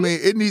 I mean,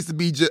 it needs to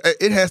be.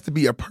 It has to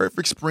be a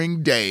perfect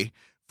spring day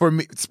for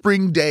me.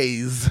 Spring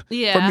days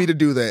for me to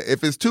do that.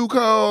 If it's too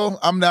cold,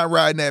 I'm not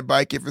riding that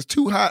bike. If it's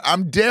too hot,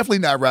 I'm definitely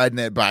not riding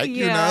that bike.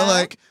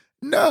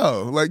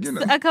 No,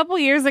 A couple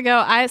years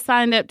ago, I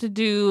signed up to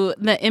do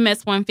the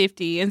MS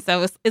 150, and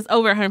so it's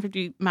over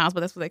 150 miles, but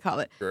that's what they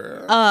call it.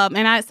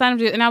 And I signed up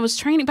to do it, and I was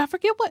training, but I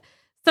forget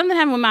something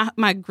happened with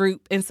my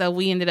group, and so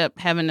we ended up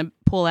having to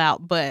pull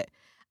out. But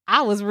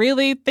I was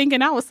really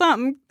thinking I was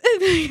something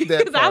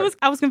because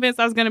I was convinced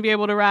I was going to be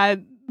able to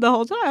ride the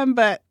whole time,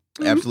 but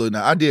absolutely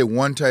not. I did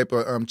one type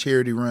of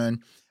charity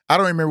run. I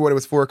don't remember what it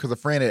was for because a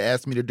friend had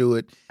asked me to do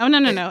it. Oh no!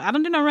 I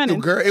don't do no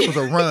running. Girl, it was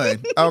a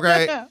run.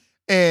 Okay.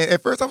 And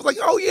at first I was like,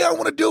 oh yeah, I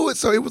want to do it.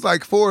 So it was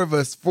like 4 of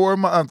us,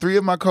 3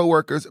 of my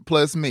coworkers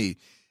plus me.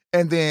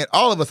 And then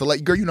all of us are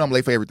late. Girl, I'm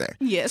late for everything.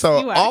 Yes,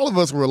 so all of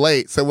us were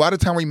late. So by the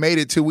time we made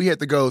it we had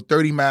to go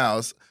 30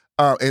 miles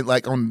and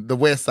like on the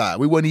west side.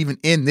 We wasn't even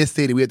in this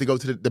city. We had to go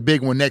to the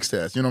big one next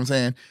to us. You know what I'm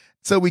saying?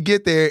 So we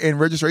get there and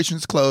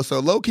registration's closed. So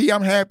low key,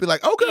 I'm happy.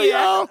 Like, okay,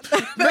 y'all,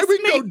 maybe we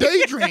can go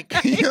day drink.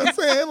 You know what I'm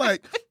saying?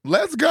 Like,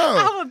 let's go.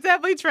 I will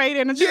definitely trade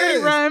in a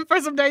charity run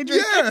for some day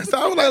drink. Yeah, so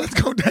I was like,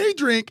 let's go day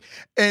drink.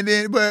 And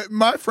then, but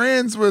my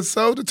friends were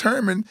so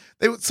determined.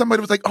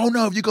 Somebody was like, oh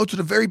no, if you go to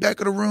the very back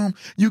of the room,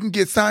 you can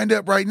get signed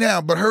up right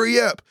now, but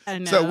hurry up. I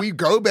know. So we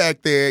go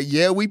back there.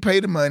 Yeah, we pay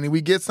the money.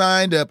 We get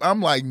signed up.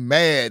 I'm like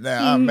mad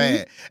now. I'm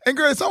mad. And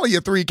girl, it's only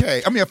a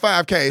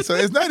 5K. So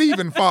it's not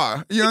even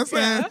far. You know what I'm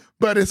saying?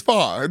 But it's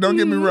far. Don't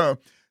get me wrong.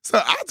 So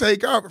I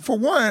take off. For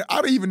one,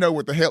 I don't even know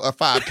what the hell a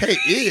 5K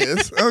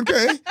is.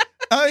 Okay.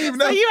 I don't even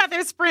know. So you out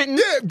there sprinting.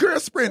 Yeah, girl,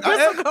 sprint.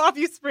 Whistle go off,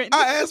 you sprint.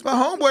 I asked my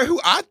homeboy who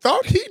I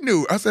thought he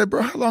knew. I said,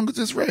 bro, how long is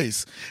this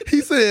race?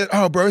 He said,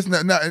 oh, bro, it's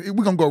not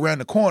we're going to go around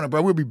the corner,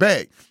 bro. We'll be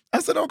back. I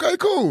said, okay,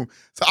 cool.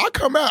 So I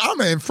come out.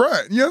 I'm in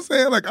front. You know what I'm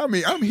saying? Like, I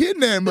mean, I'm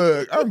hitting that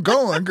mug. I'm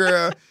going,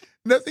 girl.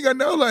 Next thing I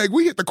know, like,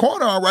 we hit the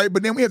corner all right,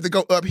 but then we have to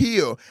go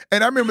uphill.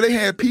 And I remember they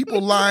had people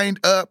lined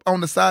up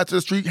on the sides of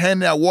the street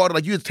handing out water.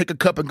 Like, you had to take a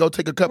cup and go,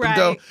 take a cup and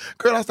go.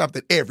 Girl, I stopped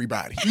at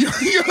everybody. You know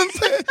what I'm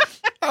saying?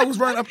 I was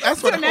running up. That's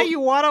so now you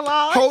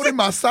waterlogged? Holding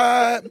my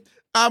side.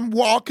 I'm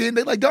walking.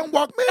 They're like, don't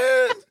walk,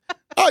 man.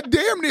 I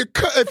damn near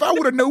cut. If I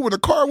would have known where the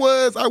car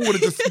was, I would have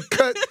just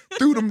cut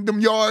through them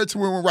yards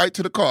and went right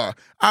to the car.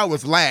 I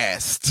was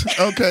last,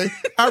 okay?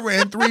 I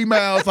ran 3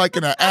 miles like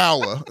in an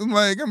hour.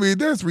 Like, I mean,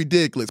 that's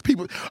ridiculous.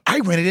 I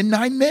ran it in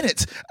 9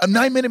 minutes, a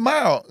 9-minute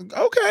mile.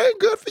 Okay,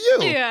 good for you.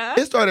 Yeah.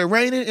 It started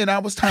raining and I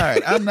was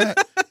tired.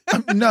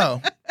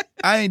 No.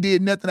 I ain't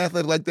did nothing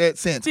athletic like that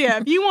since. Yeah,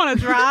 if you want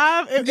to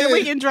drive, if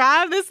we can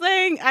drive this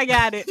thing, I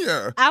got it.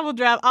 Yeah. I will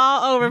drive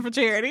all over for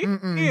charity.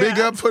 Yeah. Big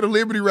up for the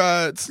Liberty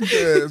rides.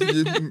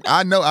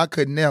 I know I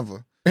could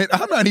never. And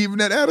I'm not even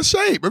that out of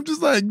shape. I'm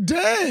just like,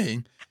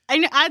 dang.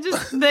 I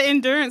just, the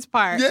endurance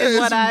part is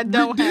what I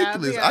don't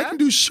ridiculous. have. Yeah. I can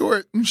do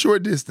short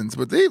distance,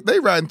 but they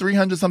riding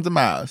 300-something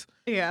miles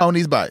on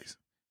these bikes.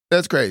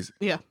 That's crazy.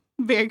 Yeah,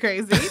 very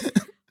crazy.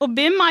 Well,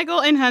 Ben,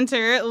 Michael, and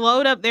Hunter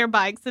load up their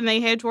bikes and they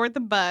head toward the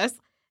bus.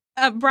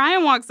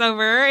 Brian walks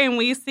over and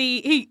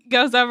he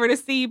goes over to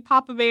see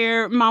Papa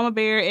Bear, Mama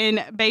Bear,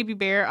 and Baby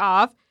Bear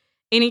off.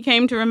 And he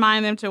came to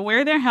remind them to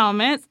wear their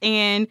helmets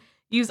and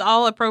use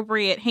all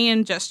appropriate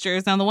hand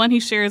gestures. Now, the one he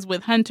shares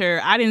with Hunter,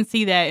 I didn't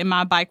see that in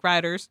my bike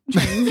rider's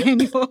training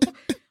manual.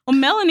 Well,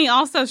 Melanie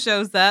also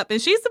shows up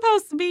and she's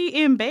supposed to be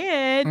in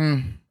bed,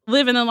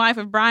 living the life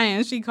of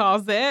Brian, she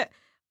calls it.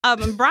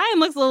 Brian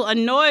looks a little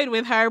annoyed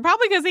with her,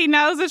 probably because he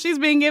knows that she's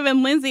been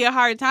giving Lindsay a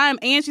hard time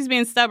and she's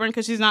being stubborn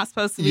because she's not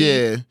supposed to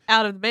be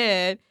out of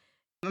bed.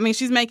 I mean,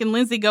 she's making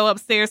Lindsay go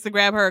upstairs to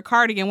grab her a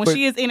cardigan when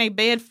she is in a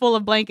bed full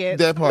of blankets.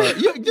 That part.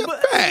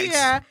 Facts.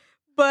 Yeah.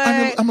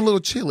 But I'm a little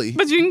chilly.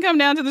 But you can come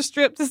down to the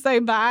strip to say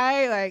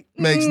bye. Like,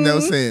 makes no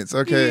sense.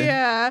 Okay.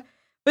 Yeah.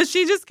 But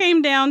she just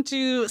came down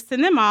to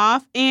send them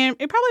off, and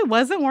it probably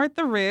wasn't worth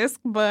the risk,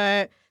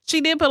 but she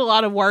did put a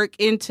lot of work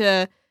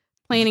into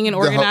planning and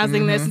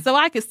organizing this. So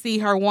I could see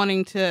her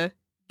wanting to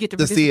get to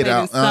participate see it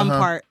out.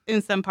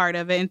 In some part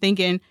of it and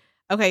thinking,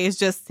 okay, it's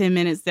just 10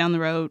 minutes down the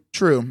road.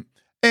 True.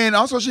 And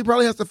also, she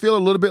probably has to feel a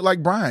little bit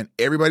like Brian.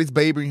 Everybody's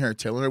babying her,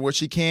 telling her what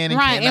she can and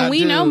cannot do. And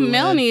we know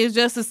Melanie is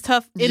just as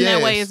tough in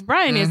that way as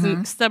Brian is,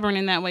 and stubborn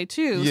in that way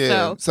too.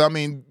 Yeah. So I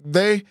mean,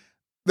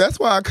 that's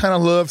why I kind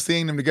of love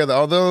seeing them together.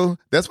 Although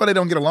that's why they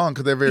don't get along,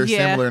 because they're very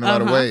similar in a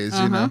lot of ways,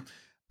 you know.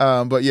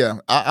 But yeah,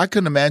 I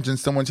couldn't imagine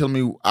someone telling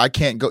me I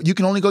can't go. You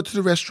can only go to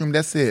the restroom.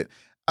 That's it.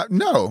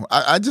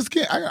 I just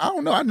can't. I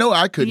don't know. I know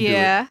I couldn't do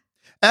it.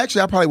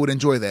 Actually, I probably would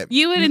enjoy that.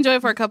 You would enjoy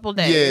it for a couple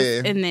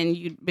days, and then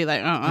you'd be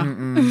like,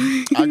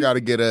 I gotta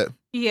get up.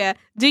 Yeah.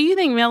 Do you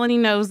think Melanie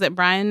knows that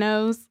Brian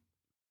knows?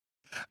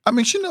 I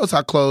mean, she knows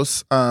how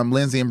close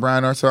Lindsay and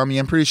Brian are. So I mean,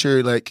 I'm pretty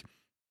sure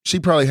she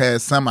probably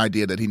has some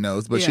idea that he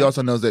knows, but she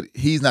also knows that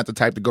he's not the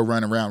type to go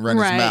run his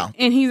mouth.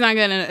 And he's not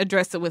going to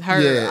address it with her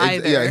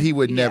either. Yeah, he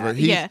would never.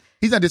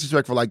 He's not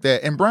disrespectful like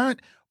that. And Brian,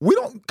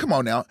 come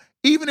on now.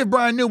 Even if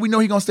Brian knew, we know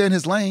he's going to stay in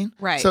his lane.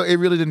 Right. So it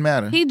really didn't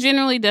matter. He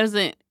generally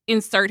doesn't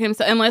insert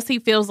himself unless he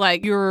feels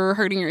like you're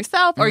hurting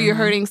yourself or you're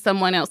hurting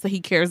someone else that he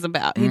cares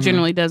about. He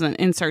generally doesn't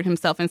insert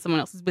himself in someone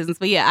else's business.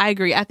 But yeah, I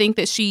agree. I think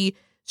that she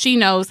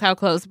knows how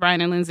close Brian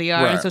and Lindsay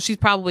are. Right. And so she's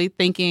probably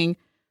thinking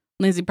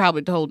Lindsay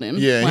probably told him.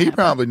 Yeah, he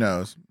probably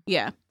knows.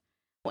 Yeah.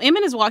 Well,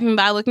 Emmett is walking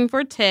by looking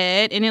for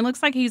Ted, and it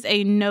looks like he's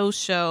a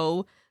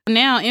no-show.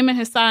 Now, Emmett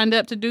has signed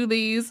up to do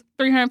these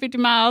 350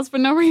 miles for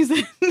no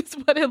reason. That's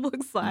what it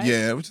looks like.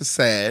 Yeah, which is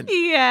sad.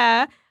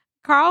 Yeah.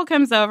 Carl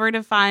comes over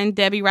to find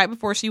Debbie right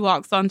before she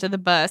walks onto the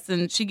bus,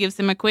 and she gives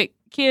him a quick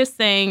kiss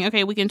saying,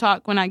 okay, we can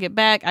talk when I get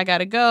back. I got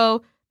to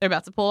go. They're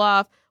about to pull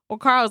off. Well,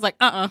 Carl's like,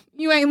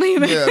 you ain't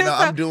leaving. Yeah, no, so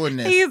I'm doing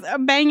this. He's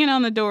banging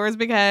on the doors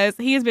because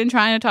he has been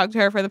trying to talk to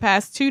her for the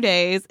past 2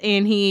 days,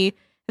 and he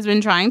has been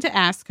trying to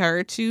ask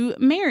her to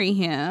marry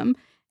him.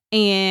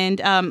 And,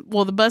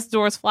 the bus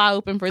doors fly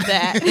open for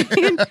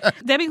that.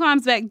 Debbie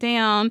climbs back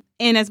down,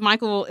 and as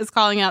Michael is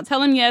calling out,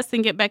 tell him yes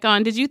and get back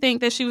on. Did you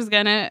think that she was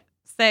going to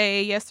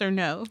say yes or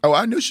no? Oh,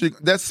 I knew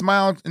that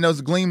smile and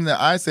those gleam in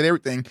the eyes said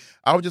everything.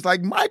 I was just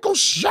like, Michael,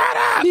 shut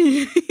up.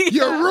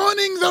 You're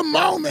ruining the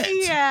moment.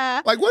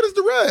 Yeah. Like, what is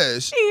the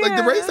rush? Yeah. Like,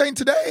 the race ain't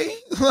today.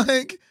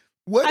 Like,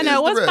 what I know. is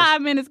the What's rush?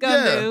 5 minutes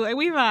going to do? Like,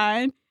 we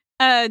fine.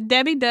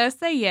 Debbie does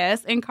say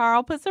yes, and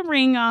Carl puts a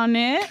ring on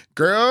it.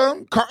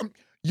 Girl,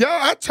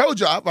 I told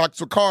you I fucked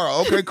with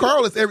Carl. Okay,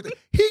 Carl is everything.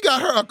 He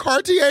got her a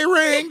Cartier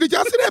ring. Did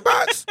y'all see that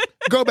box?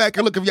 Go back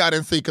and look if y'all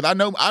didn't see, because I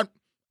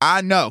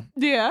know.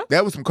 Yeah.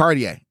 That was some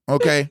Cartier,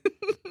 okay?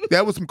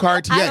 That was some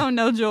Cartier. I don't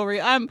know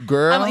jewelry.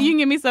 Girl. You can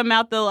give me something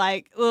out the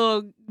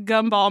little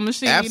gumball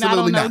machine. Absolutely I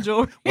don't know not.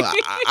 jewelry. Well,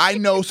 I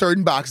know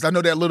certain boxes. I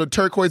know that little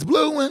turquoise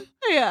blue one.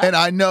 Yeah. And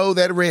I know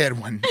that red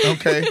one,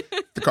 okay?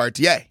 The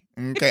Cartier.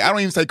 Okay, I don't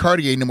even say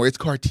Cartier anymore. It's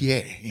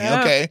Cartier.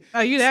 Okay.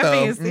 Oh, you that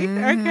fancy?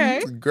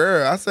 Okay.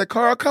 Girl, I said,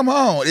 Carl, come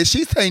on. If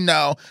she say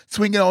no,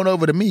 swing it on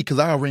over to me because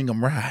I'll ring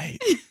them right.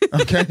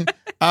 Okay,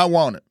 I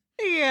want it.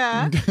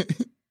 Yeah.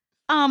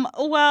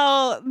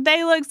 Well,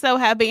 they look so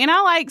happy, and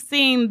I like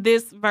seeing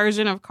this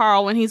version of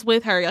Carl when he's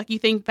with her. Like, you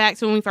think back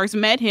to when we first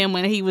met him,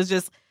 when he was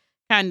just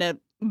kind of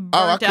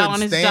burnt out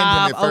on his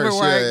job,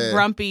 overworked,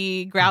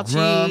 grumpy,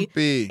 grouchy.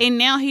 And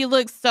now he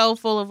looks so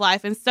full of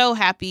life and so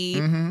happy.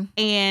 Mm-hmm.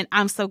 And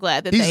I'm so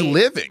glad that he's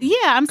living. Yeah,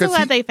 I'm so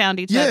glad they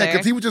found each other. Yeah,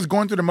 because he was just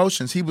going through the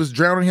motions. He was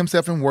drowning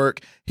himself in work.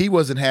 He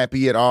wasn't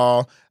happy at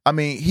all. I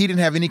mean, he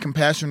didn't have any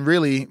compassion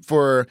really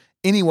for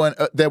anyone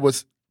that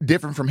was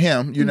different from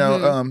him, you know.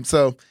 Mm-hmm.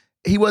 So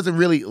he wasn't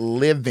really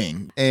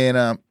living.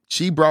 And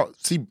she brought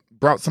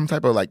some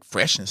type of like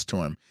freshness to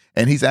him.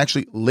 And he's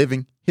actually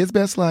living his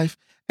best life.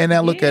 And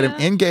now look at him,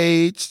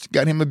 engaged,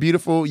 got him a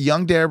beautiful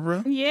young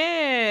Deborah.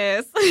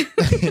 Yes.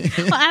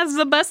 Well, as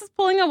the bus is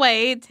pulling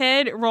away,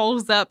 Ted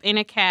rolls up in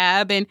a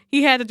cab, and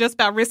he had to just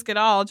about risk it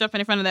all, jumping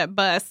in front of that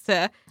bus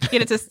to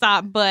get it to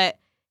stop. But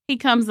he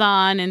comes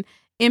on, and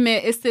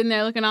Emmett is sitting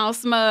there looking all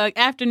smug.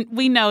 After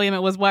we know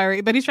Emmett was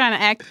worried, but he's trying to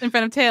act in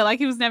front of Ted like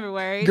he was never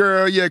worried.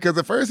 Girl, yeah, because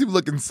at first he was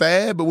looking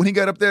sad, but when he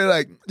got up there,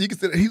 like, you could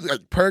see he was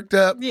like perked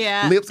up.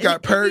 Yeah. Lips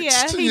got perked.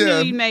 Yeah, he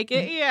knew he'd make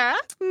it. Yeah.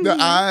 The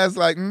eyes,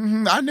 like,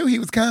 I knew he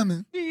was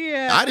coming.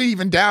 Yeah. I didn't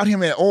even doubt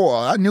him at all.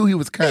 I knew he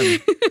was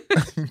coming.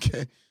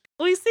 Okay.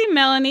 We see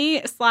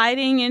Melanie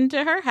sliding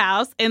into her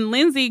house, and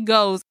Lindsay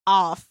goes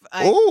off.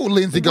 Oh,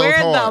 Lindsay goes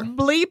hard. Where the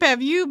bleep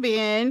have you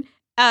been?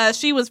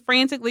 She was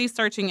frantically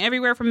searching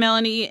everywhere for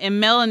Melanie, and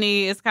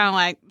Melanie is kind of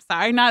like,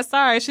 sorry, not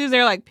sorry. She was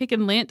there like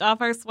picking lint off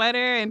her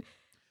sweater. And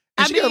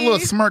she got a little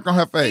smirk on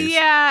her face.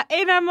 Yeah,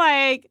 and I'm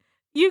like,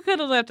 you could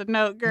have left a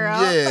note,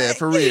 girl. Yeah,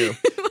 for real.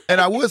 And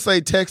I would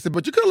say text it,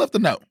 but you could have left a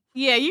note.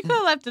 Yeah, you could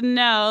have left a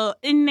note.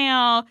 And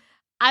now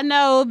I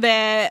know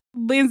that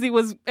Lindsay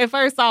was at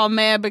first all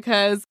mad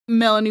because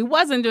Melanie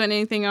wasn't doing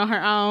anything on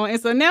her own. And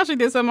so now she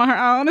did something on her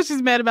own, and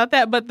she's mad about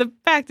that. But the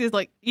fact is,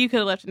 like, you could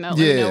have left a note.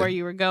 Let me know where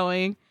you were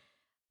going.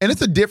 And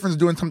it's a difference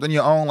doing something on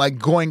your own, like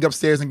going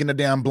upstairs and getting a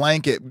damn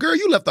blanket. Girl,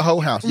 you left the whole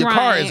house. Your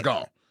car is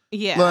gone.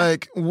 Yeah.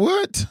 Like,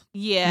 what?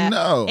 Yeah.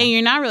 No. And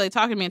you're not really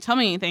talking to me and telling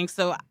me anything.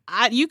 So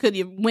you could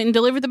have went and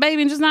delivered the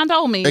baby and just not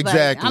told me.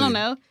 Exactly. Like, I don't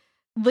know.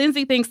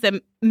 Lindsay thinks that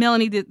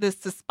Melanie did this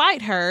to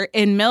spite her,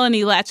 and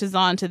Melanie latches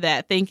on to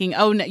that, thinking,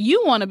 oh, no,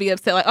 you want to be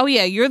upset. Like, oh,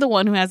 yeah, you're the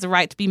one who has the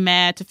right to be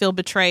mad, to feel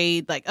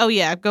betrayed. Like, oh,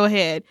 yeah, go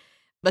ahead.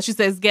 But she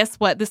says, guess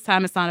what? This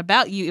time it's not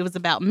about you. It was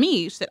about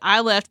me. She said, I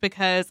left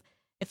because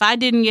if I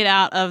didn't get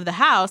out of the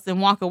house and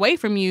walk away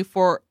from you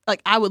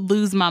I would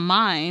lose my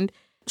mind.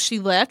 She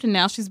left, and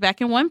now she's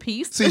back in one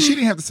piece. See, she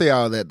didn't have to say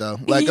all that, though.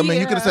 Like, I mean,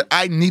 you could have said,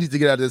 I needed to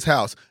get out of this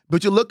house.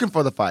 But you're looking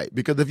for the fight.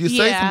 Because if you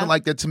say something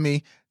like that to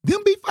me,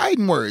 them be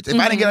fighting words. If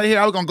I didn't get out of here,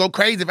 I was going to go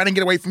crazy if I didn't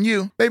get away from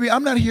you. Baby,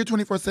 I'm not here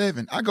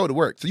 24/7. I go to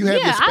work. So you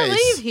have your space. I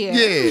leave here.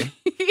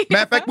 Yeah.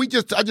 Matter of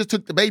fact, I just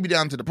took the baby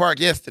down to the park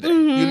yesterday,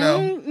 you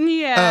know?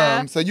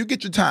 Yeah. So you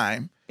get your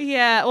time.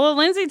 Yeah, well,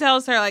 Lindsay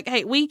tells her, like,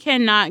 hey, we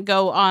cannot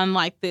go on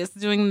like this,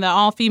 doing the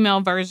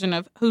all-female version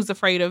of Who's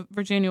Afraid of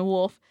Virginia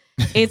Woolf.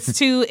 It's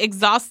too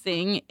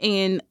exhausting,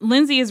 and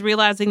Lindsay is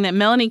realizing that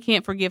Melanie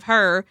can't forgive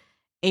her,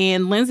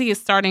 and Lindsay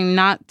is starting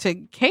not to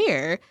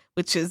care,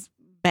 which is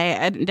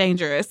bad and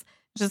dangerous.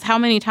 Just how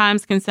many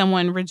times can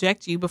someone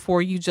reject you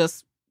before you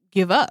just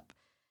give up?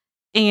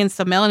 And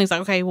so Melanie's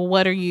like, okay, well,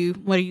 what are you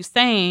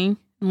saying?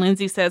 And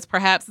Lindsay says,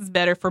 perhaps it's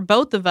better for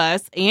both of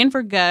us and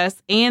for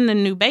Gus and the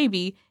new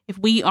baby if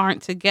we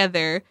aren't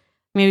together.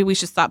 Maybe we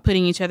should stop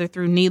putting each other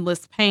through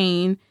needless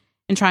pain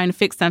and trying to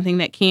fix something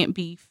that can't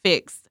be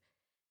fixed.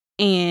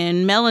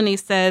 And Melanie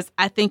says,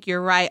 I think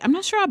you're right. I'm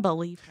not sure I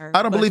believe her.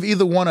 I don't believe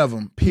either one of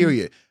them,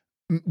 period.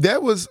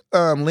 That was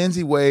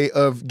Lindsay's way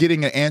of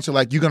getting an answer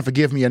like, you're going to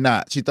forgive me or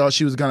not. She thought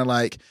she was going to,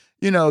 like,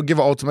 give an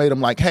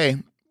ultimatum like, hey,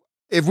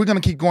 if we're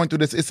going to keep going through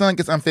this, it's something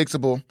that's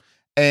unfixable.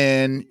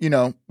 And,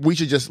 we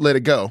should just let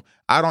it go.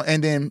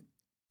 And then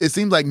it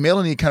seems like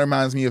Melanie kind of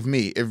reminds me of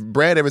me. If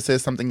Brad ever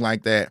says something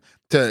like that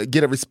to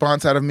get a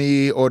response out of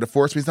me or to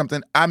force me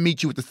something, I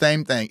meet you with the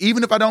same thing,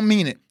 even if I don't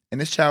mean it.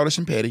 And it's childish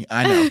and petty,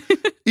 I know.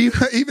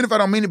 even if I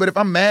don't mean it, but if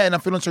I'm mad and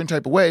I'm feeling a certain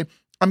type of way,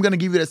 I'm going to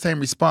give you that same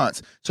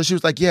response. So she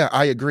was like, yeah,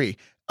 I agree.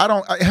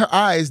 her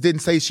eyes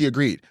didn't say she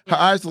agreed. Her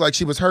eyes looked like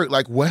she was hurt.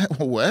 Like,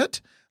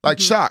 what? Like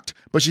shocked.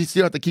 But she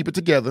still had to keep it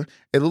together.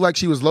 It looked like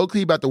she was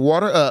low-key about to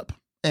water up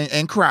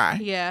and cry.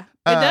 Yeah,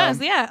 it does.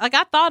 Yeah, like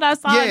I thought I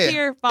saw a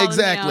tear falling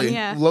exactly.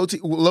 down. Yeah,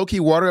 low-key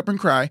water up and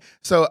cry.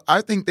 So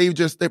I think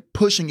they're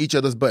pushing each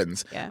other's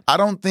buttons. Yeah. I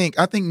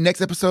think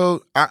next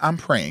episode, I'm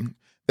praying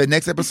that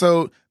next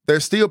episode, they're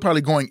still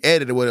probably going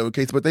at it or whatever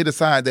case, but they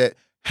decide that,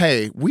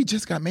 hey, we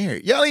just got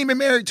married. Y'all ain't been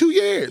married 2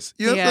 years.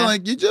 You know what I'm saying?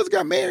 Like, you just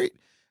got married.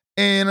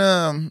 And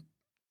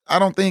I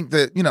don't think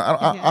that,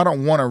 I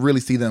don't want to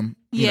really see them,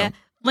 you know,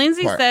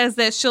 Lindsay says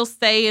that she'll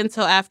stay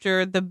until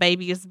after the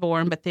baby is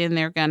born, but then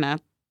they're going to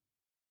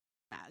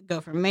go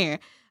from there.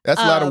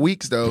 That's a lot of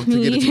weeks, though,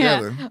 to get it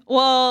together.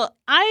 Well,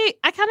 I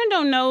kind of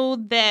don't know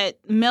that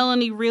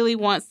Melanie really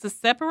wants to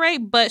separate,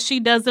 but she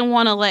doesn't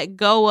want to let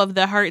go of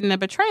the hurt and the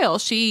betrayal.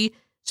 She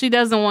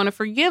doesn't want to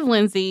forgive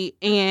Lindsay,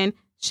 and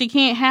she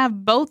can't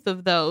have both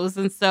of those.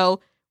 And so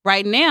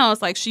right now,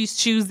 it's like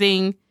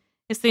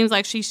it seems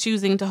like she's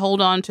choosing to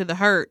hold on to the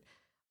hurt,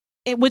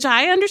 which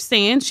I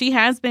understand. She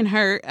has been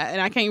hurt,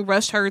 and I can't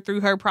rush her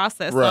through her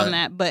process on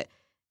that. But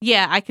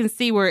yeah, I can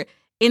see where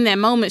in that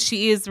moment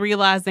she is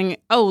realizing,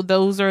 oh,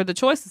 those are the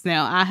choices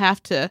now. I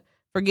have to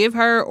forgive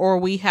her, or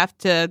we have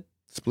to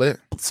split.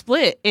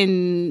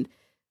 And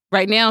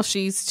right now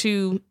she's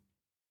too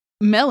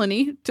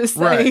Melanie to say.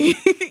 Right.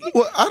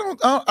 Well,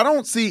 I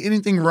don't see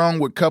anything wrong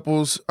with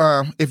couples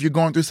if you're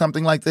going through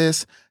something like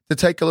this to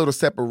take a little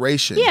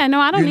separation. Yeah, no,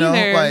 I don't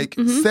either. Like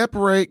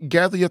separate,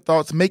 gather your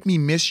thoughts, make me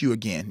miss you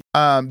again.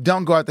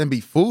 Don't go out there and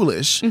be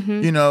foolish.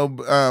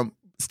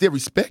 Still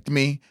respect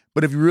me,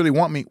 but if you really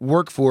want me,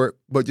 work for it,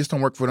 but just don't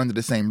work for it under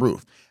the same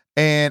roof.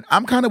 And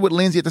I'm kind of with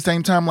Lindsay at the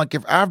same time. Like,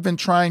 if I've been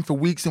trying for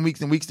weeks and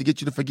weeks and weeks to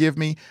get you to forgive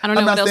me, I'm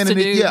not standing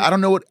there. Yeah, I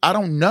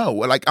don't know.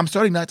 Like, I'm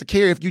starting not to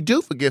care if you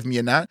do forgive me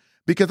or not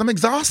because I'm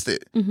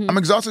exhausted. I'm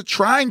exhausted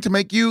trying to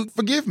make you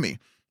forgive me.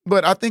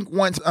 But I think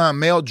once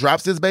Mel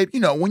drops this baby,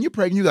 when you're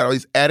pregnant, you got all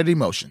these added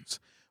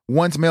emotions.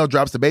 Once Mel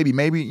drops the baby,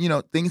 maybe,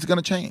 things are going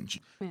to change.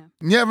 Yeah.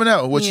 You never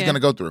know what she's going to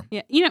go through.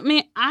 Yeah.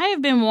 I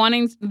have been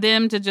wanting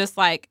them to just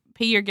like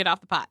pee or get off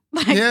the pot.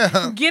 Like,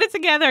 get it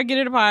together or get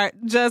it apart.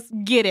 Just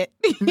get it,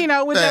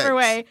 whichever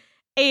way.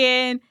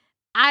 And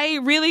I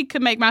really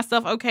could make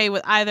myself okay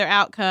with either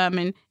outcome.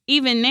 And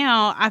even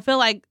now,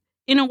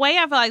 in a way,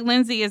 I feel like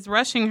Lindsay is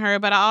rushing her,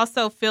 but I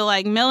also feel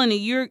like, Melanie,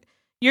 you're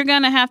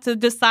going to have to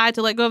decide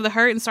to let go of the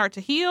hurt and start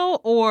to heal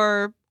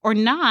or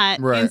not.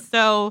 Right. And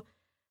so,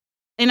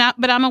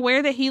 but I'm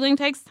aware that healing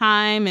takes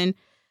time, and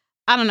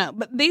I don't know,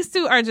 but these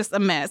two are just a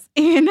mess.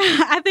 And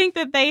I think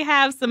that they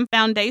have some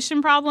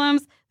foundation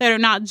problems that are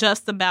not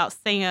just about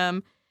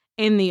Sam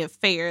and the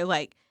affair.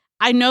 Like,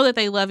 I know that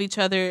they love each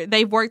other.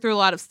 They've worked through a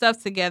lot of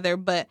stuff together,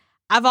 but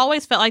I've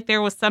always felt like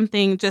there was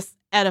something just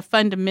at a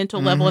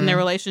fundamental level in their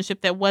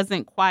relationship that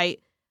wasn't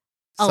quite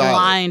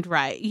aligned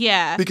right.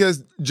 Yeah.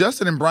 Because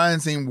Justin and Brian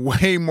seem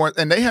way more,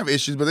 and they have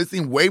issues, but they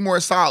seem way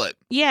more solid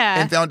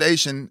in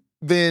foundation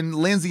than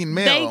Lindsay and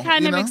Mel. They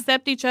kind of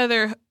accept each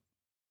other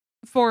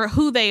for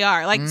who they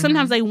are. Like,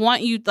 sometimes they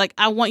want you, like,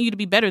 I want you to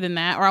be better than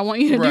that, or I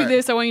want you to do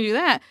this, or I want you to do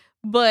that.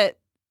 But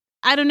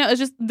I don't know. It's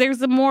just,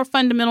 there's a more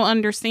fundamental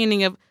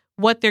understanding of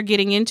what they're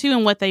getting into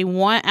and what they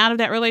want out of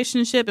that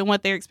relationship and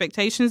what their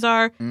expectations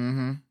are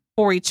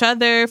for each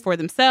other, for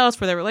themselves,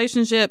 for their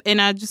relationship. And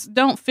I just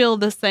don't feel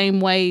the same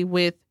way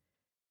with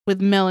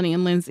Melanie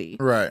and Lindsay.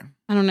 Right.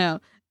 I don't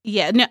know.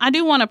 Yeah, no, I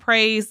do want to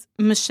praise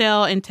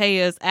Michelle and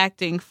Taya's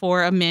acting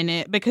for a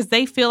minute, because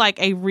they feel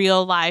like a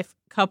real life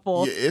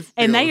couple,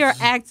 and they are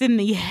acting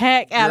the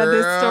heck out of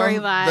this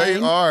storyline. They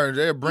are.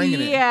 They're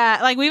bringing it. Yeah,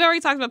 like we've already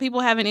talked about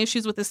people having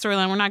issues with this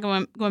storyline. We're not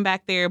going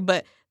back there,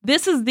 but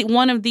this is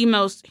one of the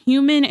most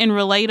human and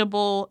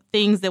relatable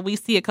things that we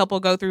see a couple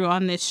go through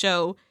on this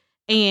show.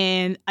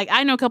 And like,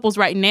 I know couples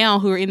right now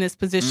who are in this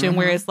position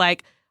where it's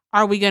like,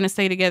 are we going to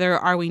stay together or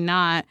are we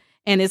not?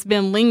 And it's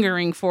been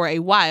lingering for a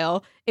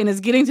while, and it's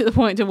getting to the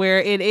point to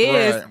where it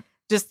is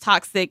just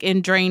toxic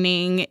and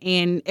draining,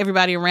 and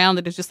everybody around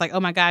it is just like, oh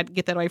my God,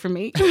 get that away from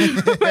me.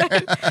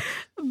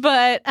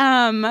 but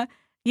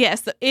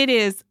yes, it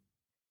is.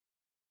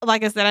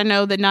 Like I said, I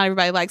know that not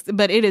everybody likes it,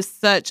 but it is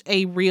such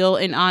a real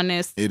and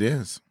honest, it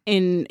is,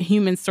 in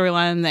human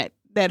storyline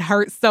that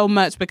hurts so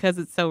much because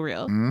it's so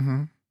real.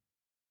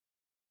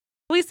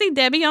 We see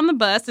Debbie on the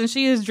bus, and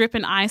she is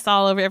dripping ice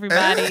all over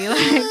everybody,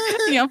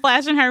 like,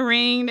 flashing her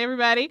ring to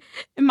everybody.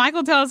 And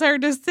Michael tells her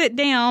to sit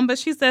down, but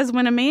she says,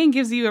 when a man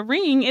gives you a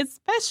ring, it's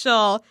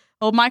special.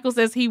 Well, Michael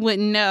says he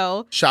wouldn't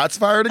know. Shots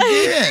fired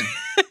again.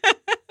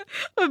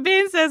 But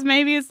Ben says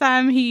maybe it's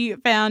time he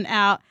found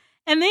out.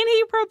 And then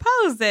he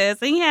proposes,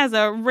 and he has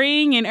a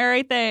ring and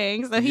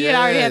everything. So he had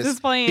already had this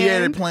plan. He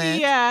had it planned.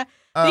 Yeah,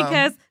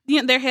 because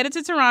they're headed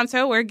to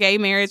Toronto, where gay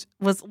marriage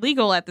was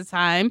legal at the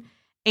time.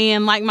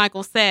 And like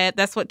Michael said,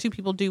 that's what two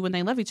people do when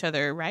they love each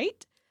other,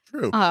 right?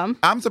 True.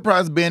 I'm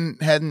surprised Ben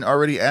hadn't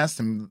already asked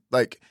him.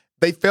 Like,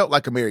 they felt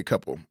like a married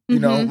couple,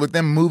 with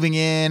them moving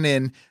in,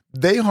 and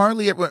they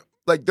hardly ever,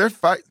 like, their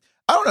fight.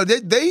 I don't know.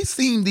 They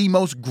seem the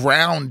most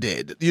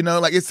grounded,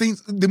 like it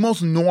seems the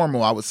most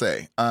normal, I would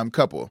say,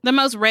 couple. The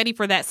most ready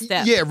for that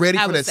step. Yeah, ready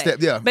for that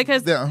step. Yeah.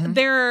 Because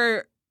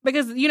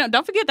Because,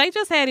 don't forget, they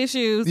just had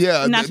issues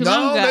not too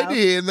long ago. They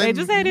did. They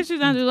just had issues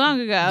not too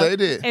long ago. They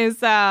did. And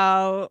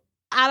so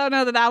I don't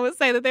know that I would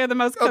say that they're the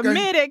most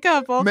committed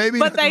couple,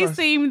 but they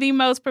seem the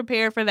most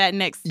prepared for that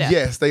next step.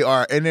 Yes, they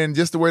are. And then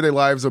just the way their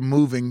lives are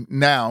moving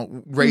now,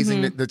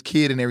 raising the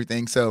kid and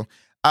everything. So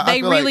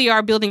they really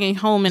are building a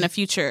home in a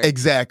future.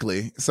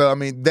 Exactly. So, I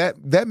mean,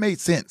 that made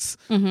sense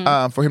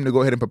for him to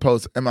go ahead and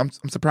propose. And I'm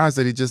surprised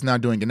that he's just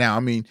not doing it now. I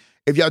mean,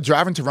 if y'all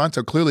drive in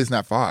Toronto, clearly it's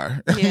not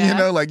far.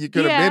 Yeah. Like you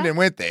could have been and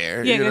went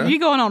there. Yeah, if you're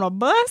going on a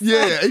bus.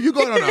 Yeah, if you're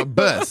going on a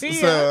bus.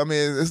 So, I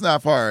mean, it's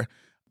not far.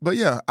 But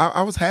yeah,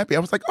 I was happy. I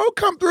was like, oh,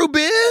 come through,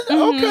 Ben.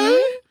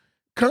 Okay.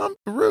 Come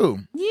through.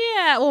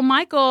 Yeah, well,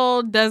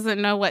 Michael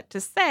doesn't know what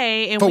to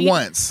say. And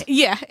once.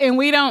 Yeah, and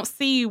we don't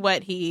see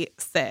what he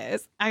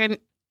says. I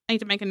need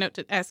to make a note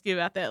to ask you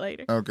about that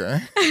later. Okay.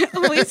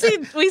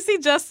 we see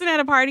Justin at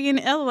a party in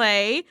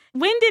LA.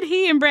 When did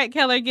he and Brett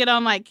Keller get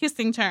on like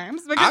kissing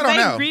terms? Because I don't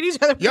know. Greet each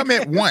other. Y'all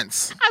met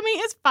once. I mean,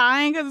 it's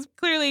fine because it's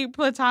clearly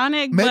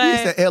platonic. Maybe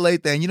it's the LA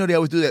thing. They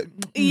always do that.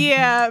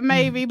 Yeah,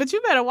 maybe. But you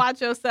better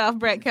watch yourself,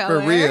 Brett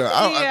Keller. For real.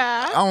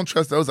 I don't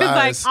trust those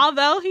eyes. Like,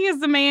 although he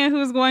is the man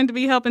who's going to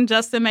be helping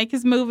Justin make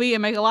his movie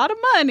and make a lot of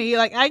money,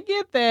 like I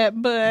get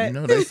that,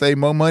 but they say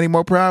more money,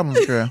 more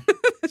problems, girl.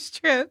 It's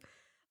true.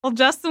 Well,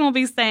 Justin will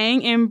be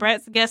staying in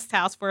Brett's guest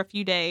house for a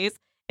few days.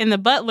 And the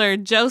butler,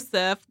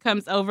 Joseph,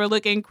 comes over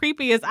looking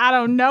creepy as I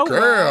don't know.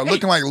 Girl,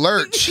 looking like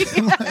Lurch.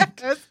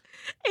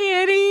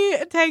 And he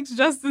takes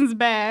Justin's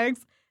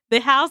bags.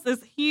 The house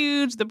is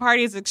huge. The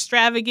party is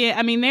extravagant.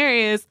 I mean, there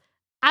is,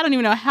 I don't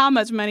even know how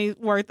much money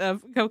worth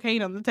of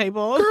cocaine on the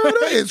table. Girl,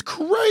 that is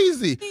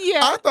crazy. Yeah.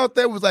 I thought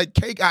that was like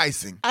cake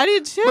icing. I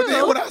did too. But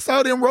then when I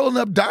saw them rolling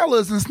up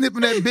dollars and snipping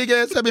that big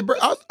ass happy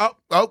birthday,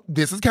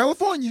 this is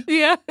California.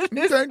 Yeah.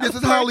 Okay, this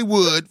is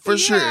Hollywood for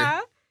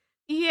sure.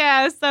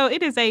 Yeah, so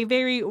it is a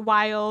very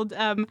wild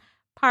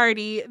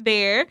party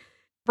there.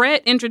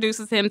 Brett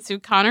introduces him to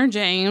Connor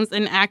James,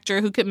 an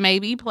actor who could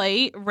maybe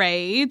play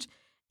Rage.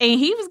 And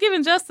he was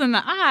giving Justin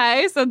the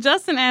eye. So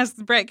Justin asks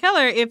Brett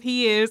Keller if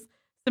he is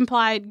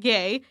implied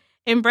gay,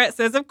 and Brett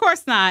says, of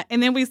course not.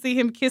 And then we see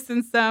him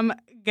kissing some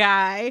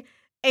guy.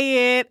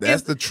 And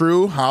that's the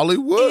true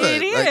Hollywood.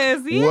 It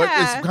is,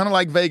 yeah. It's kind of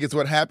like Vegas.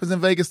 What happens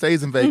in Vegas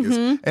stays in Vegas.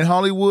 In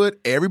Hollywood,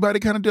 everybody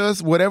kind of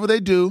does whatever they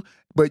do,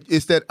 but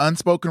it's that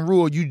unspoken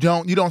rule. You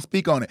don't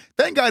speak on it.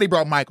 Thank God he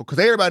brought Michael, because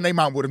everybody in their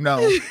mom would have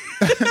known.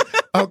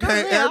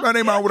 Okay, everybody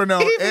in their mom would have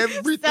known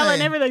everything.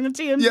 Selling everything to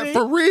TMZ. Yeah,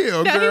 for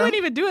real, no, girl. He wouldn't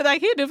even do it. Like,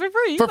 he'd do it for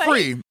free. For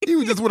free.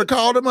 He just would have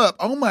called him up.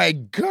 Oh, my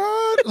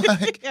God.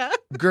 Like,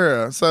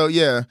 girl. So,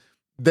 yeah.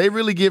 They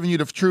really giving you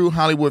the true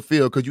Hollywood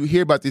feel, because you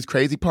hear about these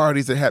crazy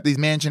parties that have these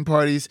mansion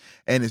parties,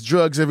 and it's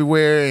drugs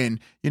everywhere, and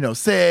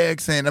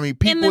sex, and I mean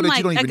people and then, that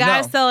you don't even know.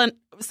 A guy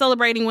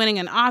celebrating winning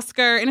an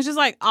Oscar, and it's just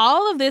like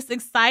all of this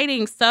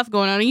exciting stuff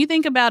going on. And you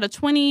think about a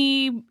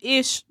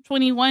 20-ish,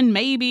 21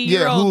 maybe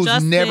year old who's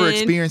Justin, never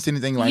experienced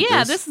anything like this.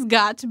 Yeah, this has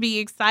got to be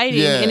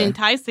exciting and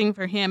enticing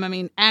for him. I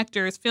mean,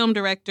 actors, film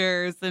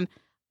directors, and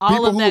all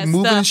people of that who are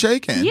moving stuff. and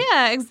shaking.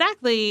 Yeah,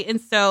 exactly.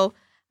 And so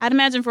I'd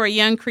imagine for a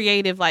young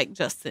creative like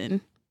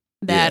Justin,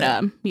 that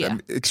I'm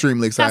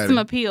extremely excited. Got some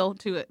appeal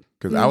to it.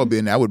 Because I would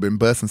have been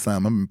busting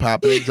some. I've been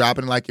popping it,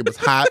 dropping it like it was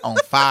hot on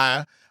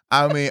fire.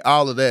 I mean,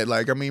 all of that.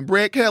 Like, I mean,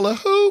 Brett Keller,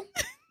 who?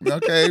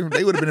 Okay,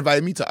 they would have been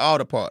inviting me to all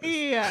the parties.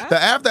 Yeah. The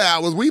after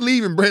hours, we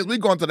leaving, Brett. We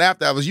going to the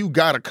after hours. You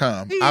gotta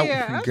come.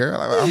 Yeah.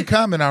 I'm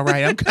coming. All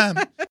right, I'm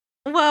coming.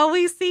 Well,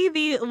 we see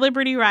the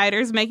Liberty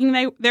Riders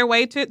making their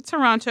way to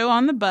Toronto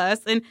on the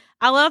bus, and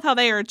I love how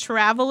they are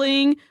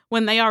traveling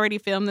when they already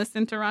filmed this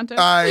in Toronto.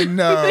 I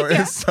know.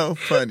 It's so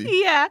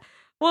funny. Yeah.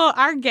 Well,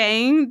 our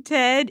gang,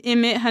 Ted,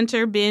 Emmett,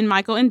 Hunter, Ben,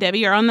 Michael, and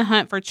Debbie, are on the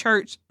hunt for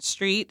Church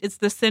Street. It's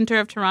the center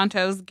of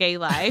Toronto's gay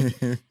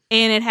life. And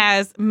it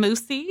has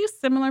Moosey's,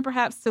 similar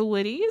perhaps to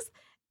Woody's,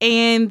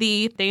 and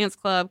the dance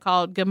club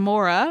called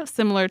Gomorrah,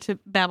 similar to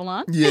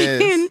Babylon.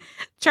 Yes. And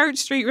Church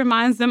Street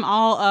reminds them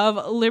all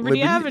of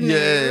Liberty Avenue.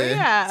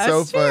 Yeah,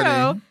 so that's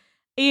funny. True.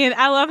 And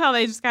I love how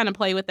they just kind of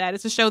play with that.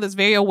 It's a show that's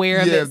very aware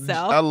of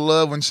itself. I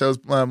love when shows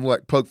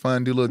like poke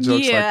fun, do little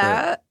jokes like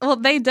that. Well,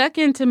 they duck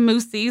into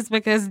Moosey's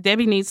because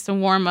Debbie needs to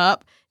warm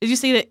up. Did you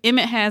see that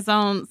Emmett has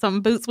on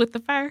some boots with the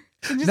fur?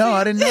 No,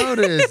 I didn't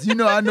notice.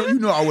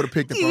 I would have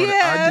picked up on it.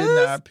 I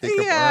did not pick up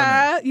on it.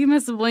 Yeah, you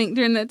must have blinked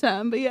during that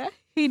time, but yeah,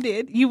 he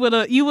did. You would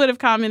have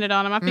commented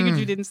on him. I figured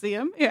you didn't see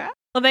him. Yeah.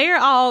 Well, they are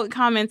all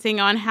commenting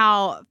on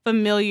how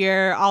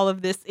familiar all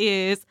of this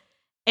is.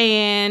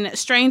 And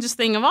strangest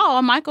thing of all,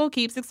 Michael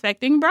keeps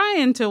expecting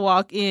Brian to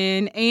walk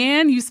in,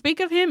 and you speak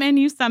of him and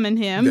you summon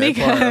him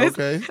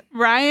because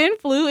Brian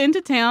flew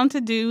into town to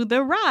do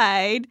the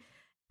ride.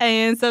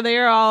 And so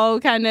they're all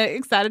kind of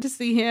excited to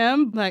see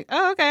him. Like,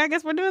 oh, okay, I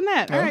guess we're doing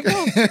that. All right,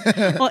 cool.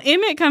 Well,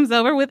 Emmett comes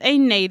over with a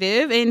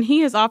native, and he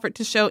has offered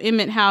to show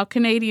Emmett how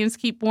Canadians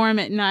keep warm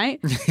at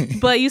night.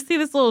 But you see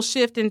this little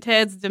shift in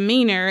Ted's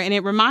demeanor, and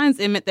it reminds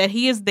Emmett that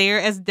he is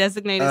there as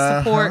designated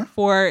support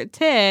for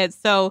Ted.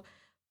 So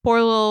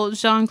poor little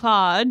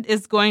Jean-Claude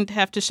is going to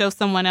have to show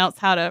someone else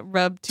how to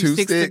rub two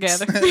sticks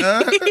together.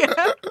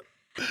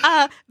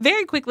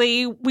 Very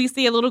quickly, we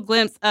see a little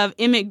glimpse of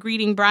Emmett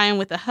greeting Brian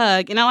with a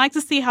hug. And I like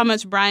to see how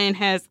much Brian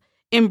has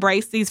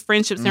embraced these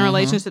friendships and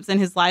relationships in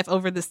his life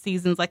over the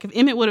seasons. Like, if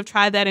Emmett would have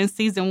tried that in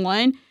season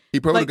 1, he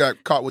probably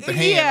got caught with the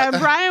hand. Yeah,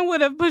 Brian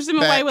would have pushed him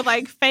away with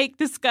like fake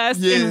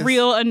disgust and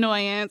real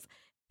annoyance.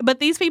 But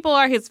these people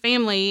are his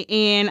family,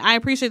 and I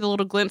appreciate the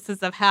little glimpses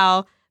of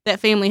how that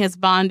family has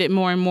bonded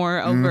more and more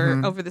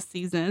over the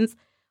seasons.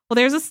 Well,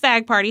 there's a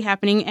stag party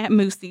happening at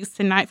Moosey's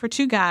tonight for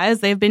 2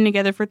 guys. They've been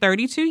together for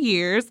 32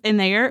 years, and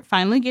they are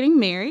finally getting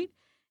married.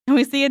 And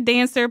we see a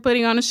dancer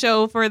putting on a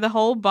show for the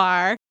whole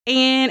bar.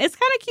 And it's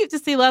kind of cute to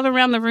see love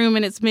around the room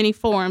in its many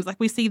forms.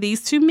 Like, we see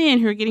these 2 men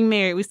who are getting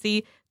married. We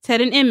see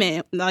Ted and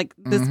Emmett, like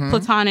this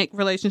platonic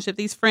relationship,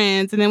 these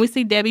friends. And then we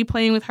see Debbie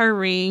playing with her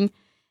ring.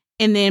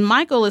 And then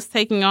Michael is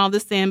taking all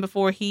this in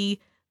before he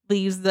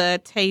leaves the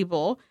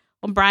table.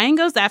 Well, Brian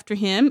goes after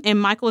him, and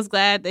Michael is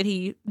glad that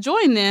he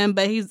joined them,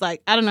 but he's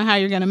like, I don't know how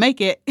you're going to make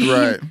it.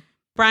 Right.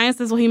 Brian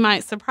says, well, he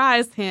might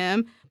surprise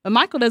him, but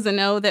Michael doesn't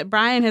know that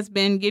Brian has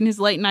been getting his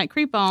late night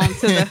creep on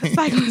to the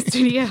cycling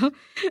studio.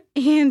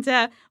 And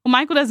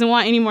Michael doesn't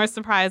want any more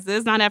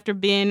surprises, not after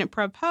Ben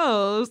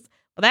proposed.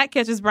 Well, that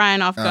catches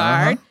Brian off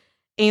guard.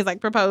 And he's like,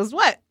 proposed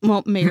what?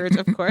 Well, marriage,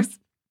 of course.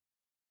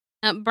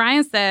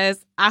 Brian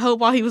says, I hope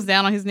while he was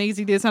down on his knees,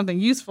 he did something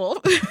useful.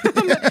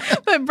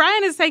 But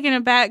Brian is taken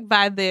aback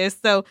by this.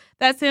 So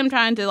that's him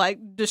trying to like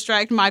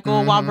distract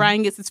Michael while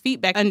Brian gets his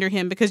feet back under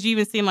him, because you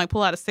even see him like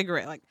pull out a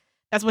cigarette. Like,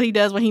 that's what he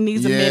does when he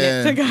needs a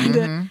minute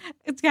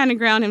to kind of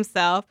ground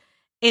himself.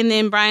 And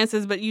then Brian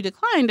says, but you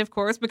declined, of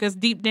course, because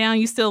deep down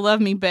you still love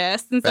me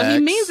best. And so he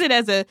means it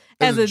as a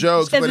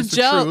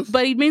joke,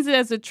 but he means it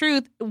as a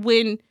truth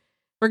when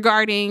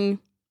regarding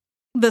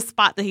the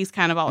spot that he's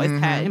kind of always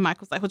had in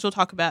Michael's life, which we'll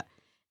talk about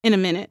in a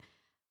minute.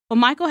 Well,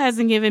 Michael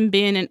hasn't given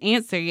Ben an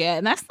answer yet,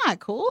 and that's not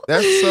cool.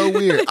 That's so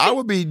weird. I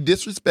would be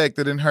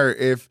disrespected and hurt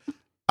if,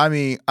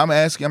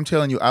 I'm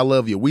telling you, I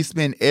love you. We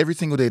spend every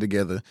single day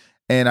together,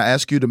 and I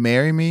ask you to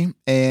marry me,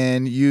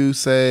 and you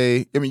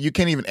say, you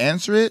can't even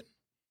answer it.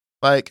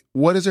 Like,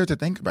 what is there to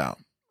think about?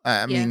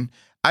 I mean,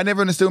 I never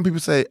understood when people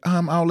say,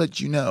 I'll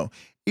let you know.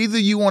 Either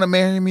you want to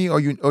marry me or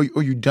you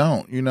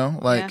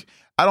don't, Like,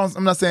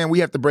 I'm not saying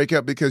we have to break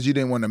up because you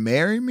didn't want to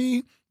marry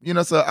me,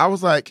 So I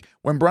was like,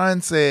 when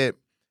Brian said,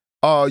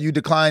 "Oh, you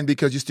declined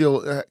because you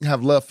still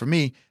have love for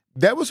me,"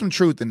 there was some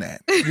truth in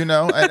that,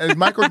 And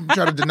Michael can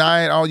try to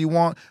deny it all you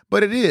want,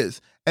 but it is.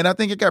 And I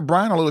think it got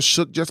Brian a little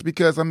shook just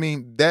because,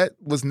 that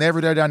was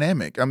never their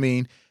dynamic.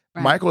 Right.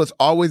 Michael has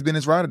always been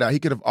his ride or die. He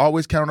could have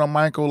always counted on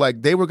Michael.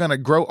 Like, they were going to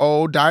grow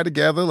old, die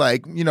together,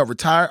 like,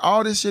 retire,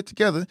 all this shit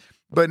together.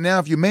 But now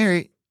if you're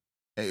married,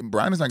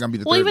 Brian is not going to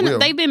be the third wheel.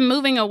 They've been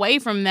moving away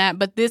from that,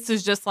 but this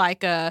is just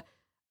like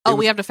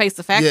we have to face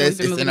the fact that we've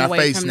been moving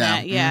away from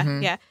that.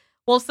 Yeah.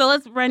 Well, so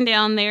let's run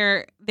down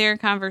their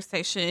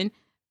conversation.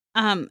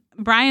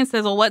 Brian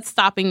says, well, what's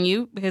stopping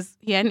you? Because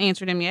he hadn't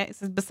answered him yet. He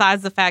says,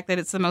 besides the fact that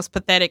it's the most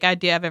pathetic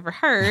idea I've ever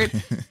heard.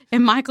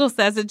 And Michael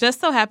says, it just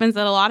so happens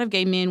that a lot of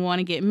gay men want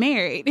to get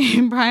married.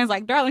 And Brian's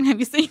like, darling, have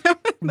you seen him?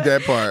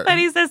 That part. But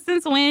he says,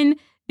 since when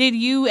did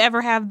you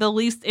ever have the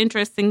least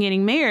interest in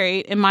getting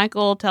married? And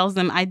Michael tells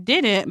him, I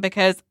didn't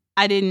because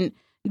I didn't,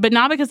 but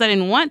not because I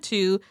didn't want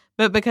to,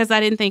 but because I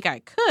didn't think I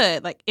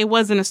could. Like, it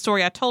wasn't a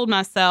story I told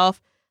myself.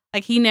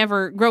 Like,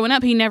 growing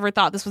up, he never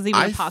thought this was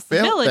even a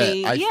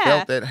possibility. I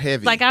felt that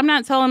heavy. Like, I'm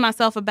not telling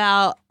myself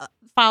about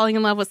falling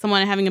in love with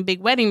someone and having a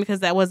big wedding because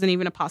that wasn't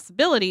even a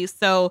possibility.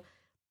 So,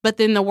 but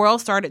then the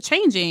world started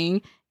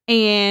changing.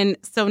 And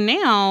so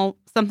now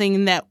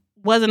something that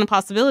wasn't a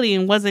possibility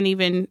and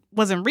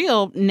wasn't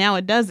real, now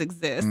it does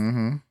exist.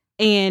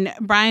 And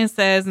Brian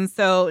says, and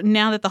so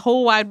now that the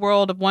whole wide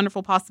world of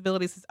wonderful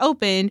possibilities is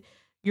opened,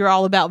 you're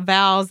all about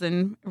vows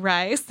and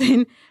rice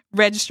and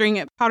registering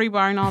at Pottery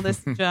Barn and all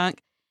this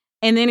junk.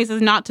 And then he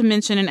says, not to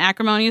mention an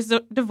acrimonious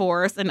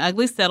divorce, an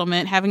ugly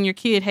settlement, having your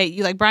kid hate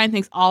you. Like, Brian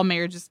thinks all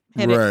marriage is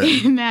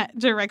headed in that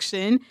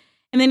direction.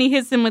 And then he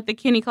hits him with the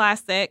Kenny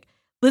classic,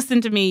 listen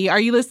to me. Are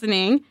you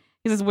listening?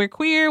 He says, we're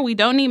queer. We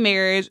don't need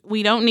marriage.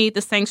 We don't need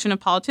the sanction of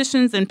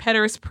politicians and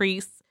pederast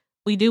priests.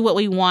 We do what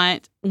we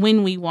want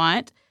when we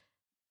want.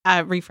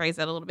 I rephrase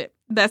that a little bit.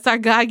 That's our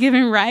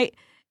God-given right.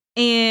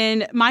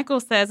 And Michael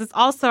says it's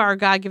also our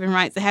God-given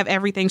right to have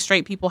everything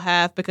straight people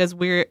have because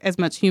we're as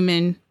much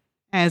human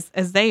as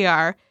they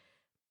are.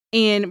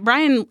 And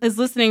Brian is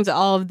listening to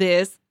all of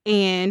this,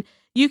 and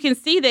you can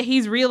see that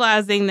he's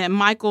realizing that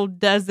Michael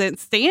doesn't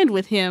stand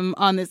with him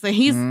on this. And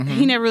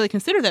he never really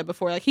considered that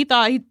before. Like, he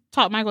thought he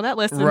taught Michael that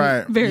lesson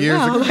very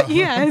well.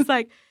 Yeah, it's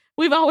like,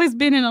 we've always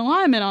been in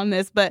alignment on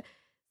this. But,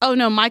 oh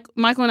no,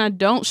 Michael and I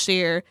don't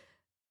share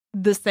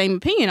the same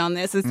opinion on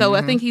this. And so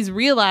I think he's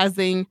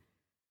realizing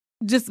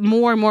just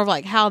more and more of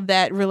like how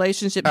that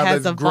relationship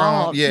has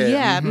evolved.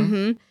 Yeah.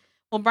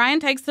 Well, Brian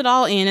takes it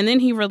all in, and then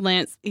he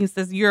relents. He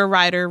says, "You're a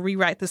writer,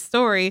 rewrite the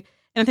story."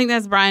 And I think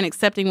that's Brian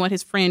accepting what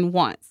his friend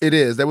wants. It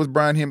is. That was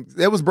Brian.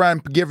 That was Brian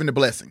giving the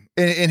blessing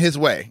in his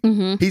way.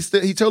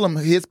 He told him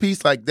his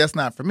piece, like, that's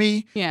not for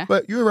me. Yeah.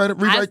 But you're a writer.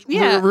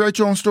 Rewrite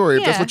your own story.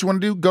 If that's what you want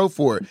to do, go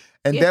for it.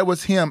 And that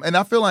was him. And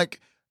I feel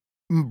like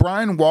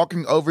Brian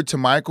walking over to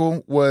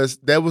Michael was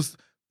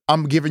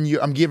I'm giving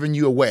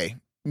you away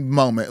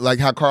moment. Like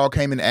how Carl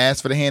came and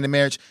asked for the hand in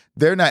marriage.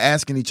 They're not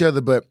asking each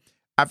other, but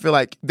I feel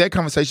like that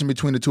conversation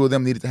between the two of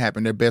them needed to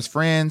happen. They're best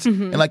friends.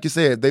 And like you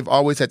said, they've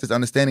always had this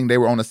understanding they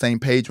were on the same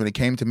page when it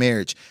came to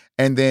marriage.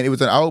 And then it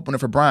was an eye-opener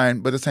for Brian,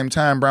 but at the same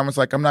time, Brian was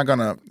like, I'm not going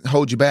to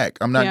hold you back.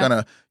 I'm not going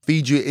to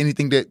feed you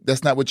anything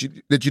that's not what you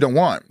don't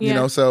want. You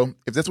know, so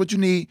if that's what you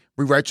need,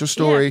 rewrite your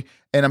story,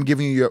 and I'm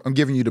giving you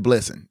the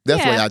blessing.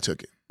 That's the way I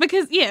took it.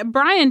 Because,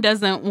 Brian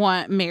doesn't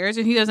want marriage,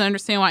 and he doesn't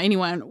understand why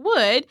anyone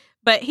would,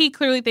 but he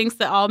clearly thinks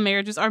that all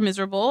marriages are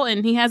miserable,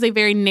 and he has a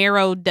very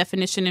narrow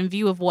definition and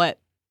view of what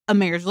a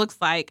marriage looks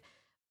like.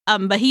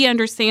 But he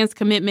understands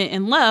commitment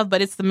and love,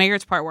 but it's the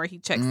marriage part where he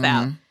checks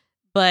out.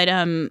 But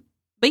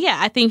yeah,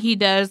 I think he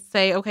does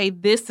say, okay,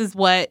 this is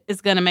what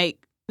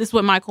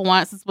Michael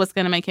wants. This is what's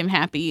going to make him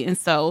happy. And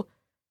so,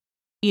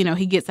 you know,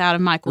 he gets out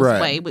of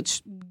Michael's way,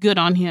 which good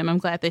on him. I'm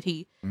glad that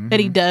he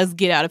does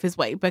get out of his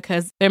way,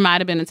 because there might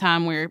have been a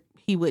time where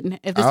he wouldn't.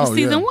 If this was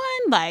season 1,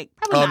 like,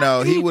 probably not.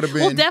 No, he would have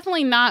been. Well,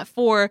 definitely not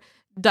for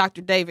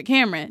Dr. David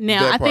Cameron.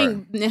 Now, I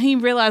think he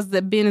realized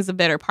that Ben is a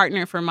better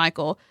partner for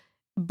Michael,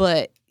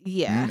 but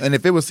and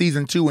if it was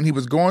season 2 when he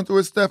was going through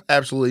his stuff,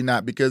 absolutely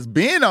not, because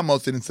Ben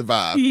almost didn't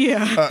survive.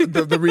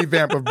 The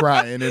revamp of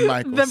Brian and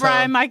Michael. The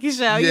Brian Mikey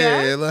show.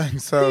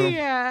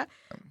 Yeah.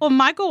 Well,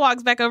 Michael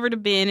walks back over to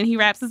Ben and he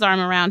wraps his arm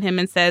around him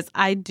and says,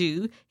 "I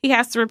do." He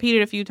has to repeat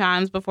it a few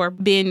times before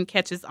Ben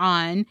catches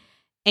on.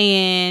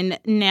 And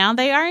now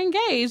they are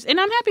engaged, and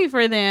I'm happy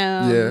for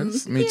them.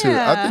 Yes, me too.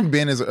 I think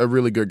Ben is a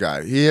really good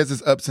guy. He has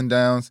his ups and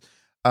downs.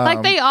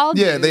 Like they all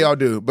do. Yeah, they all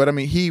do. But, I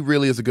mean, he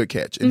really is a good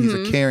catch, and he's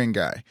a caring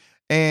guy.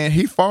 And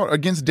he fought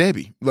against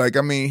Debbie. Like,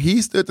 I mean,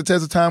 he stood the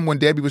test of time when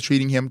Debbie was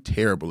treating him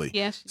terribly.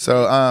 Yes.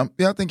 So, I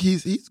think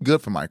he's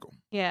good for Michael.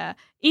 Yeah.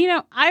 You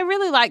know, I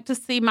really like to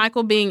see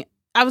Michael being...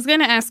 I was going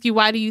to ask you,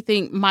 why do you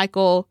think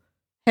Michael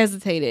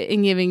hesitated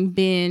in giving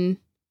Ben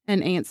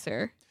an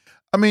answer?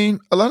 I mean,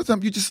 a lot of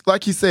times you just,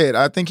 like he said,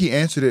 I think he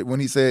answered it when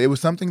he said it was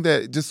something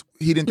that just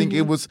he didn't think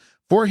it was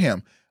for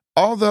him.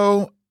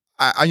 Although,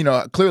 I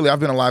clearly I've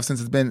been alive since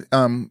it's been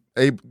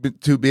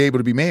to be able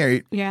to be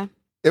married. Yeah.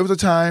 It was a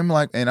time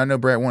like, and I know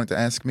Brad wanted to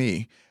ask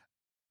me.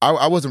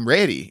 I wasn't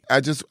ready.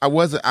 I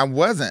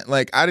wasn't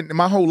like, I didn't.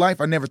 My whole life,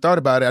 I never thought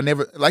about it.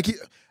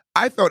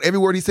 I felt every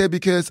word he said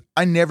because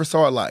I never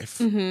saw a life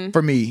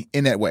for me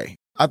in that way.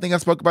 I think I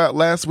spoke about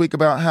last week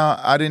about how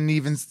I didn't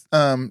even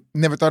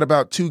never thought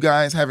about 2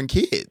 guys having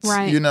kids.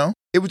 Right. You know,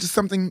 it was just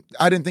something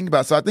I didn't think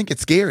about. So I think it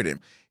scared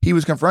him. He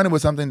was confronted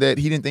with something that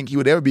he didn't think he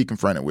would ever be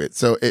confronted with.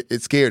 So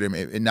it scared him.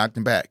 It knocked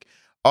him back.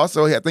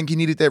 Also, I think he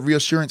needed that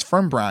reassurance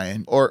from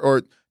Brian,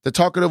 or to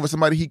talk it over with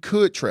somebody he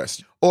could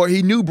trust, or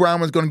he knew Brian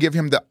was going to give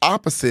him the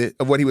opposite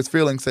of what he was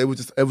feeling. So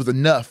it was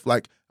enough.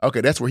 Like, okay,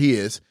 that's where he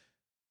is.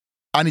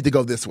 I need to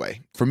go this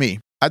way for me.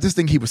 I just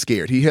think he was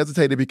scared. He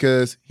hesitated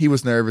because he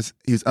was nervous.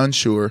 He was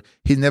unsure.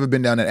 He'd never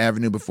been down that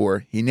avenue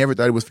before. He never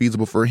thought it was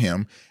feasible for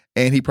him.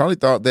 And he probably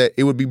thought that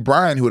it would be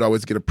Brian who would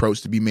always get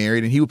approached to be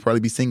married, and he would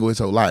probably be single his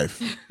whole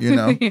life, you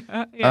know?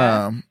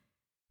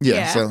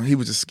 So he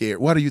was just scared.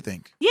 What do you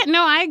think? Yeah,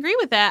 no, I agree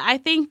with that. I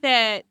think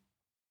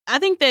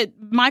that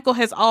Michael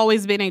has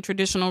always been a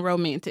traditional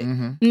romantic.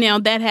 Now,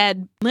 that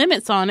had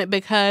limits on it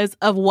because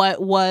of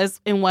what was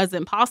and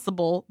wasn't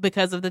possible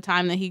because of the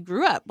time that he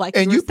grew up. Like,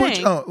 and you put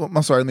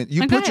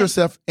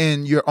yourself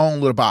in your own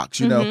little box.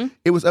 You know,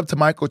 it was up to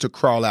Michael to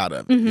crawl out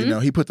of it. You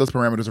know, he put those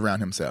parameters around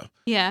himself.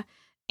 Yeah,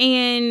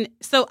 and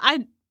so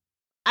I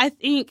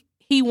think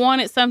he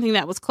wanted something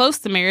that was close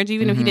to marriage,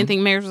 even if he didn't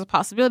think marriage was a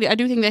possibility. I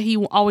do think that he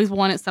always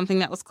wanted something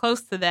that was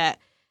close to that,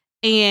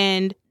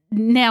 and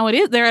now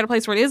they're at a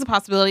place where it is a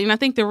possibility. And I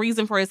think the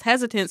reason for his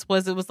hesitance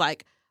was it was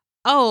like,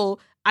 oh,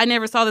 I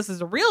never saw this as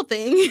a real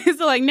thing.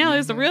 So like, now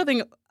it's a real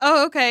thing.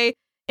 Oh, okay.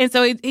 And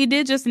so he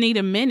did just need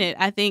a minute,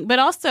 I think. But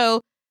also,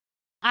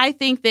 I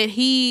think that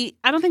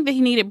I don't think that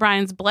he needed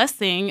Brian's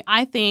blessing.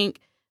 I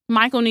think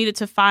Michael needed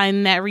to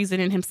find that reason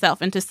in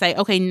himself and to say,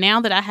 okay, now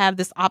that I have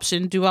this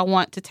option, do I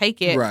want to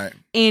take it? Right.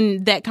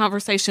 In that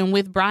conversation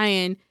with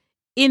Brian,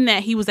 in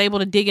that he was able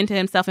to dig into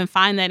himself and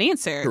find that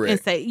answer. Correct.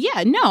 And say,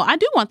 yeah, no, I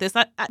do want this.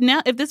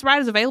 Now, if this right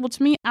is available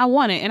to me, I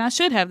want it, and I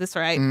should have this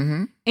right.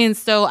 And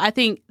so I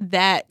think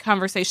that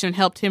conversation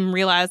helped him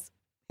realize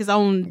his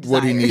own desire.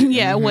 What he needed.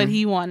 Yeah, what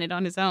he wanted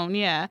on his own.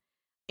 Yeah.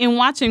 In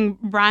watching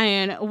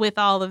Brian with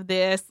all of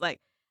this, like,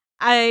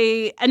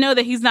 I know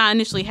that he's not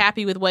initially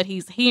happy with what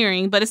he's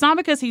hearing, but it's not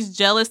because he's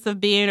jealous of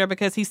Ben or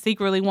because he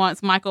secretly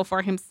wants Michael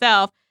for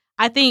himself.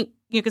 I think,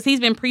 because he's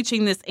been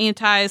preaching this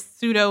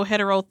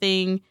anti-pseudo-hetero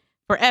thing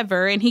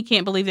forever. And he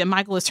can't believe that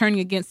Michael is turning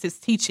against his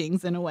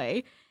teachings in a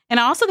way. And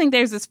I also think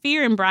there's this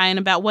fear in Brian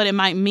about what it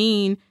might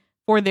mean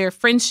for their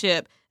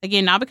friendship.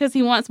 Again, not because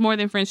he wants more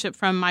than friendship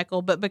from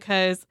Michael, but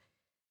because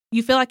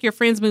you feel like your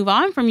friends move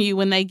on from you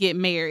when they get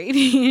married,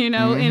 in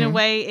a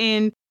way.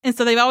 And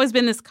so they've always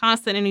been this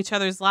constant in each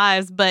other's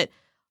lives. But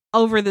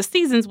over the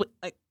seasons,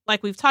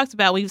 like we've talked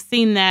about, we've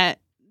seen that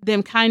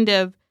them kind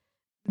of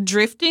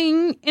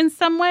drifting in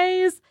some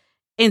ways.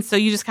 And so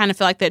you just kind of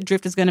feel like that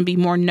drift is going to be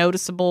more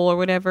noticeable or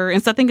whatever.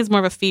 And so I think it's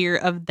more of a fear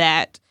of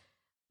that.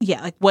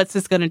 Yeah, like what's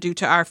this going to do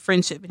to our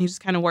friendship? And he's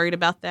just kind of worried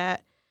about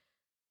that.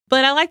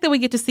 But I like that we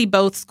get to see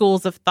both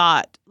schools of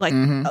thought, like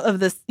of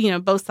this,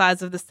 both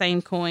sides of the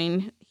same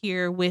coin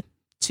here with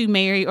to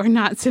marry or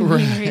not to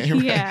marry.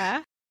 Right.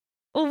 Yeah.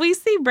 Well, we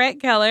see Brett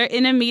Keller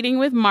in a meeting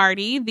with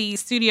Marty, the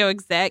studio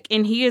exec,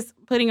 and he is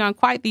putting on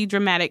quite the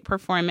dramatic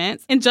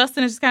performance. And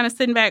Justin is just kind of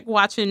sitting back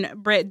watching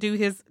Brett do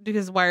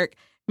his work.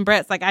 And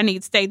Brett's like, I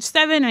need stage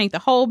 7, I need the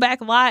whole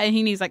back lot, and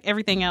he needs like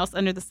everything else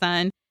under the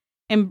sun.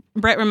 And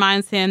Brett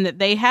reminds him that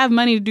they have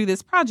money to do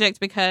this project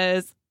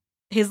because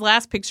his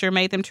last picture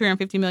made them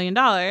 $250 million.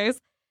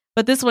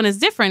 But this one is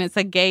different. It's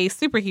a gay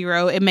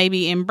superhero. And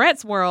maybe in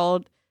Brett's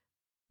world,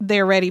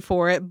 they're ready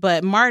for it.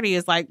 But Marty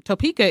is like,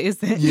 Topeka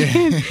isn't.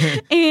 Yeah.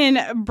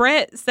 And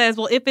Brett says,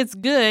 well, if it's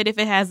good, if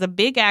it has a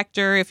big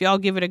actor, if y'all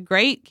give it a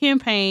great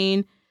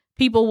campaign,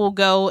 people will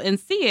go and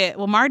see it.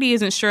 Well, Marty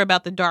isn't sure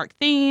about the dark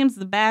themes,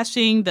 the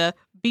bashing, the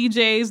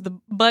BJs, the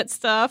butt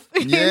stuff.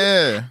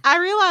 Yeah. I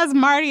realize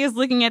Marty is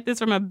looking at this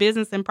from a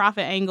business and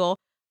profit angle,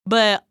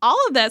 but all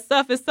of that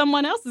stuff is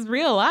someone else's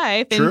real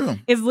life. And True.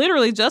 It's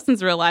literally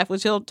Justin's real life,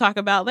 which he'll talk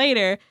about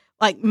later,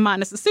 like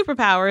minus the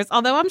superpowers.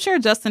 Although I'm sure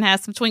Justin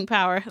has some twink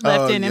power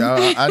left in him.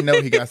 I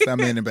know he got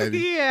something in it, baby.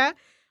 Yeah.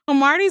 Well,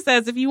 Marty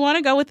says if you want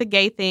to go with the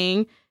gay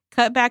thing,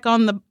 cut back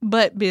on the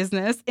butt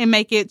business and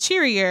make it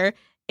cheerier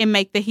and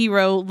make the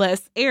hero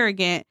less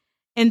arrogant.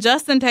 And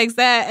Justin takes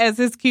that as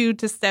his cue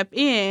to step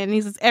in. He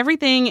says,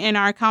 everything in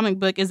our comic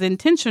book is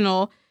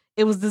intentional.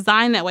 It was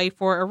designed that way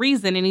for a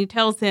reason. And he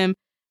tells him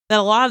that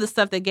a lot of the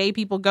stuff that gay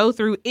people go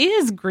through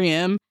is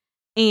grim.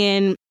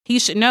 And he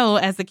should know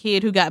as a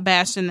kid who got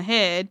bashed in the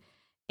head.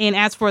 And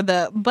as for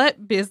the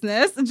butt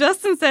business,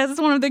 Justin says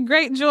it's one of the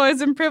great joys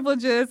and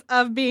privileges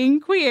of being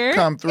queer.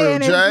 Come through,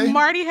 and Jay. If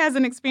Marty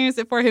hasn't experienced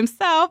it for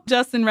himself,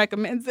 Justin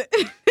recommends it.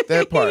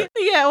 That part.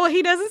 Yeah, well,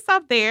 he doesn't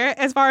stop there.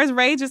 As far as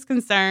Rage is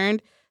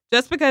concerned,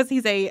 just because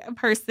he's a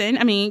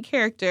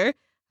character,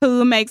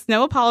 who makes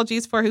no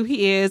apologies for who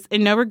he is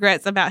and no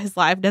regrets about his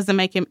life doesn't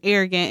make him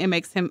arrogant. It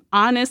makes him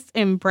honest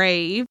and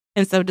brave.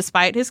 And so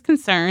despite his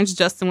concerns,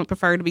 Justin would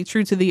prefer to be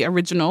true to the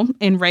original,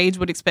 and Rage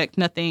would expect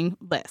nothing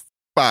less.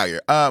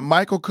 Fire.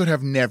 Michael could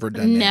have never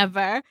done that.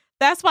 Never.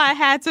 That's why it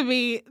had to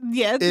be,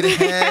 It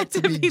had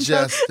to be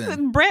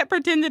Justin. Brett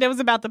pretended it was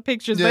about the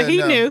pictures, but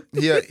he knew.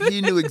 Yeah,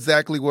 he knew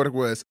exactly what it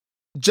was.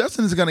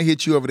 Justin is going to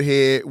hit you over the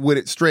head with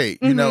it straight.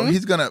 You know,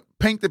 he's going to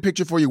paint the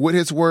picture for you with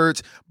his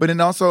words, but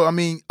then also,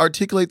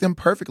 articulate them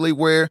perfectly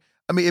where,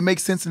 it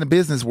makes sense in the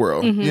business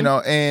world,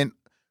 and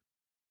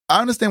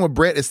I understand what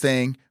Brett is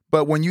saying,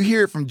 but when you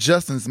hear it from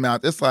Justin's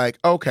mouth, it's like,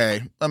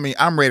 okay,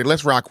 I'm ready.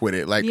 Let's rock with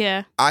it. Like,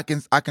 yeah. I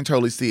can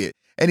totally see it.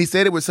 And he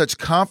said it with such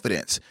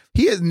confidence.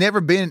 He has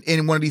never been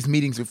in one of these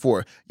meetings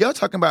before. Y'all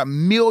talking about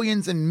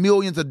millions and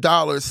millions of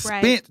dollars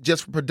spent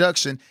just for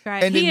production.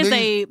 Right. And he is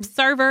a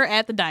server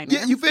at the diner.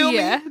 Yeah, you feel me?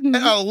 At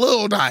a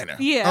little diner.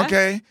 Yeah.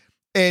 Okay.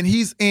 And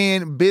he's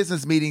in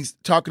business meetings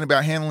talking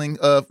about handling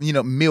of,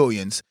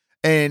 millions.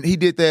 And he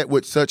did that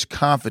with such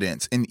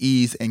confidence and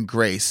ease and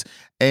grace.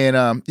 And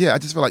I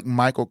just feel like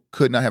Michael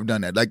could not have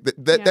done that. Like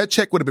that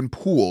check would have been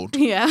pooled.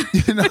 Yeah.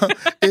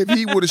 If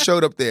he would have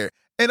showed up there.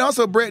 And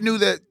also, Brett knew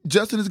that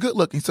Justin is good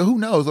looking. So who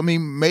knows?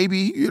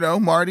 Maybe,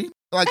 Marty,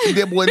 like to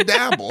dibble and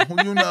dabble,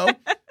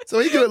 So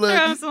he good looking.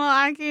 Throw some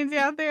eye candy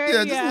out there.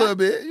 Yeah, just a little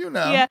bit,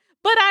 Yeah.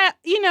 But I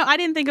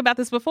didn't think about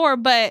this before,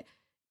 but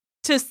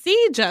to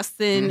see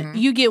Justin,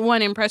 you get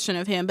one impression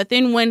of him. But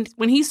then when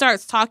he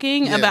starts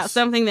talking about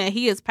something that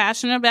he is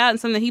passionate about and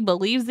something that he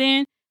believes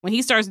in, when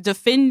he starts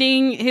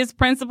defending his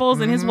principles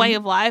and his way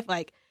of life,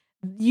 like,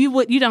 you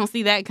don't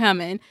see that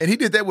coming. And he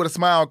did that with a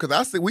smile,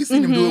 because we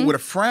seen him do it with a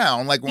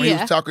frown, like when he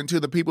was talking to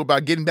the people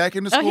about getting back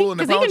into school.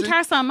 Because he can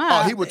tear something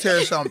up. Oh, he would tear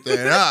something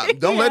up.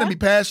 Don't let him be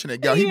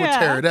passionate, y'all. He would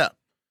tear it up.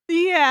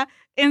 Yeah.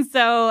 And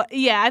so,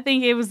 I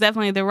think it was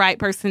definitely the right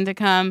person to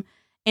come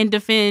and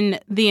defend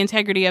the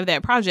integrity of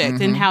that project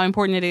and how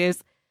important it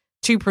is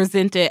to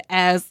present it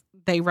as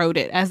they wrote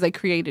it, as they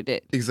created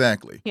it.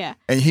 Exactly. Yeah.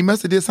 And he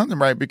must have did something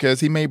right, because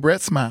he made Brett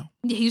smile.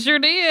 He sure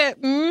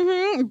did.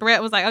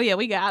 Brett was like, oh, yeah,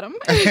 we got him.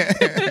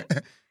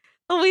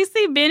 we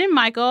see Ben and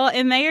Michael,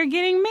 and they are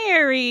getting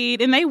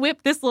married, and they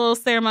whip this little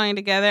ceremony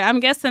together. I'm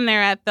guessing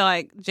they're at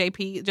the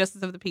JP,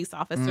 Justice of the Peace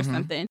Office or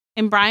something.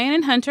 And Brian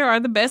and Hunter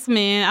are the best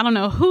men. I don't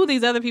know who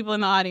these other people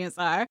in the audience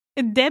are.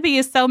 And Debbie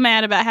is so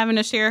mad about having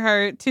to share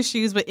her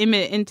tissues with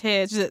Emmett and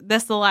Ted.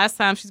 That's the last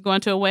time she's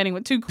going to a wedding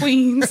with two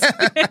queens.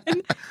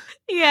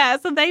 Yeah,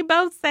 so they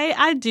both say,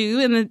 I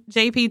do. And the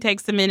JP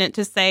takes a minute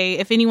to say,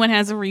 if anyone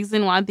has a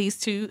reason why these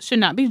two should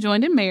not be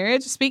joined in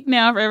marriage, speak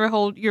now, forever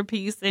hold your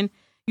peace. And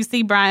you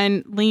see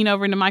Brian lean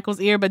over into Michael's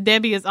ear, but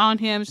Debbie is on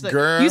him. She's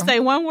Girl, you say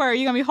one word,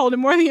 you're going to be holding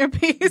more than your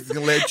peace. He's going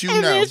to let you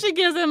and know. And then she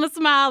gives him a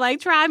smile like,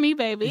 try me,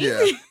 baby.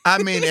 Yeah.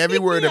 I mean, every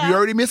word. If you're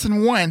already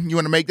missing one, you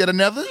want to make that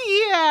another?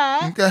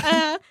 Yeah.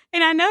 Okay.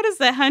 And I noticed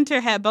that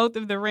Hunter had both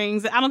of the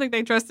rings. I don't think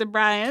they trusted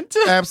Brian.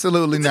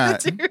 Absolutely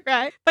not.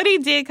 Right. But he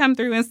did come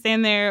through and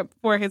stand there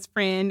for his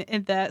friend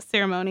at that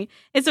ceremony.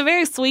 It's a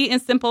very sweet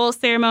and simple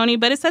ceremony,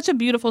 but it's such a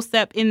beautiful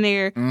step in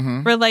their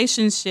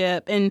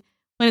relationship. And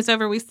when it's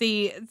over, we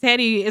see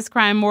Teddy is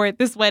crying more at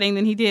this wedding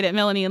than he did at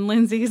Melanie and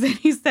Lindsay's. And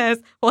he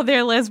says, well,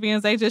 they're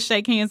lesbians. They just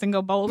shake hands and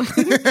go bowling.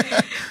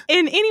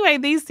 And anyway,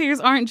 these tears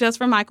aren't just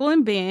for Michael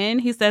and Ben.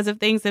 He says if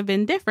things have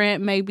been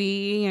different,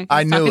 maybe.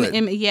 I knew it.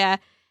 Emmett, yeah.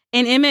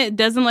 And Emmett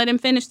doesn't let him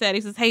finish that.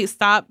 He says, hey,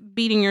 stop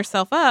beating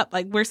yourself up.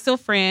 Like, we're still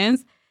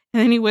friends.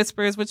 And then he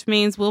whispers, which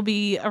means we'll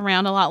be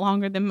around a lot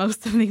longer than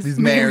most of these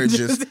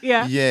marriages.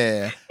 Yeah.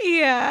 Yeah.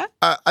 Yeah.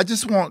 I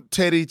just want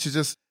Teddy to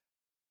just,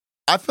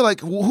 I feel like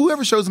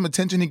whoever shows him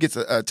attention, he gets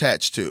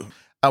attached to.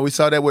 We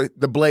saw that with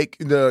the Blake,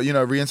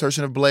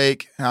 reinsertion of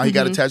Blake, how he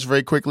got attached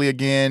very quickly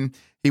again.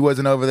 He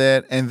wasn't over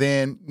that. And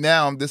then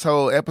now this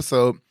whole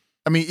episode,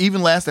 I mean,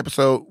 even last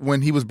episode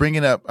when he was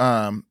bringing up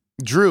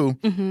Drew,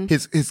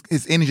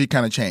 his energy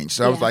kind of changed.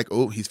 So I was like,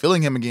 oh, he's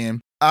feeling him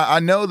again. I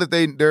know that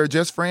they're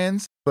just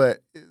friends, but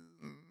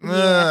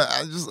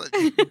I just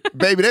like,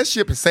 baby, that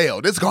ship has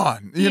sailed. It's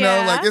gone. You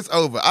know, like it's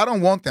over. I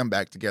don't want them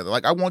back together.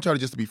 Like I want y'all to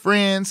just be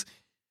friends.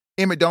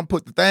 Emmett, don't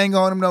put the thing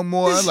on him no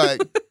more.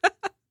 Like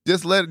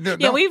just let it.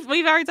 Yeah, we've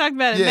already talked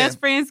about it. Yeah. Best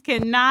friends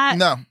cannot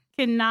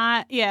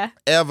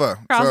ever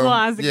cross the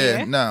lines again.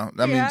 Yeah, no.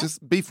 I mean,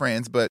 just be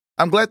friends. But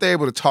I'm glad they're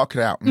able to talk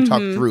it out and talk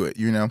through it,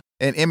 you know.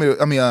 And Emmett,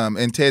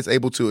 and Ted's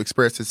able to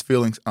express his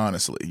feelings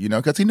honestly, you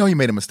know, because he know he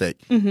made a mistake.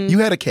 You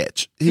had a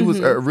catch. He was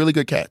a really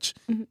good catch.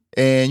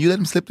 And you let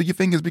him slip through your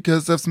fingers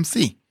because of some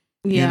C.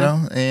 You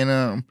know?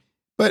 And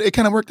but it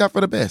kind of worked out for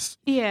the best.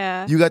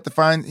 Yeah. You got to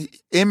find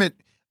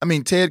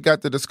Ted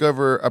got to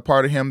discover a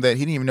part of him that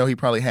he didn't even know he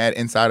probably had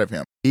inside of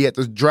him. He had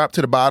to drop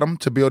to the bottom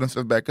to build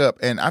himself back up.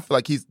 And I feel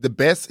like he's the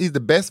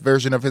best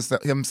version of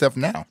himself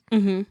now.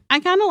 I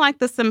kind of like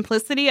the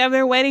simplicity of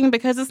their wedding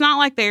because it's not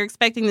like they're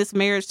expecting this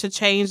marriage to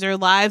change their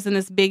lives in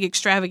this big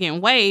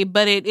extravagant way,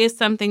 but it is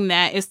something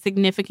that is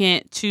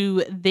significant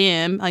to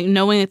them, like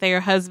knowing that they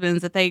are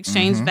husbands, that they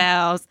exchanged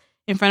vows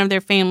in front of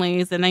their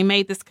families, and they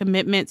made this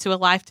commitment to a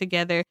life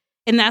together.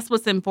 And that's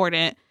what's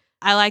important.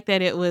 I like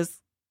that it was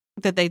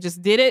that they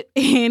just did it,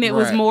 and it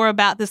was more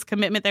about this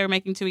commitment they were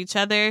making to each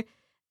other.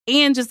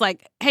 And just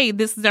like, hey,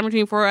 this is an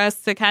opportunity for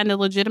us to kind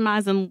of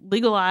legitimize and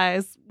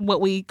legalize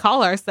what we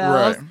call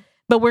ourselves. Right.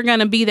 But we're going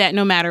to be that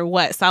no matter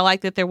what. So I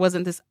like that there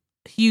wasn't this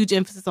huge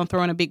emphasis on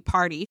throwing a big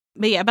party.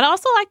 But I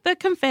also like the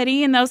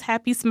confetti and those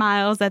happy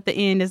smiles at the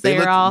end as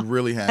they're all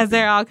really happy. As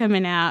they're all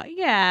coming out.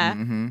 Yeah.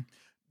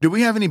 Do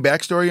we have any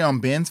backstory on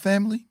Ben's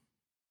family?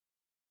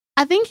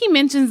 I think he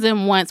mentions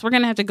them once. We're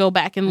going to have to go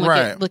back and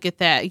look at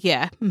that.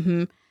 Yeah.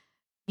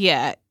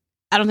 Yeah.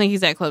 I don't think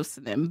he's that close to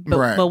them,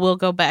 but we'll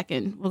go back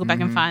and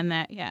and find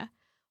that. Yeah.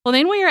 Well,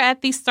 then we are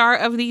at the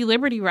start of the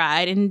Liberty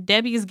Ride, and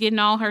Debbie is getting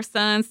all her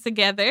sons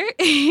together,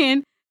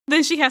 and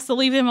then she has to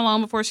leave them alone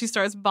before she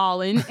starts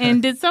bawling.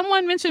 And did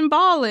someone mention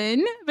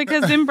bawling?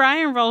 Because then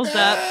Brian rolls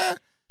up,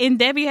 and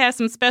Debbie has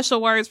some special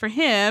words for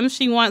him.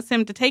 She wants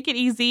him to take it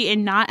easy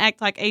and not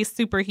act like a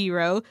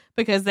superhero,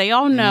 because they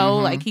all know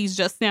like he's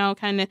just now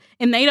kind of,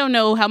 and they don't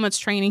know how much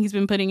training he's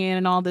been putting in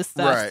and all this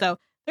stuff. Right. So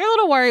they're a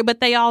little worried, but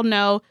they all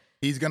know.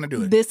 He's going to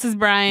do it. This is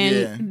Brian.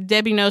 Yeah.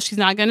 Debbie knows she's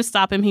not going to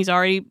stop him. He's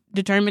already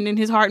determined in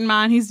his heart and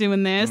mind he's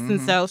doing this.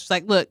 And so she's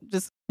like, look,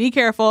 just be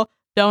careful.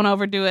 Don't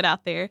overdo it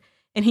out there.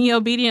 And he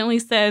obediently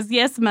says,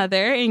 yes,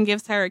 mother, and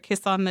gives her a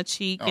kiss on the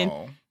cheek. And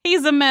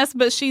he's a mess,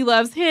 but she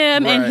loves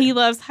him and he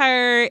loves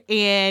her.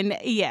 And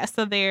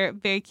so they're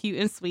very cute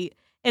and sweet.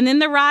 And then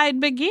the ride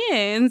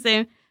begins,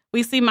 and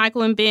we see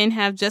Michael and Ben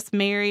have just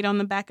married on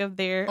the back of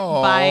their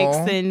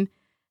bikes. And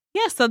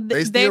so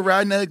they still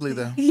riding ugly,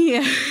 though.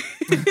 Yeah.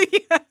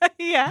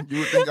 Yeah. You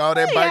would think all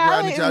that bike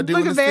riding that y'all do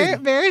in the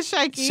city. Very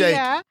shaky.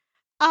 Yeah.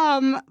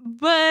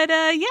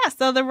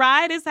 So the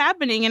ride is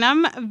happening, and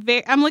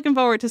I'm looking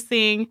forward to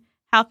seeing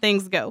how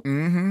things go.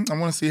 I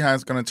want to see how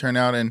it's going to turn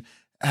out and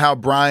how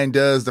Brian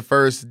does the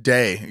first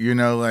day. You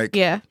know, like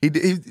he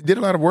did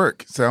a lot of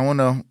work, so I want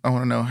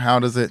to know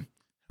how's it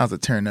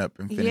turn up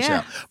and finish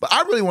out. But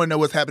I really want to know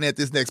what's happening at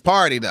this next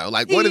party, though.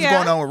 Like, what is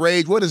going on with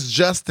Rage? What is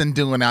Justin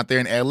doing out there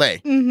in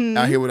L.A.?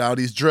 Out here with all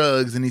these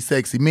drugs and these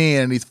sexy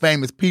men and these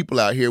famous people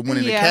out here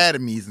winning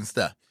academies and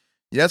stuff.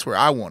 Yeah, that's where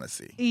I want to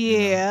see.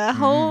 Yeah, a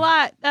whole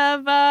lot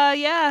of,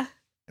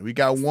 We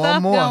got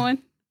one more.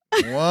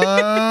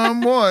 One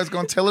more. It's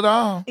going to tell it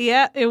all.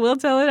 Yeah, it will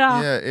tell it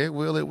all. Yeah, it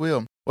will. It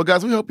will. Well,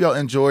 guys, we hope y'all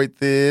enjoyed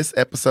this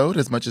episode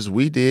as much as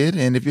we did.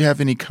 And if you have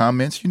any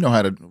comments, you know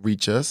how to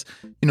reach us.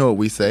 You know what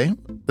we say.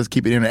 Let's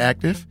keep it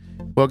interactive.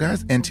 Well,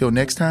 guys, until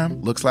next time,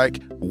 looks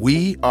like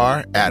we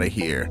are out of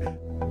here.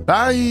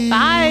 Bye.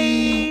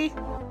 Bye.